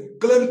Dohanese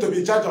claim to be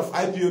in charge of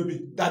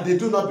IPOB that they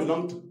do not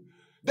belong to?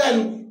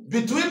 Then,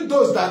 between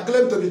those that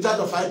claim to be in charge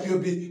of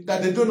IPOB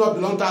that they do not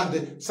belong to and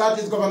the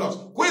Southeast governors,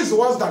 who is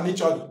worse than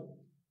each other?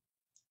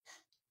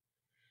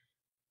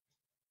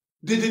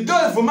 Did the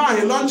Dave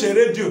Uma launch a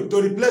radio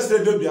to replace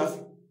Radio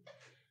Biafra?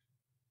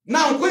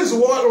 Now, who is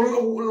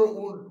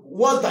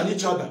worse than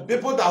each other?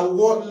 People that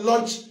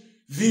launched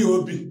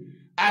VOB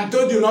and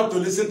told you not to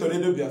listen to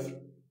Radio Biafra.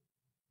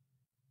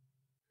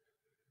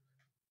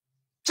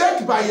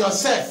 Check by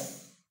yourself.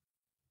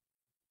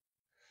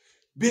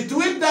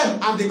 Between them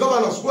and the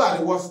governors, who are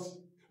the worst?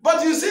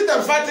 But you see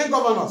them fighting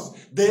governors.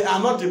 They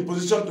are not in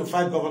position to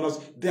fight governors.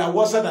 They are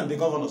worse than the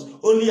governors.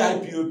 Only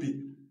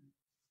IPOB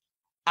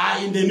are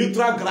in the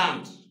neutral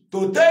ground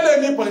to tell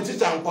any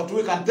politician what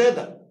we can tell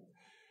them.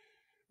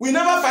 We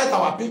never fight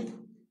our people.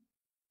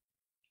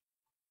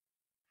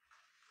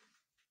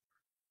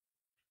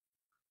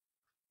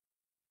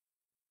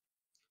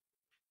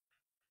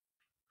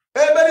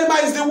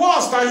 Eberima is the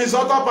worst and his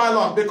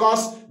autopilot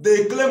because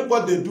they claim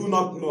what they do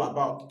not know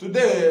about.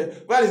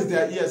 Today, where is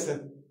their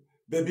ESN?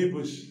 Baby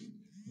Bush,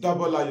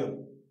 Double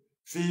Lion,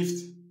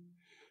 Fifth,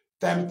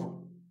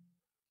 Temple,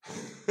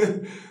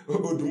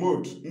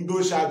 Odumod, Ndo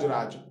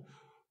Shajuraju.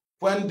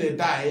 When they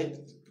died,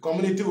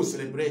 community will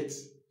celebrate.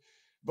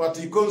 But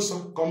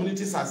Ikonso,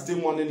 communities are still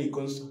mourning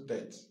Ikonso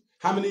dead.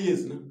 How many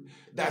years now?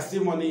 They are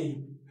still mourning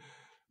him.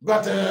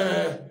 But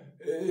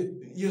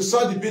you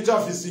saw the picture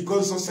of his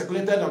Ikonso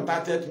circulated on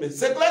 30th May.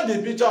 Circulate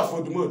the picture of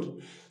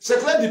Odumod.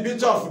 Circulate the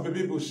picture of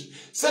Baby Bush.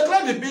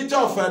 Circulate the picture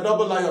of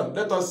Double Lion.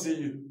 Let us see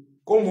you.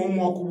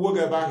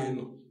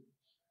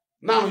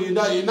 Now we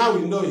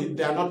know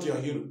they are not your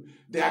hero.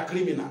 They are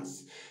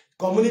criminals.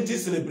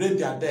 Communities celebrate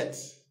their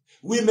deaths.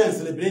 Women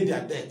celebrate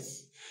their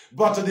deaths.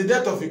 But the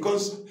death of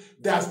Ikonso,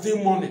 they are still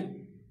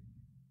mourning.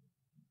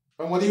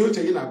 And what do you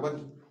say?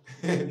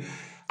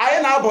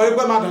 I now boy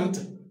madant.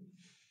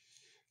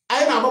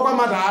 I now boy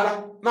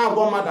madara. Now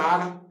boy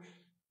madara.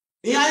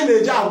 I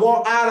may just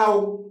walk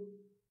arrow.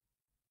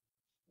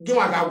 Give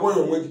my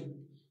boy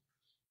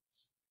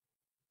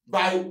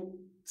by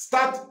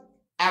start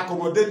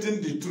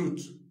accommodating the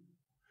truth,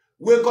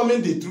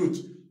 welcoming the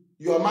truth,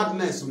 your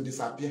madness will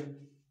disappear.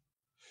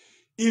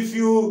 If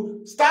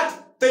you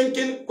start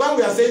thinking, when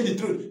we are saying the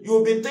truth, you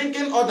will be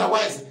thinking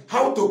otherwise,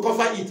 how to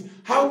cover it,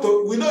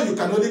 we know you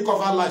can only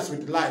cover lies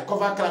with lie,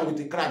 cover crime with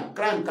the crime.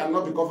 Crime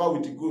cannot be covered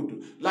with the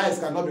good. Lies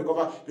cannot be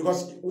covered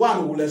because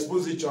one will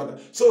expose each other.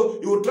 So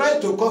you will try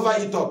to cover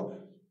it up.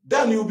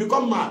 Then you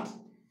become mad.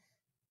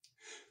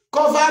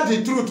 Cover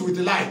the truth with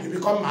the lie, you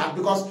become mad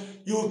because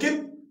you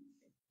keep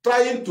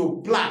trying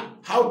to plan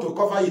how to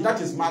cover it. That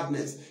is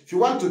madness. If you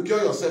want to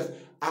cure yourself,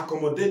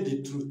 accommodate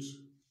the truth.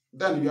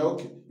 Then you are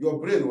okay. Your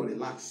brain will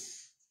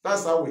relax.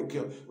 That's how we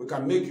cure. We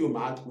can make you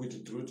mad with the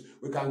truth.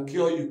 We can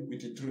cure you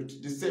with the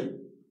truth. The same.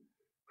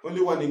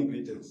 Only one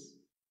ingredient.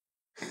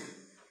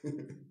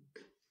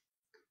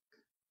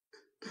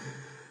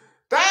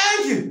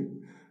 Thank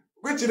you.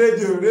 Which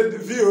radio?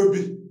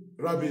 VOB.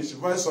 Rubbish.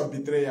 Voice of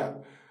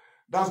betrayal.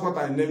 That's what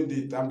I named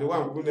it. I'm the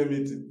one who named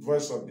it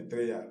Voice of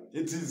Betrayal.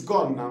 It is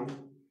gone now.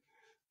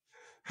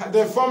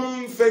 They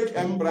form fake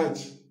M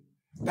branch.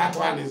 That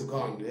one is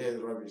gone. Yeah,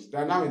 rubbish. They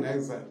are now in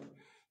exile.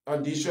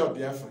 On the issue of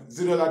Biafra.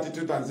 0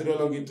 latitude and 0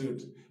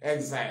 longitude.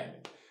 Exile.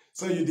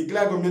 So you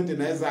declare government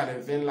in exile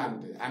in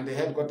Finland. And the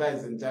headquarters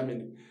is in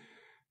Germany.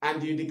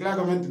 And you declare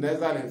government in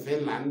exile in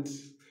Finland.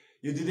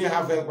 You didn't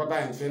have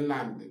headquarters in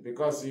Finland.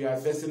 Because you are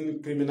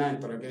facing criminal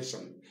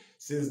interrogation.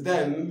 Since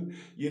then,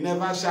 you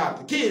never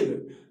shout,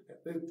 kill!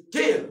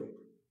 Kill!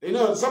 You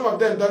know, some of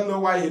them don't know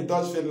why he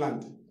dodged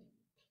Finland.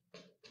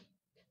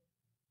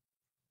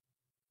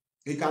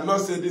 He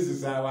cannot say this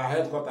is our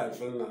headquarters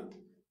in Finland.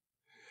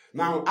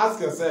 Now ask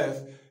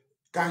yourself,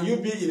 can you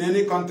be in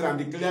any country and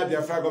declare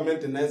Biafra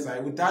government in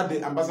exile without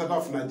the ambassador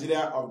of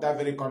Nigeria of that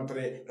very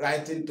country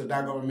writing to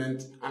that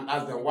government and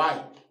ask them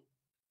why?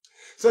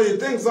 So you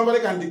think somebody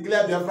can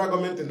declare Biafra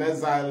government in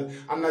exile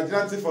and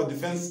Nigerian Chief of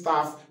Defense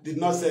Staff did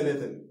not say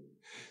anything?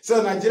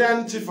 So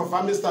Nigerian Chief of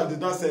Army Staff did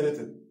not say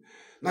anything.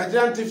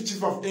 Nigerian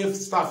Chief of Air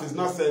Staff is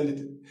not saying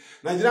anything.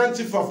 Nigerian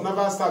Chief of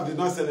Naval Staff did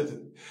not say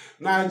anything.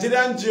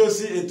 Nigerian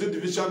GOC A2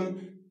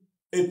 Division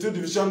a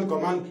 2-division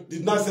command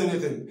did not say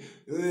anything.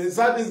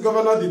 Southeast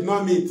governor did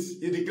not meet.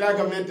 He declared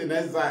government in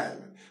exile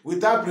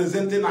without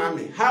presenting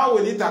army. How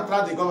will it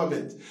attract the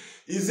government?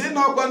 Is it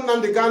not when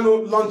Nnamdi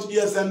Kanu launched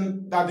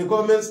ESN that the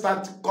government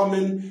start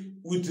coming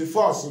with the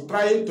force,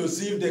 trying to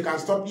see if they can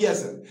stop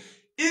ESN?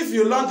 If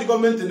you launch the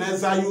government in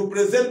exile, you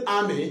present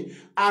army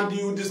and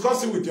you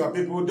discuss it with your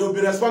people, they'll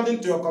be responding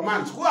to your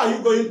commands. Who are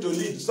you going to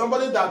lead?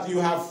 Somebody that you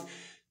have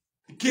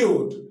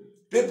killed,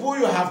 people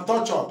you have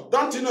tortured.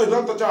 Don't you know you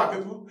don't torture our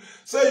people?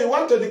 So you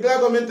want to declare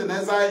government in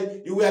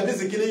exile, you were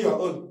busy killing your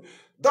own.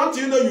 Don't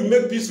you know you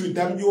make peace with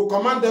them, you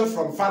command them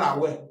from far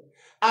away.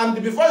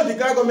 And before you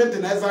declare government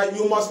in exile,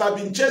 you must have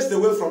been chased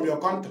away from your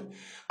country.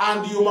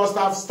 And you must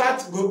have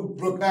started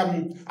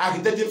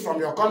agitating from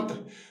your country.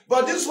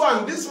 But this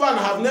one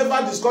have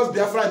never discussed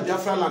Biafra in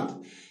Biafra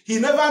land. He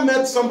never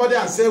met somebody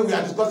and said we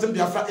are discussing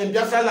Biafra in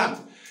Biafra land.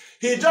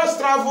 He just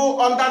traveled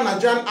under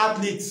Nigerian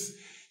athletes.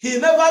 He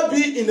never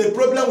be in a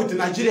problem with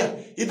Nigeria.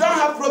 He don't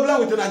have problem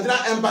with the Nigerian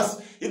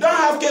embassy. He don't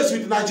have case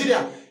with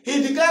Nigeria. He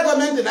declared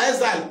government in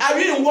exile. Are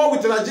we in war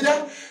with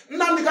Nigeria?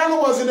 Nnamdi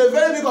Kanu was in a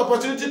very big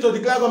opportunity to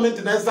declare government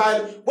in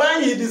exile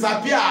when he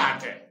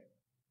disappeared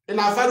in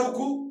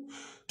Afaruku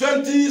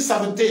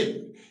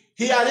 2017.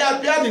 He had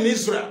appeared in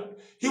Israel.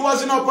 He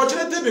was in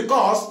opportunity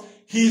because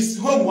his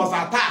home was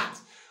attacked.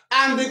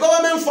 And the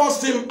government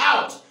forced him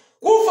out.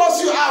 Who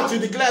forced you out to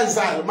declare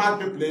exile? Mad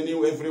people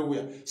anywhere,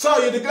 everywhere. So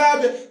you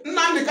declared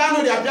Nnamdi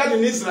Kanu appeared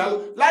in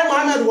Israel, like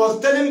Mohammed was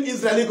telling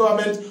Israeli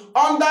government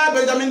under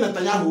Benjamin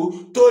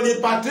Netanyahu to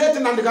repatriate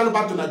Nnamdi Kanu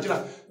back to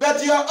Nigeria.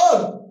 But your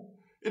own,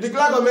 you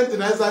declare government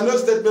in exile, no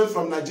statement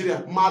from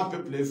Nigeria. Mad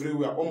people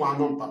everywhere.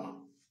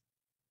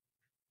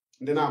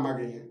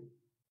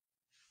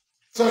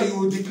 So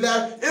you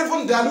declare,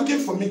 even they are looking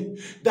for me,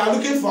 they are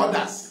looking for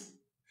others.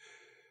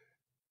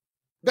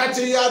 That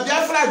you are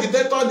Biafra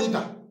dictator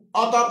leader.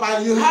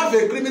 You have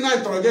a criminal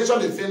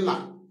interrogation in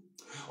Finland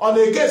on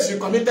a case you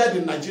committed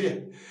in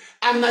Nigeria.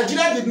 And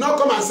Nigeria did not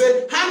come and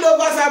say, hand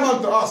over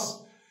Simon to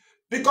us.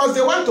 Because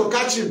they want to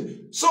catch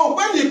him. So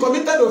when he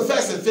committed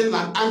offense in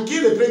Finland and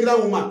killed a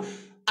pregnant woman,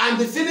 and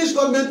the Finnish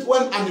government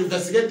went and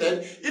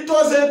investigated, it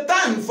was a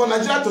time for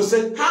Nigeria to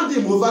say, hand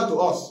him over to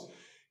us.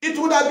 It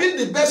would have been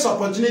the best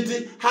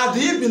opportunity had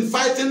he been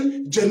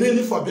fighting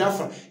genuinely for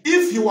Biafra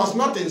if he was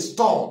not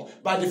installed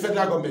by the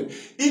federal government.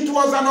 It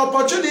was an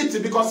opportunity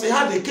because he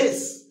had a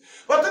case.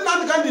 But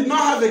Nnamdi did not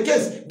have a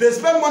case. They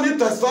spent money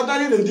to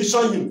extraordinarily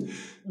rendition him.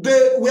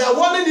 They were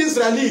warning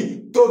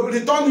Israeli to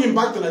return him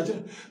back to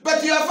Nigeria.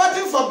 But you are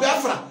fighting for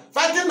Biafra,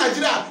 fighting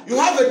Nigeria. You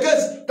have a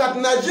case that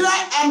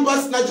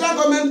Nigeria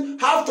government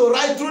have to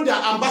write through their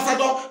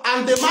ambassador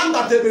and demand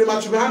that they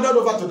should be handed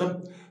over to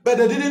them. But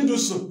they didn't do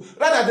so.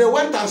 Rather, they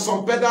went and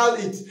some-pedaled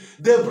it.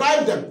 They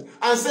bribed them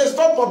and said,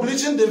 stop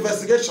publishing the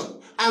investigation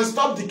and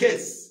stop the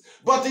case.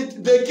 But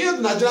they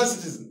killed Nigerian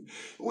citizen,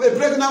 a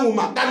pregnant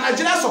woman, that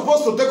Nigeria is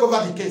supposed to take over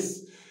the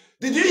case.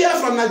 Did you hear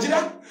from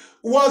Nigeria?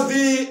 Was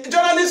the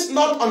journalist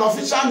not on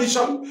official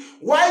mission?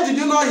 Why did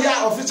you not hear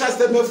official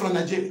statement from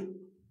Nigeria?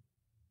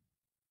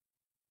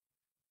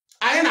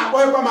 I na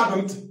boy kwa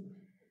madam.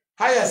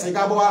 Haya se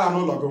gabo wala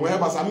no logo we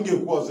basa am ge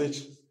ku ozo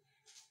echi.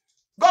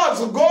 God,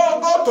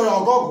 go to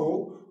your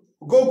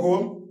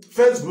Google,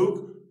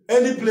 Facebook,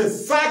 any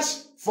place, search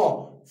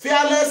for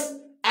fearless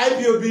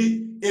IPOB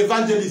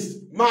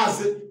evangelist,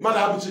 Mazi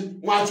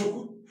Maduabuchi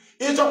Nwachukwu.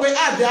 It's okay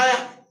add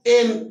there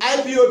in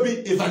IPOB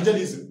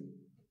evangelism.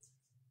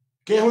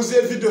 Can you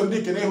see video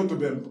link in to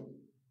them?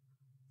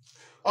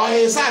 Or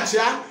a search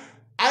here,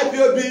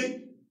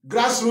 IPOB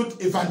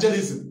grassroots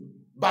evangelism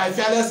by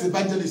fearless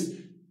evangelist.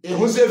 Can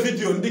you see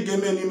video link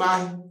in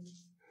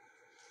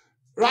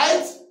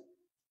right?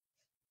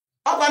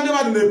 Akwa ndị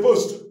mmadụ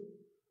na-post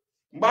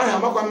mgbe ahụ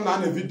amakwa m na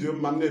ana video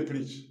ma m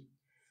na-preach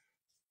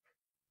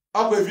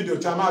akwa video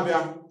chama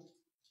abịa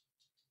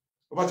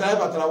ụbọchị anyị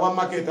batara one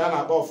market a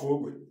na-akpọ ofu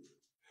ogbe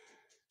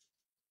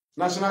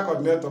national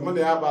coordinator mụ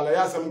na ya gbala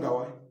ya sị m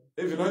gawa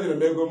even o nyere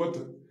m ego moto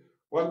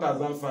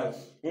 1,500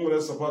 m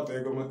nwere support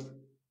ego moto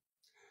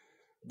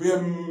bie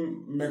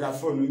m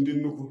megafon ndị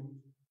nnukwu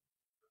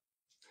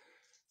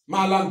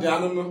ma landị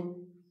anụnụ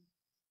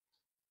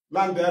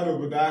landị ya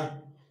n'obodo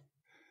ahụ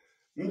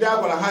ndị a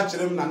gwara ha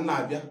chere m na nna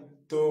abịa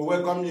to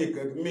welcome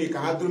me ka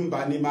ha duru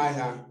mba n'ime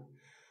ahịa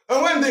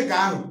onwe ndị ka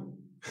ahụ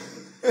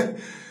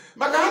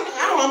maka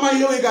ahụ amaghị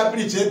ihe onye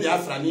ga-preach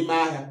Biafra n'ime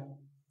ahịa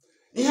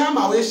ihe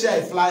ama wee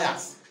share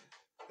flyers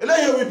ele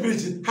ihe we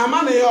preach ha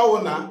ma na ihe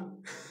ọwụ na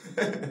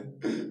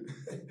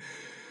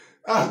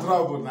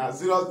trouble na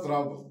serious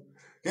trouble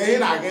ka ihe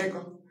na-aga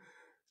ịkọ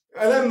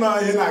ele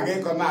nnọọ ihe na-aga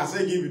ịkọ na-asị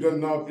gị bido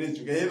nnọọ preach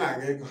ka ihe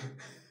na-aga ịkọ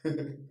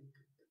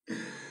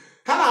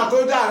ha na-atụ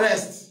ụjọ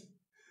arrest.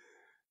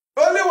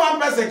 Only one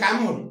person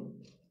can move.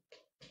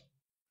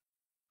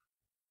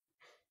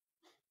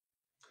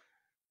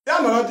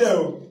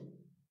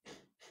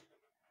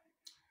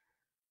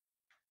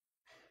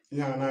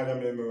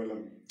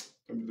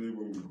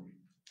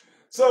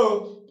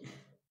 So,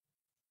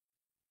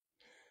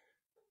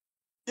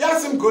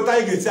 Yasim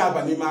Kota gets up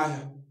and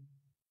Imaya.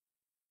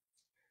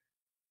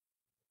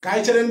 Ka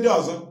anyị chere ndị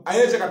ọzọ,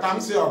 anyị echekata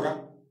m si ọga.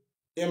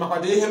 Ị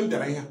makwado ihe m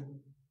dere ihe.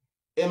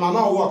 Ị ma na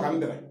ọwụ ka m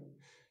dere.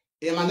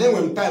 Ị ma na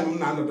enwe m time m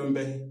na-anọdụ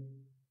mbe.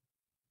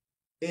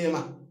 Ị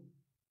ma.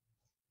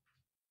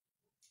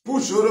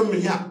 Push m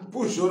here,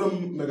 push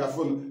m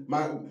megaphone,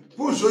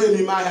 push onye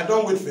n'ime ahịa,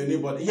 don't wait for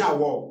anybody. Here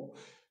war.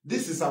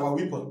 This is our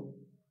weapon.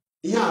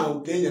 Ihe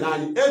a ka enyere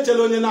anyị.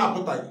 Echela onye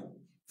na-apụtaghị.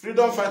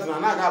 Freedom fighter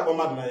na-aga akpọ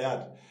mmadụ na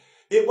yard.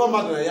 Ịkpọ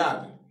mmadụ na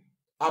yard,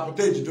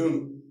 apụta ejide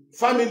unu.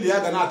 Family ya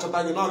ga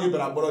na-achọta gị na ọ gị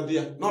bịara kpọrọ di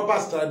ya. Na ọ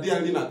pasịtara di ya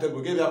nri na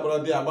tebụl, gị bịa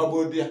kpọrọ di ya,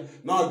 gbagbuo di ya,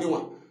 na ọ gị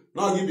nwa,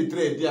 na ọ gị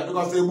bitere di ya,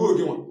 because egbuo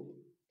gị nwa.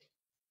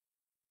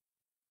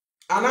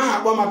 Anaghị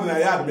akpọ mmadụ na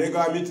yard ma ị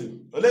gawa meeting.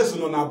 Ole so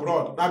nọ na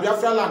abroad, na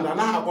Biafra land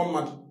anaghị akpọ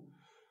mmadụ.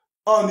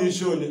 Ọ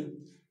n'isi onye.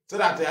 So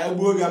that ya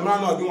egbuo gị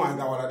amara na ọ gị nwa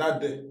gawara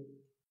that day.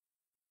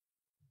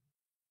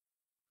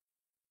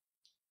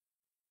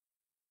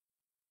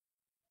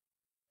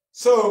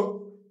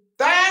 So,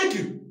 thank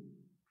you.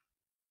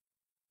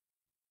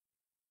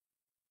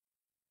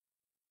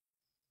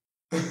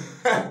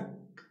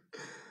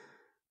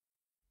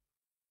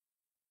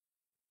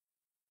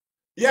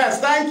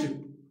 Yes, thank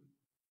you.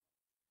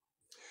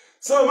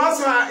 So,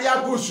 Master,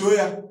 ya push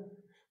ya.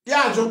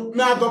 Ya jo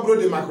me double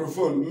the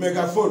microphone,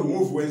 megaphone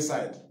move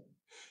inside.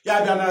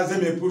 Ya biana ze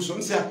me push.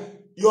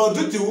 Your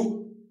duty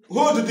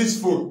hold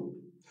this phone.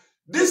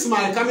 This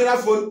my camera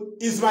phone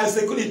is my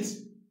security.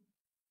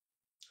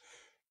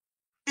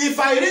 If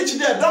I reach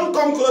there, don't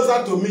come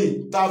closer to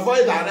me to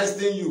avoid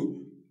arresting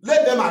you.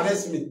 Let them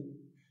arrest me.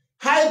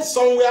 Hide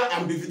somewhere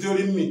and be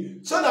videoing me.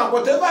 So that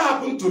whatever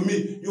happened to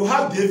me, you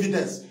have the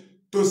evidence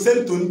to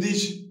send to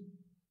Ndish.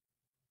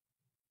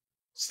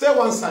 Stay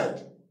one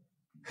side.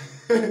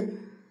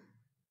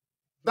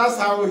 That's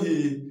how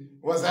he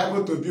was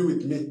able to be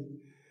with me.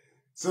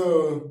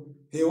 So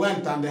he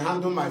went and they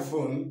handled my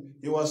phone.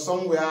 He was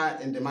somewhere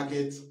in the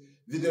market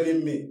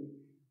videoing me.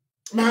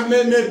 Ma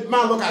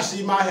look at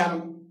she, my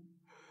hand.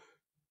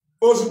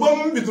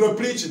 Ozugbo bidoro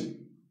preaching.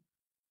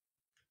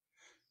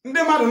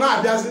 Ndị mmadụ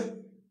na-abịazi.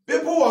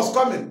 People was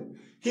coming.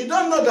 He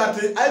don't know that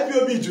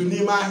Ipob ju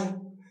n'ime ahịa.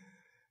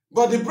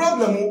 But the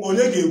problem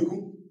onye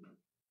ga-ekwu.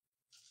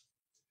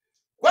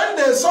 When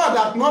they saw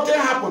that nothing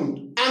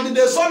happened and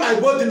they saw my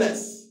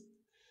boldness,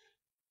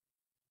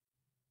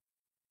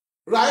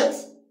 right?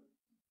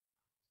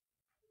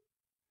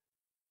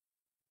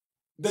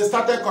 They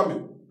started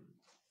coming.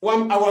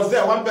 I was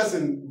there, one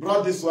person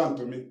brought this one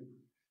to me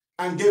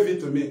and gave it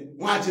to me.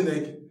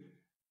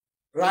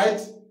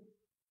 Right?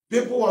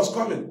 People was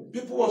coming.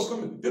 People was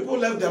coming. People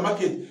left their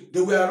market.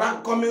 They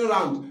were coming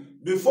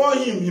around. Before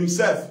him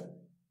himself,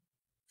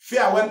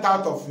 fear went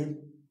out of him.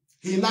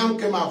 He now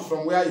came out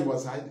from where he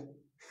was hiding.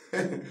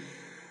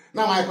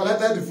 Now I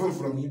collected the phone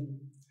from him.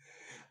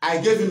 I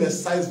gave him a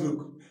size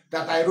book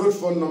that I wrote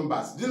phone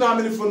numbers. Do you know how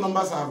many phone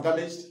numbers I have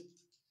damaged?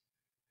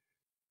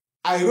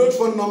 I wrote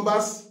phone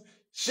numbers.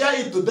 Share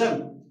it to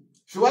them.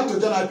 If you want to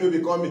join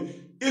Ipob, call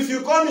me. If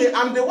you call me,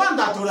 I'm the one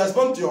that will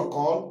respond to your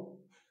call.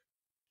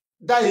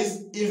 That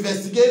is,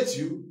 investigate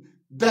you.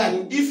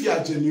 Then, if you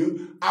are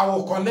genuine, I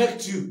will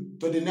connect you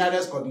to the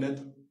nearest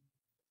coordinator.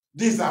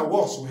 These are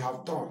works we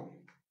have done.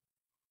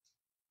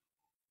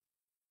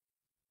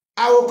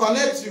 I will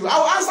connect you. I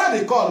will answer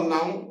the call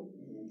now.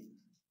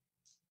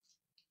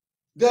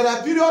 There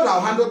are periods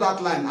I'll handle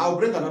that line. I'll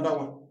bring another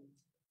one.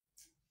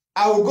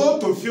 I will go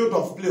to field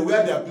of play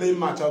where they are playing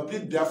match. I'll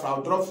plead Biafra.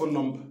 I'll drop phone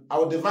number. I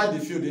will divide the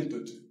field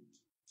into two.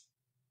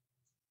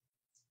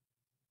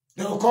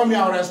 They will call me.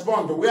 I'll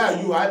respond. Where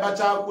are you? I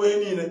bacha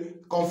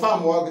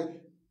confirm work.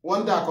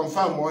 One day I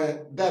confirm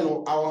work. Then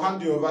I will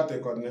hand you over to the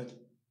coordinator.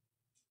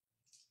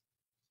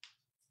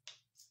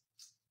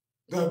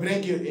 They'll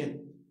bring you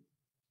in.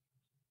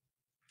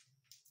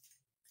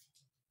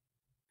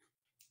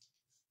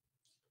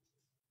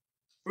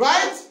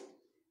 Right?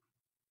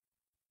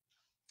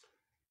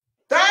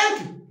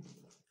 Thank you.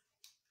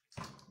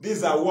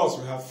 These are wars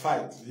we have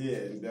fight here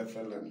in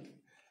Biafra land.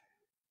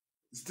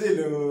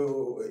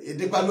 Still,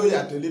 they are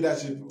loyal to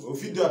leadership.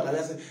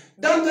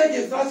 Don't take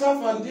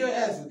instruction from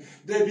DOS.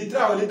 They betray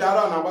our leader.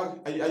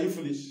 Are you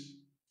foolish?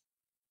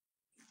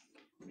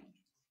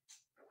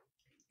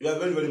 You are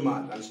very, very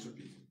mad and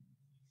stupid.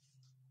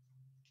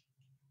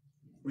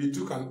 We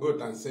took an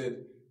oath and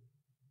said,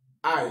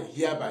 I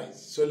hereby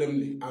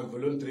solemnly and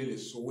voluntarily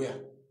swear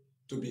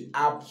to be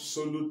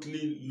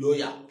absolutely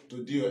loyal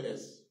to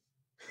DOS.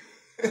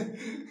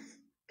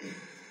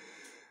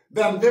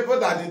 Then people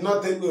that did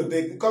not take oath,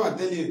 they come and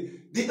tell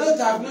you, the oath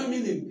have no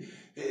meaning.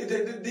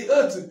 The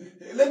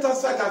oath, let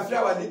us fight and free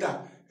our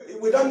leader.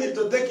 We don't need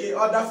to take an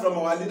order from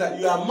our leader.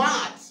 You are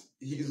mad.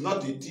 He is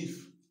not a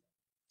thief.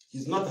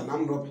 He's not an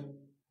armed robber.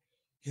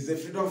 He's a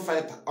freedom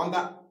fighter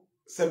under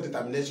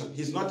self-determination.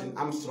 He's not in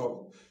armed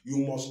struggle. You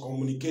must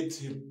communicate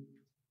him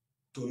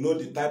to know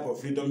the type of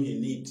freedom he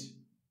needs.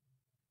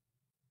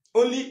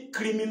 Only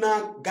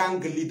criminal gang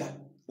leader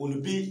will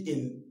be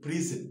in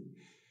prison.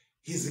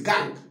 His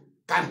gang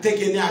can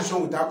take any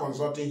action without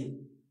consulting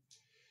him.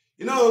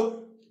 You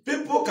know,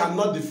 people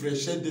cannot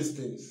differentiate these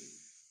things.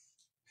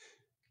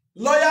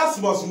 Lawyers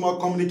must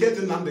communicate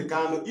in Nnamdi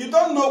Kanu. You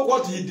don't know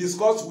what he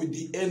discussed with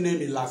the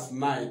enemy last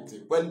night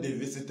when they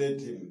visited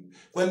him,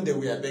 when they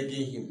were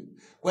begging him,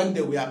 when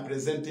they were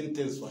presenting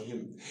things for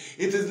him.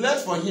 It is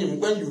left for him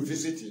when you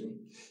visit him.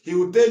 He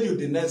will tell you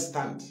the next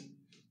stand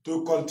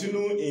to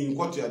continue in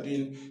what you are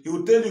doing. He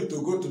will tell you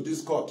to go to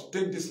this court,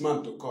 take this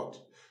man to court.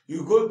 He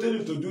will go tell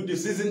you to do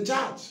this. He's in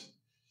charge.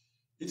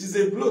 It is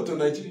a blow to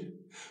Nigeria.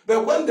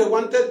 But when they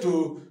wanted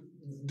to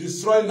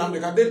destroy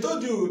Nnamdi, they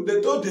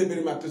told the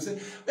Eberima to say,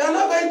 we are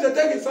not going to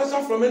take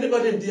instruction from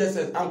anybody in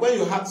DSS. And when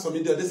you had some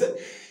idiot, they said,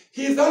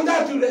 he is under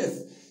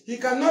duress. He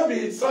cannot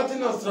be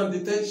instructing us from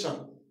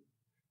detention.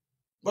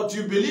 But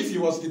you believe he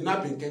was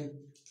kidnapping Kenya.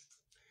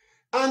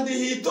 And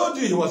he told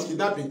you he was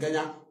kidnapping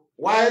Kenya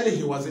while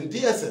he was in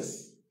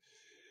DSS.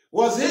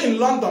 Was he in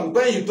London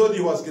when he told you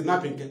he was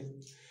kidnapping Kenya?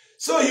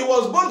 So he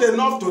was bold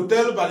enough to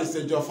tell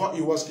Barrister Jofo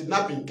he was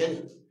kidnapping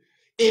Kenya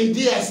in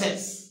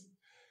DSS.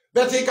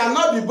 But he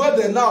cannot be bold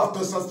enough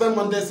to sustain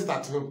Monday sit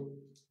at home.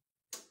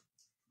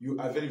 You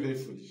are very, very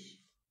foolish.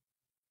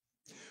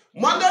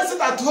 Monday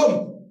sit at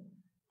home.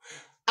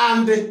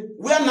 And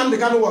where Nnamdi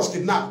Kanu was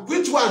kidnapped,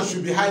 which one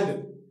should be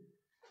hiding?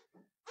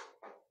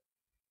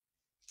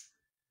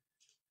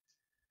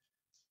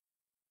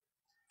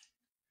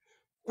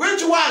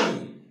 Which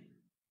one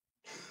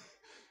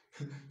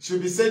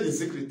should be said in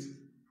secret?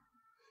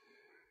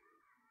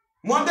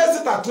 Monday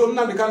sit at home,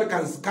 Nnamdi Kanu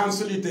can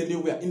cancel it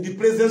anywhere, in the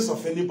presence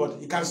of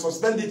anybody. He can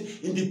suspend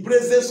it in the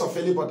presence of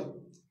anybody.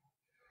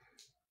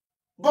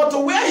 But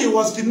where he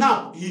was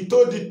kidnapped, he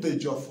told it to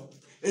Ejiofor.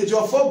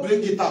 Ejiofor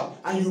bring it out,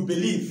 and you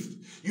believe.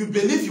 You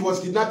believe he was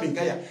kidnapped in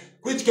Kenya,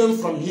 which came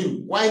from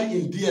him while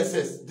in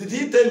DSS. Did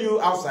he tell you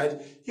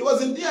outside? He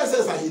was in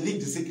DSS and he leaked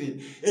the secret.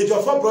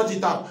 Ejiofor brought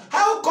it out.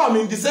 How come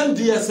in the same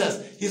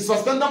DSS, he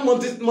suspended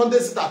Monday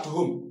sit at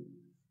home?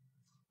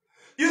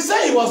 You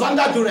say he was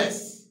under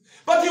duress.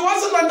 But he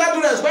wasn't under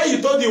duress when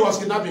he told he was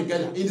kidnapping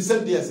Kenya in the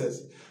same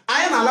DSS.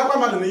 I am a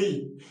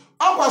lakwa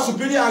Our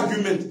superior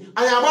argument.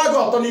 I am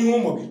about to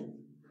turn.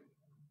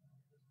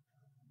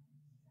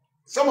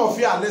 Some of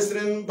you are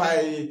listening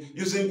by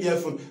using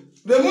earphone.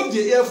 Remove the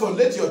earphone.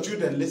 Let your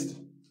children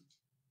listen.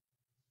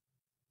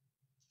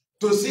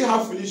 To see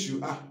how foolish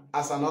you are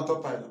as an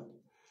autopilot.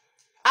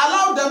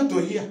 Allow them to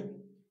hear.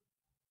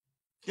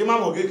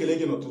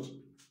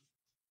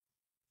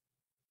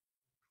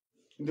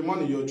 In the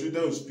morning, your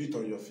children will spit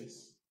on your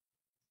face.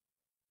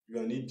 You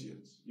are an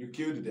idiot. You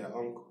killed their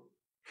uncle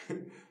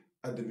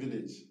at the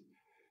village,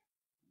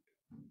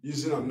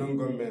 using unknown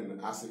gunmen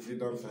as a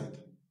freedom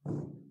fighter.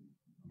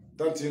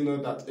 Don't you know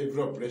that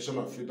every operation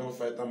of freedom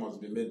fighter must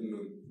be made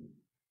known?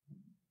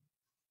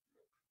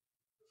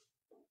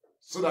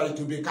 So that it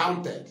will be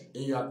counted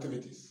in your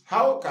activities.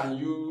 How can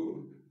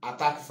you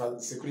attack for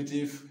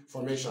security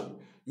formation?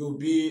 You'll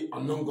be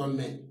unknown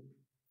gunmen.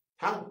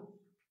 How?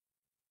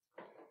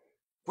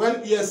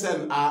 When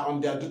ESN are on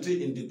their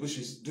duty in the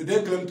bushes, do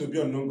they claim to be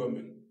unknown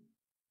gunmen?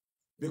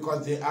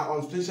 Because they are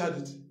on special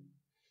duty.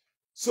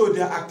 So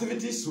their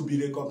activities will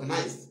be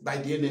recognized by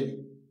the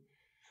enemy,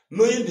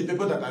 knowing the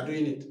people that are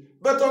doing it.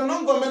 But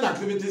unknown gunmen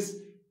activities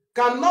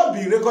cannot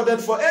be recorded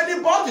for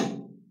anybody.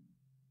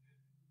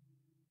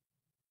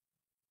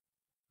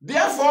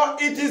 Therefore,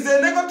 it is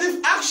a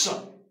negative action.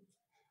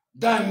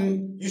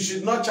 Then you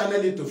should not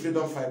channel it to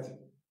freedom fighting.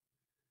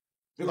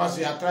 Because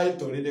we are trying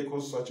to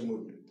ridicule such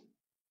movement.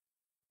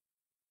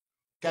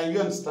 Can you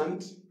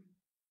understand?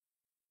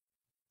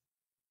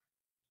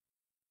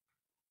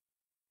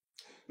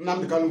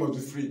 Nnamdi Kanu must be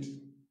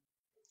freed.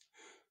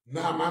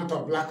 No amount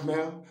of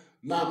blackmail,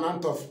 no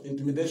amount of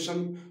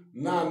intimidation,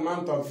 no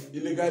amount of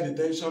illegal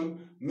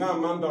detention, no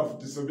amount of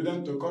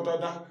disobedience to court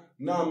order,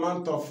 no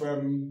amount of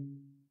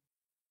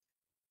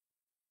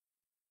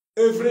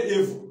every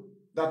evil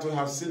that we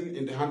have seen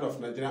in the hand of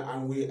Nigeria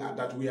and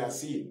that we are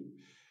seeing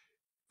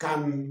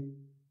can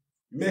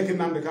make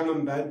Nnamdi Kanu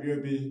and the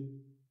IPOB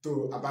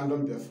to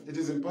abandon Biafra. It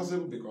is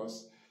impossible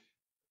because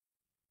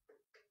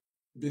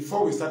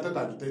before we started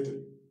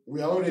agitating,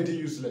 we are already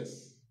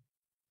useless.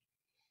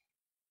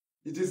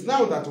 It is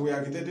now that we are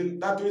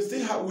agitating that we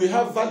still we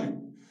have value.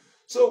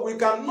 So we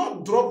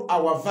cannot drop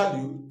our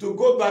value to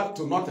go back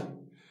to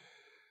nothing.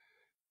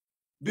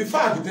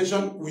 Before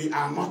agitation, we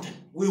are nothing.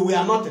 We were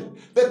nothing.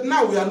 But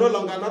now we are no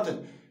longer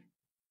nothing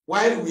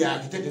while we are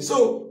agitating.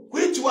 So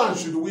which one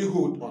should we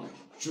hold on?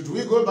 Should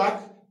we go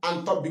back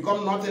and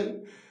become nothing?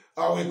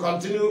 Or we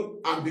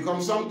continue and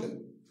become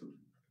something?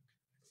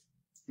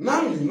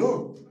 Now you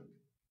know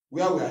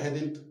where we are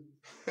heading to.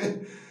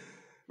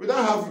 We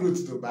don't have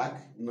roots to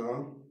back,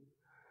 no.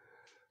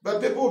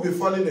 But people will be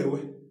falling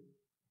away.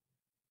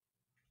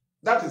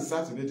 That is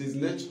certain. It is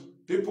nature.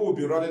 People will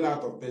be running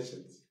out of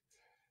patience.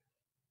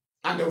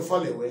 And they'll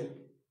fall away.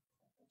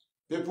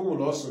 People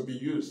will also be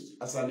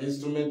used as an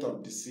instrument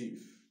of deceit.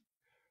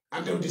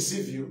 And they'll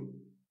deceive you.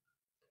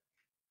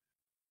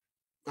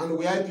 And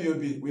we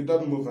IPOB, we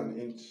don't move an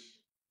inch.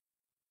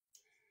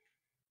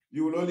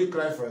 You will only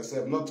cry for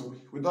yourself, not we.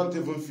 We don't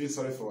even feel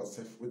sorry for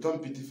ourselves. We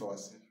don't pity for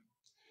ourselves.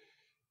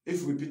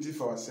 If we pity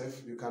for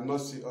ourselves, you cannot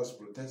see us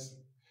protesting.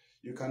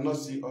 You cannot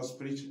see us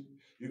preaching.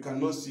 You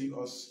cannot see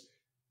us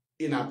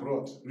in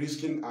abroad,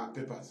 risking our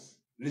papers,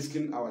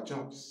 risking our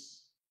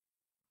jobs.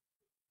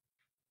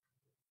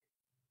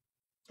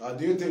 Or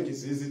do you think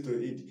it's easy to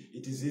eat?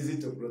 It is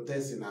easy to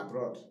protest in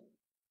abroad?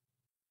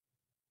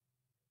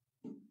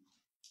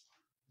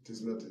 It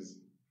is not easy.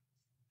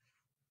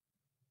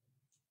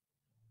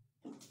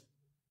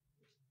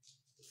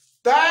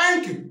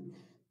 Thank you.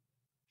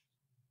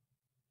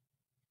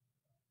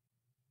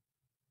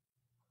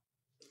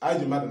 I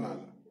demand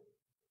another.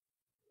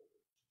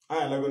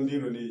 I am going to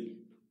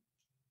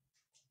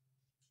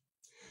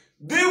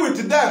deal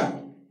with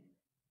them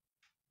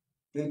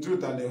in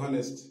truth and in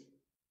honesty.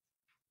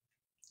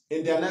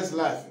 In their next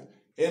life,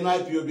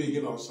 Ipob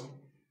again also.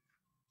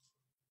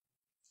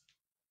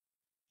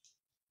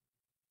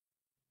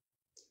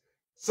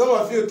 Some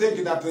of you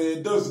think that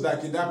those that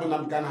kidnap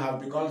them can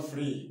have become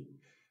free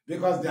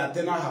because their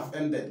tenure have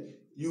ended.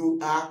 You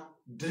are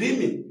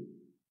dreaming.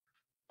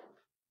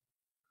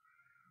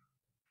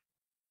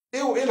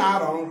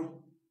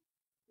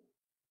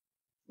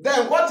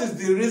 Then what is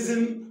the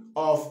reason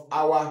of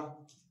our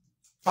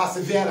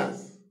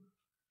perseverance?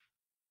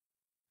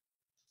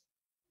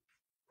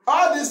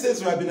 All these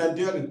things we have been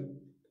enduring.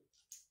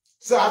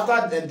 So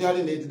after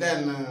enduring it,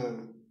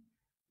 then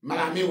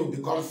Manami will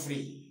become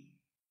free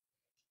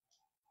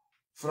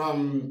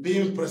from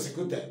being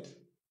persecuted.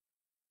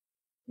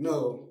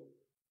 No,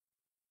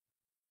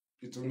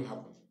 it won't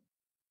happen.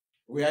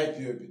 We are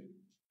Ipob.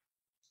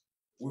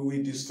 We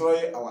will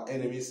destroy our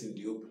enemies in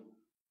the open.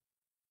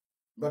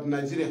 But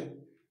Nigeria,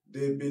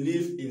 they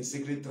believe in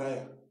secret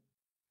trial.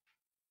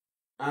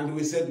 And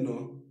we said,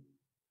 no,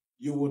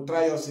 you will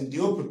try us in the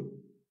open.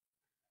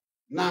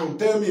 Now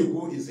tell me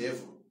who is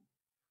evil.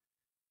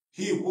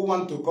 He who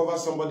wants to cover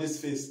somebody's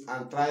face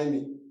and try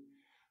me.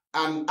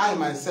 And I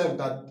myself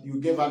that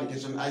you gave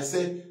allegation, I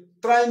say,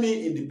 try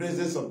me in the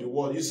presence of the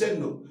world. You said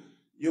no.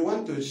 You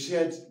want to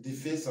shed the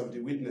face of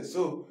the witness.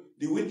 So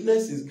the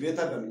witness is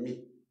greater than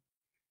me.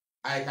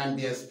 I can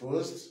be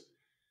exposed,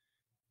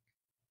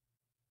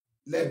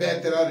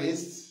 label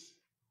terrorists,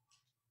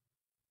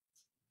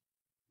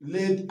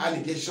 laid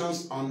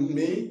allegations on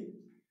me,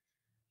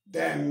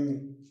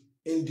 then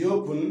in the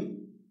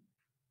open,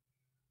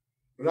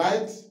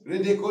 right,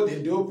 ridiculed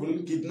in the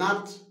open,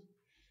 kidnapped,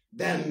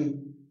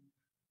 then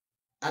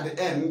at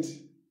the end,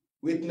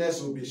 witness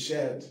will be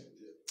shared.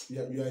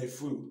 You are a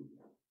fool.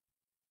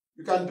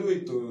 You can do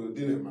it to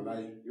Dine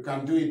Malaya. You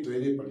can do it to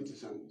any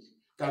politician.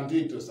 You can do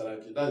it to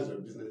Saraki. That is your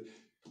business.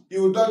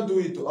 You don't do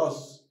it to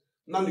us.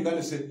 Now you're going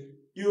to say,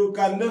 you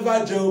can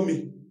never jail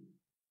me.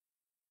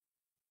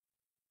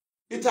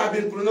 It has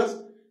been pronounced,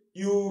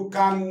 you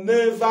can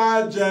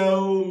never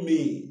jail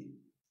me.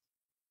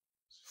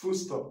 Full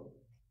stop.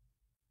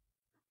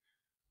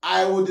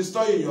 I will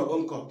destroy you in your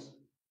own court.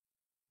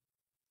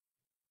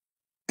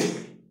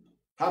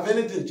 Have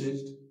anything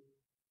changed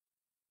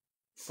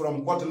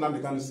from what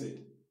Nnamdi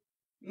said?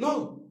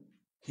 No.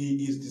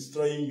 He is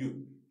destroying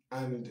you.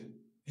 And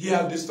he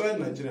has destroyed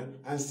Nigeria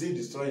and still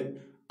destroying.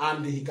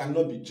 And he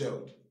cannot be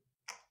jailed.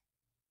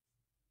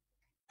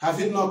 Have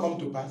it not come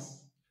to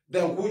pass?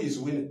 Then who is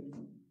winning?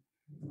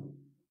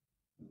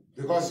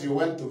 Because you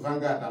went to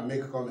Vanguard and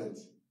make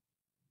comments.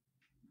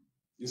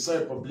 You saw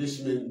a what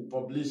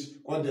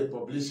they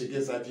published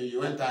against IPO. You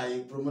went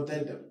and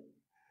promoted them.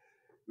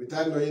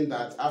 Without knowing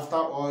that after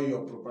all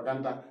your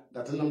propaganda,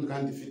 that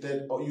Nnamdi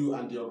defeated you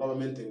and your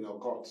government in your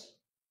court.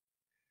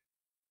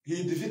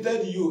 He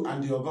defeated you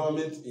and your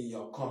government in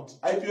your court.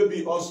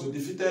 Ipob also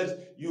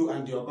defeated you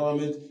and your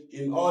government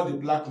in all the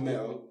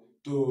blackmail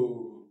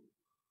to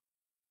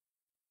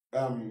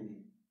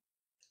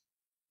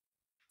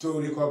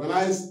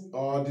recognize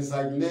or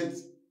designate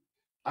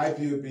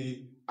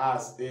Ipob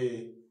as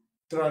a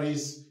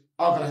terrorist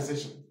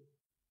organization.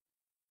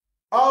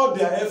 All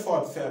their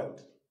effort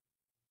failed.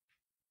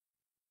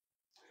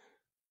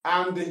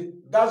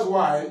 And that's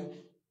why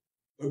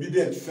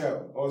Obedient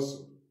fell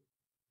also.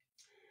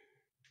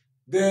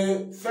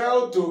 They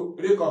failed to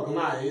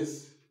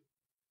recognize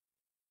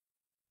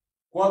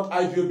what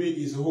Ipob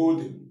is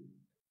holding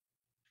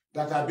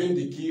that have been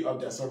the key of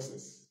their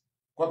success.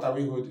 What are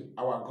we holding?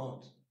 Our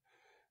God.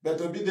 But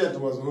Obedient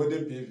was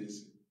holding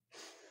PVC.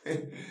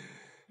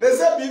 They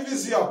said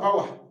PVC your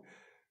power.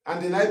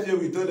 And in IPO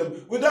we told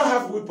them, we don't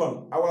have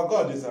weapon. Our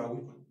God is our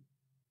weapon.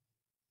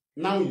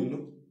 Now you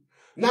know.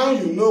 Now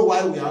you know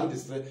why we are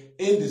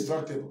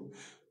indestructible.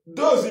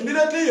 Those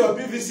immediately your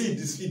PVC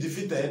is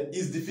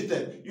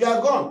defeated, you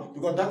are gone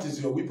because that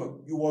is your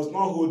weapon. You was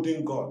not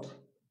holding God.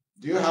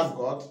 Do you have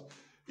God?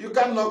 You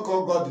cannot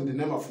call God in the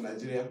name of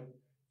Nigeria.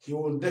 He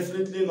will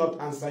definitely not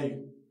answer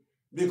you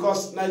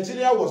because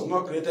Nigeria was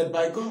not created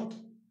by God.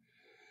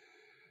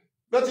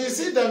 But you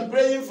see them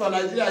praying for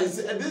Nigeria.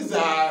 These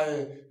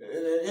are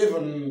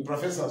even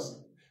professors.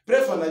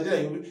 Pray for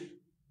Nigeria.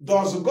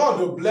 Does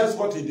God bless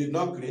what he did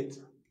not create?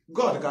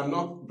 God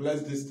cannot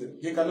bless this thing.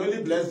 He can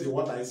only bless the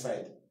water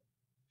inside.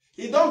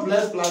 He don't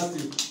bless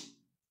plastic.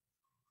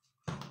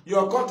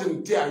 Your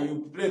cotton tear,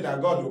 you pray that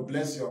God will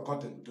bless your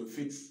cotton to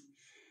fix.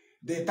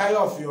 the tire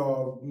of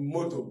your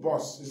motor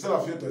bus, instead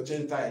of you to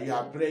change tire, you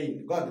are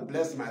praying, God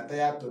bless my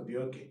tire to be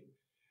okay.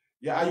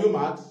 Yeah, are you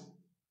mad?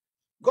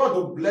 God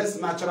will bless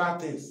natural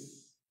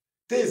things,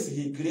 things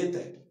he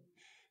created.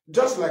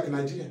 Just like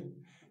Nigeria,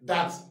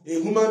 that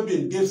a human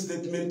being gave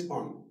statement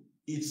on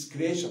its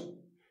creation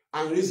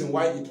and reason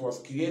why it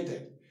was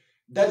created.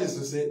 That is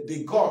to say,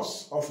 the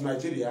gods of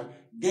Nigeria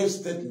gave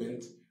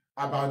statement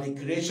about the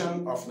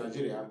creation of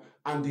Nigeria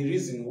and the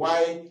reason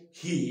why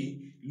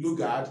he,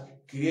 Lugard,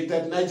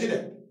 created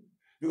Nigeria.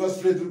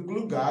 Because Frederick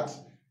Lugard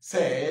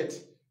said,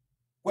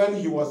 when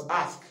he was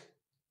asked,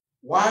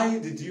 why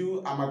did you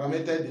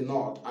amalgamate the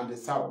North and the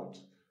South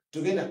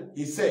together?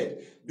 He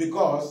said,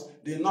 because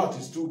the North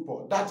is too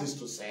poor. That is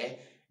to say,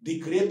 the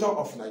creator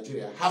of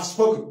Nigeria have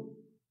spoken.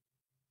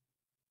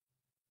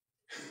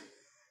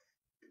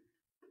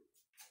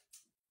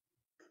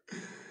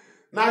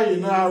 Now you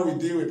know how we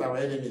deal with our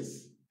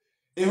enemies.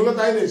 If you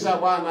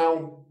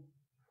now,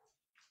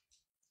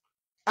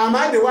 am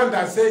I the one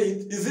that said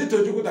it? Is it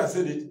Ojukwu that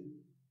said it?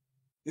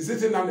 Is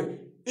it Nnamdi?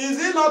 Is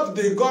it not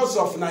the gods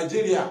of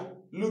Nigeria,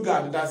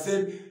 Lugard, that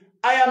said,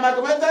 I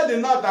amalgamated the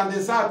North and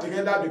the South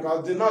together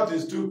because the North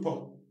is too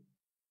poor?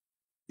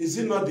 Is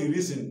it not the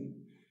reason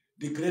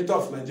the creator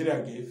of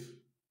Nigeria gave?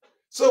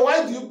 So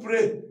why do you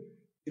pray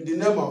in the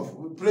name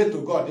of, pray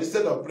to God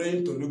instead of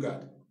praying to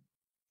Lugard?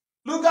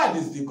 Lugard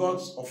is the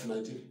gods of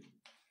Nigeria.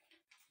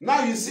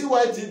 Now you see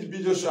why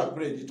T.B. Joshua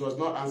prayed, it was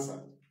not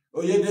answered.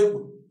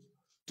 Oyedepo,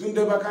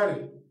 Tunde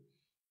Bakari,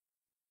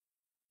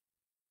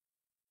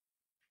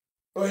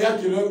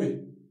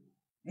 Oyakilomi,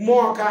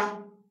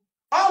 Moka,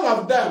 all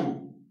of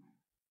them.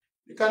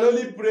 You can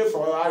only pray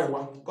for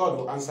Arewa, God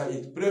will answer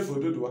it. Pray for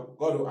Dudua,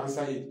 God will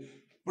answer it.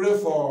 Pray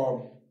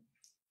for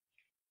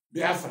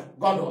Biafra,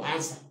 God will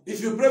answer.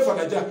 If you pray for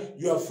Nigeria,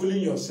 you are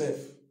fooling yourself.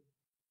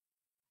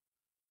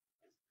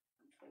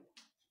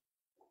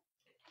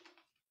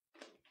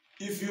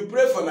 If you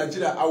pray for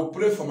Nigeria, I will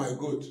pray for my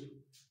goat.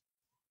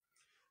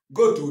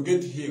 Goat will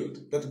get healed.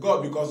 But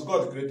God, because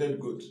God created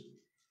goat.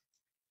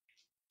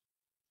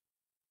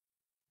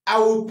 I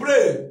will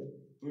pray.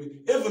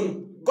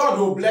 Even God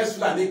will bless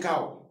Fulani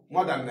cow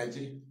more than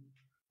Nigeria.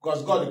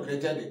 Because God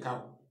created a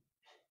cow.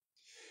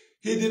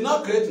 He did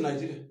not create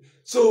Nigeria.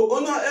 So,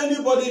 not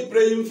anybody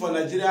praying for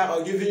Nigeria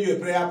or giving you a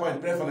prayer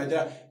point, pray for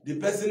Nigeria, the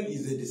person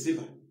is a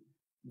deceiver.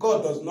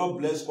 God does not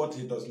bless what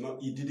he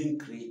didn't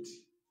create.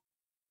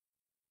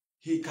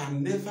 He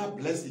can never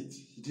bless it.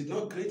 He did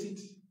not create it.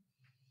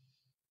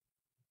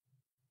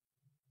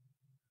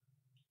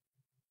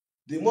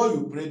 The more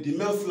you pray, the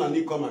more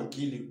Fulani come and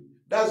kill you.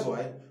 That's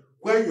why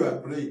when you are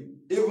praying,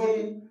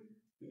 even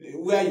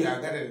where you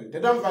are gathering, they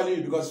don't value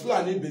you because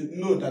Fulani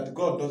know that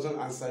God doesn't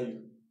answer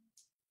you.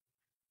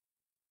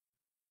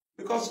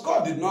 Because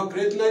God did not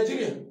create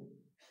Nigeria.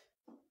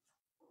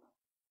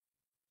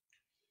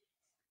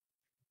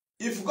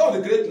 If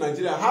God created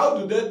Nigeria, how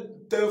do they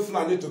tell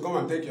Fulani to come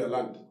and take your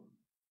land?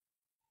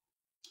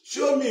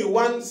 Show me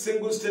one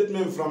single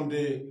statement from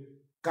the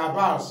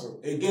cabals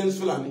against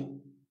Fulani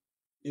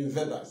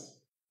invaders.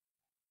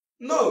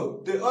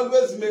 No, they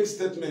always make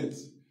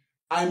statements.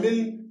 I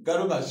mean,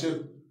 Garuba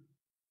Sheikh,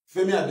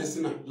 Femi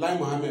Adesina, Lai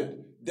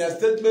Mohammed. Their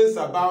statements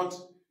about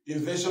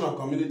invasion of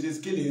communities,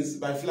 killings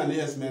by Fulani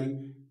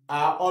herdsmen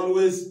are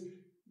always,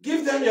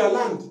 give them your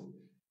land.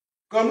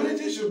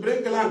 Communities should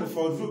bring land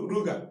for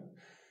Ruga.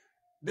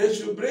 They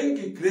should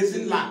bring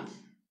grazing land.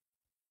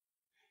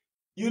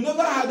 You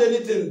never heard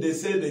anything they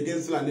said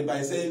against Fulani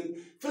by saying,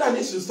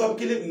 Fulani should stop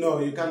killing. No,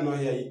 you cannot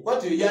hear it.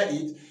 What you hear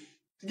it,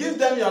 give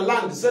them your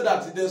land so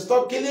that they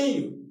stop killing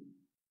you.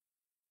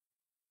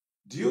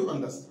 Do you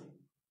understand?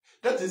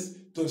 That is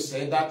to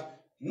say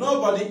that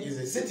nobody is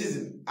a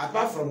citizen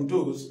apart from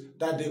those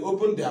that they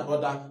open their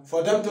border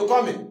for them to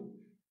come in.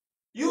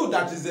 You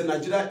that is in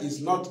Nigeria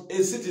is not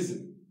a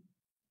citizen.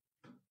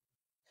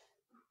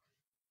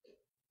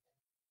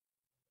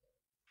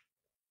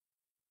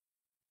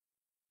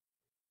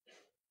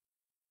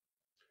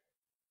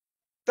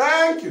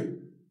 Thank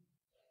you.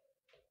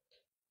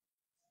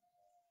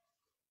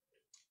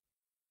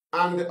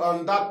 And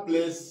on that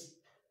place,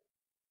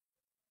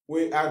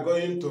 we are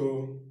going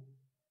to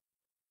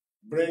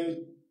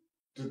bring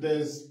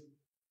today's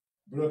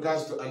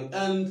broadcast to an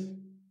end.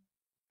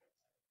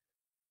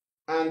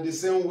 And the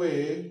same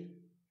way,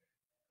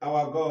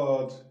 our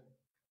God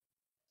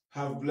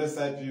have blessed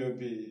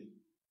IPOB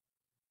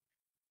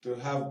to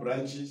have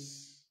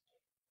branches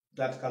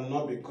that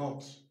cannot be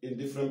cut in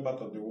different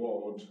parts of the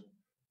world.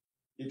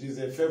 It is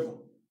a favor.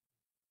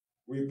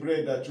 We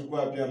pray that Chukwu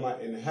Abiyama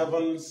in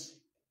heavens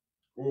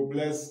will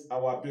bless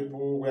our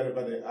people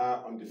wherever they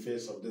are on the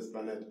face of this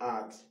planet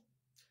Earth.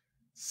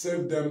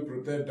 Save them,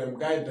 protect them,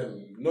 guide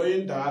them,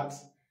 knowing that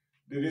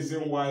the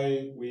reason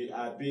why we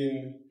are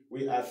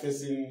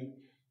facing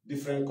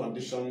different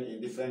conditions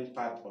in different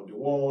parts of the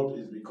world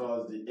is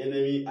because the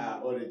enemy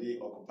are already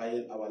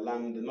occupying our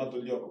land. They're not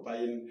only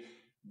occupying,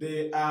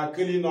 they are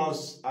killing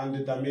us and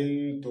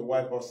determined to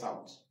wipe us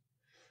out.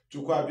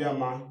 Chukwu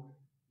Abiyama,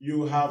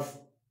 you have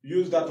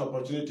used that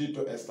opportunity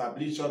to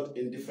establish us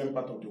in different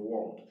parts of the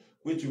world,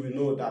 which we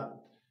know that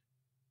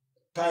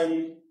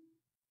time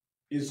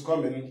is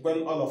coming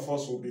when all of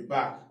us will be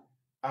back,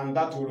 and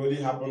that will only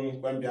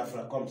happen when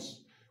Biafra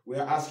comes. We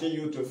are asking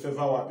you to favor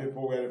our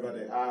people wherever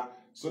they are,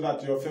 so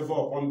that your favor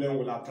upon them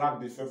will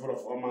attract the favor of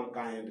all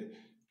mankind,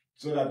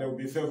 so that they will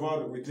be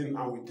favored within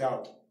and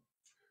without.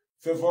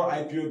 Favor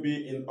IPOB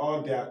in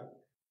all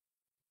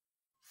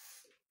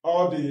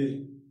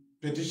the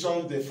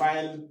petitions they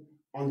file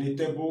on the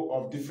table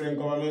of different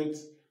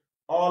governments,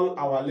 all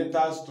our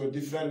letters to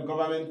different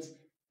governments,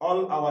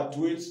 all our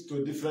tweets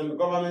to different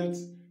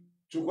governments,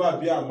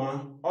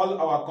 all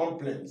our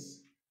complaints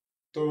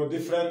to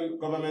different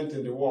governments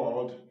in the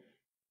world.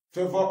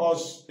 Favor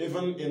us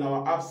even in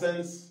our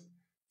absence,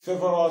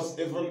 favor us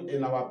even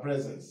in our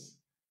presence.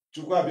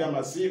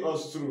 Chukwu see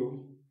us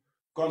through,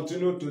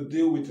 continue to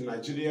deal with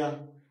Nigeria,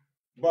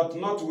 but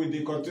not with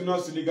the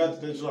continuous illegal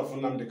detention of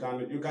Nnamdi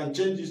Kanu. You can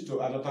change this to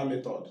another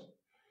method.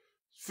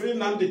 Free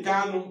Nnamdi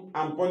Kanu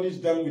and punish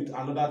them with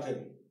another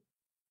thing.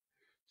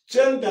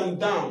 Chain them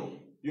down.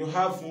 You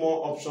have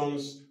more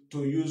options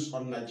to use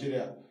on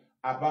Nigeria,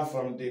 apart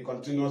from the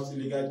continuous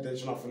illegal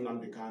detention of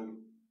Nnamdi Kanu.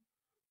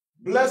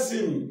 Bless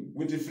him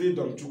with the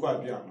freedom,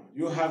 Chukwu.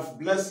 You have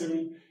blessed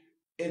him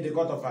in the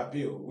Court of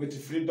Appeal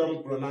with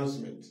freedom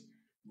pronouncement.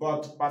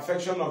 But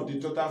perfection of the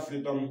total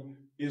freedom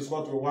is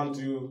what we want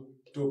you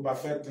to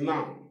perfect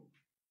now.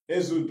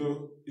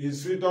 Ezudo,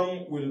 his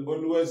freedom will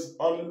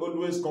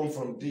always come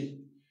from thee.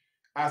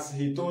 As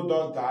he told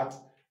us that,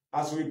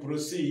 as we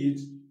proceed,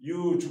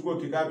 you,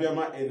 Chukwu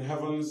Kikabiama, in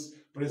heavens,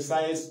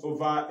 preside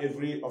over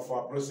every of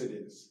our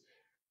proceedings.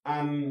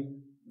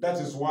 And that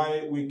is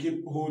why we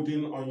keep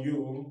holding on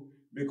you,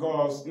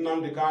 because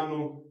Nnamdi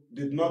Kanu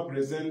did not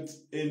present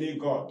any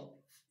God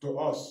to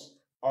us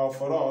or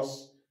for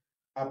us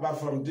apart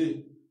from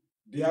thee.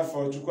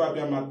 Therefore, Chukwu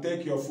Abiyama,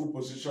 take your full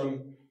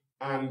position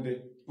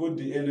and put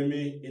the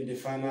enemy in the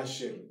final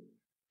shame.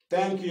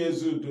 Thank you,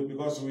 Ezudo,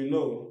 because we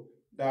know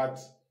that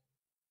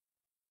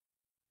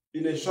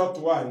in a short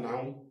while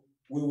now,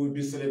 we will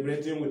be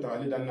celebrating with our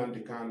leader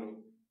Nnamdi Kanu.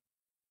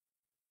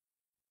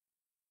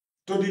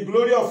 To the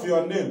glory of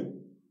your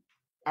name,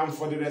 and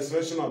for the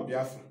restoration of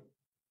Biafra,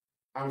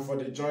 and for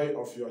the joy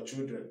of your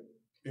children,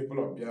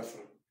 people of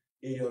Biafra,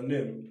 in your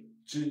name,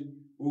 Chi,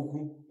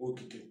 Uku,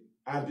 Okike,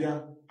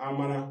 Abia,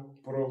 Amara,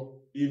 Pro,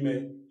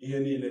 Ime,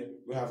 Ihe,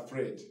 we have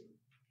prayed.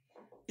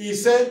 He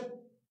said,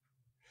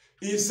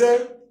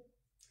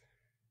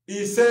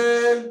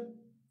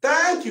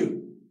 thank you.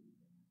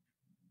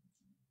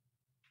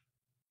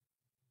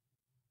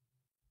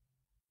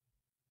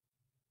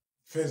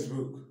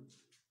 Facebook.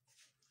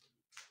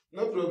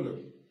 No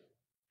problem.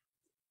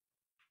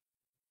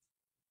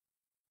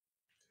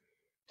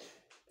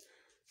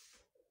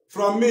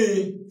 From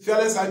me,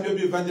 fearless IPOB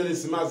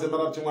evangelist Mazi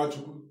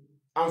Maduabuchi,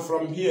 and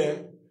from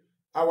here,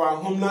 our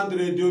homeland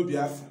radio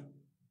Biafra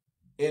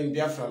in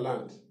Biafra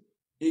land.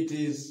 It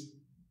is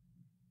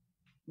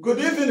good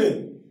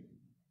evening.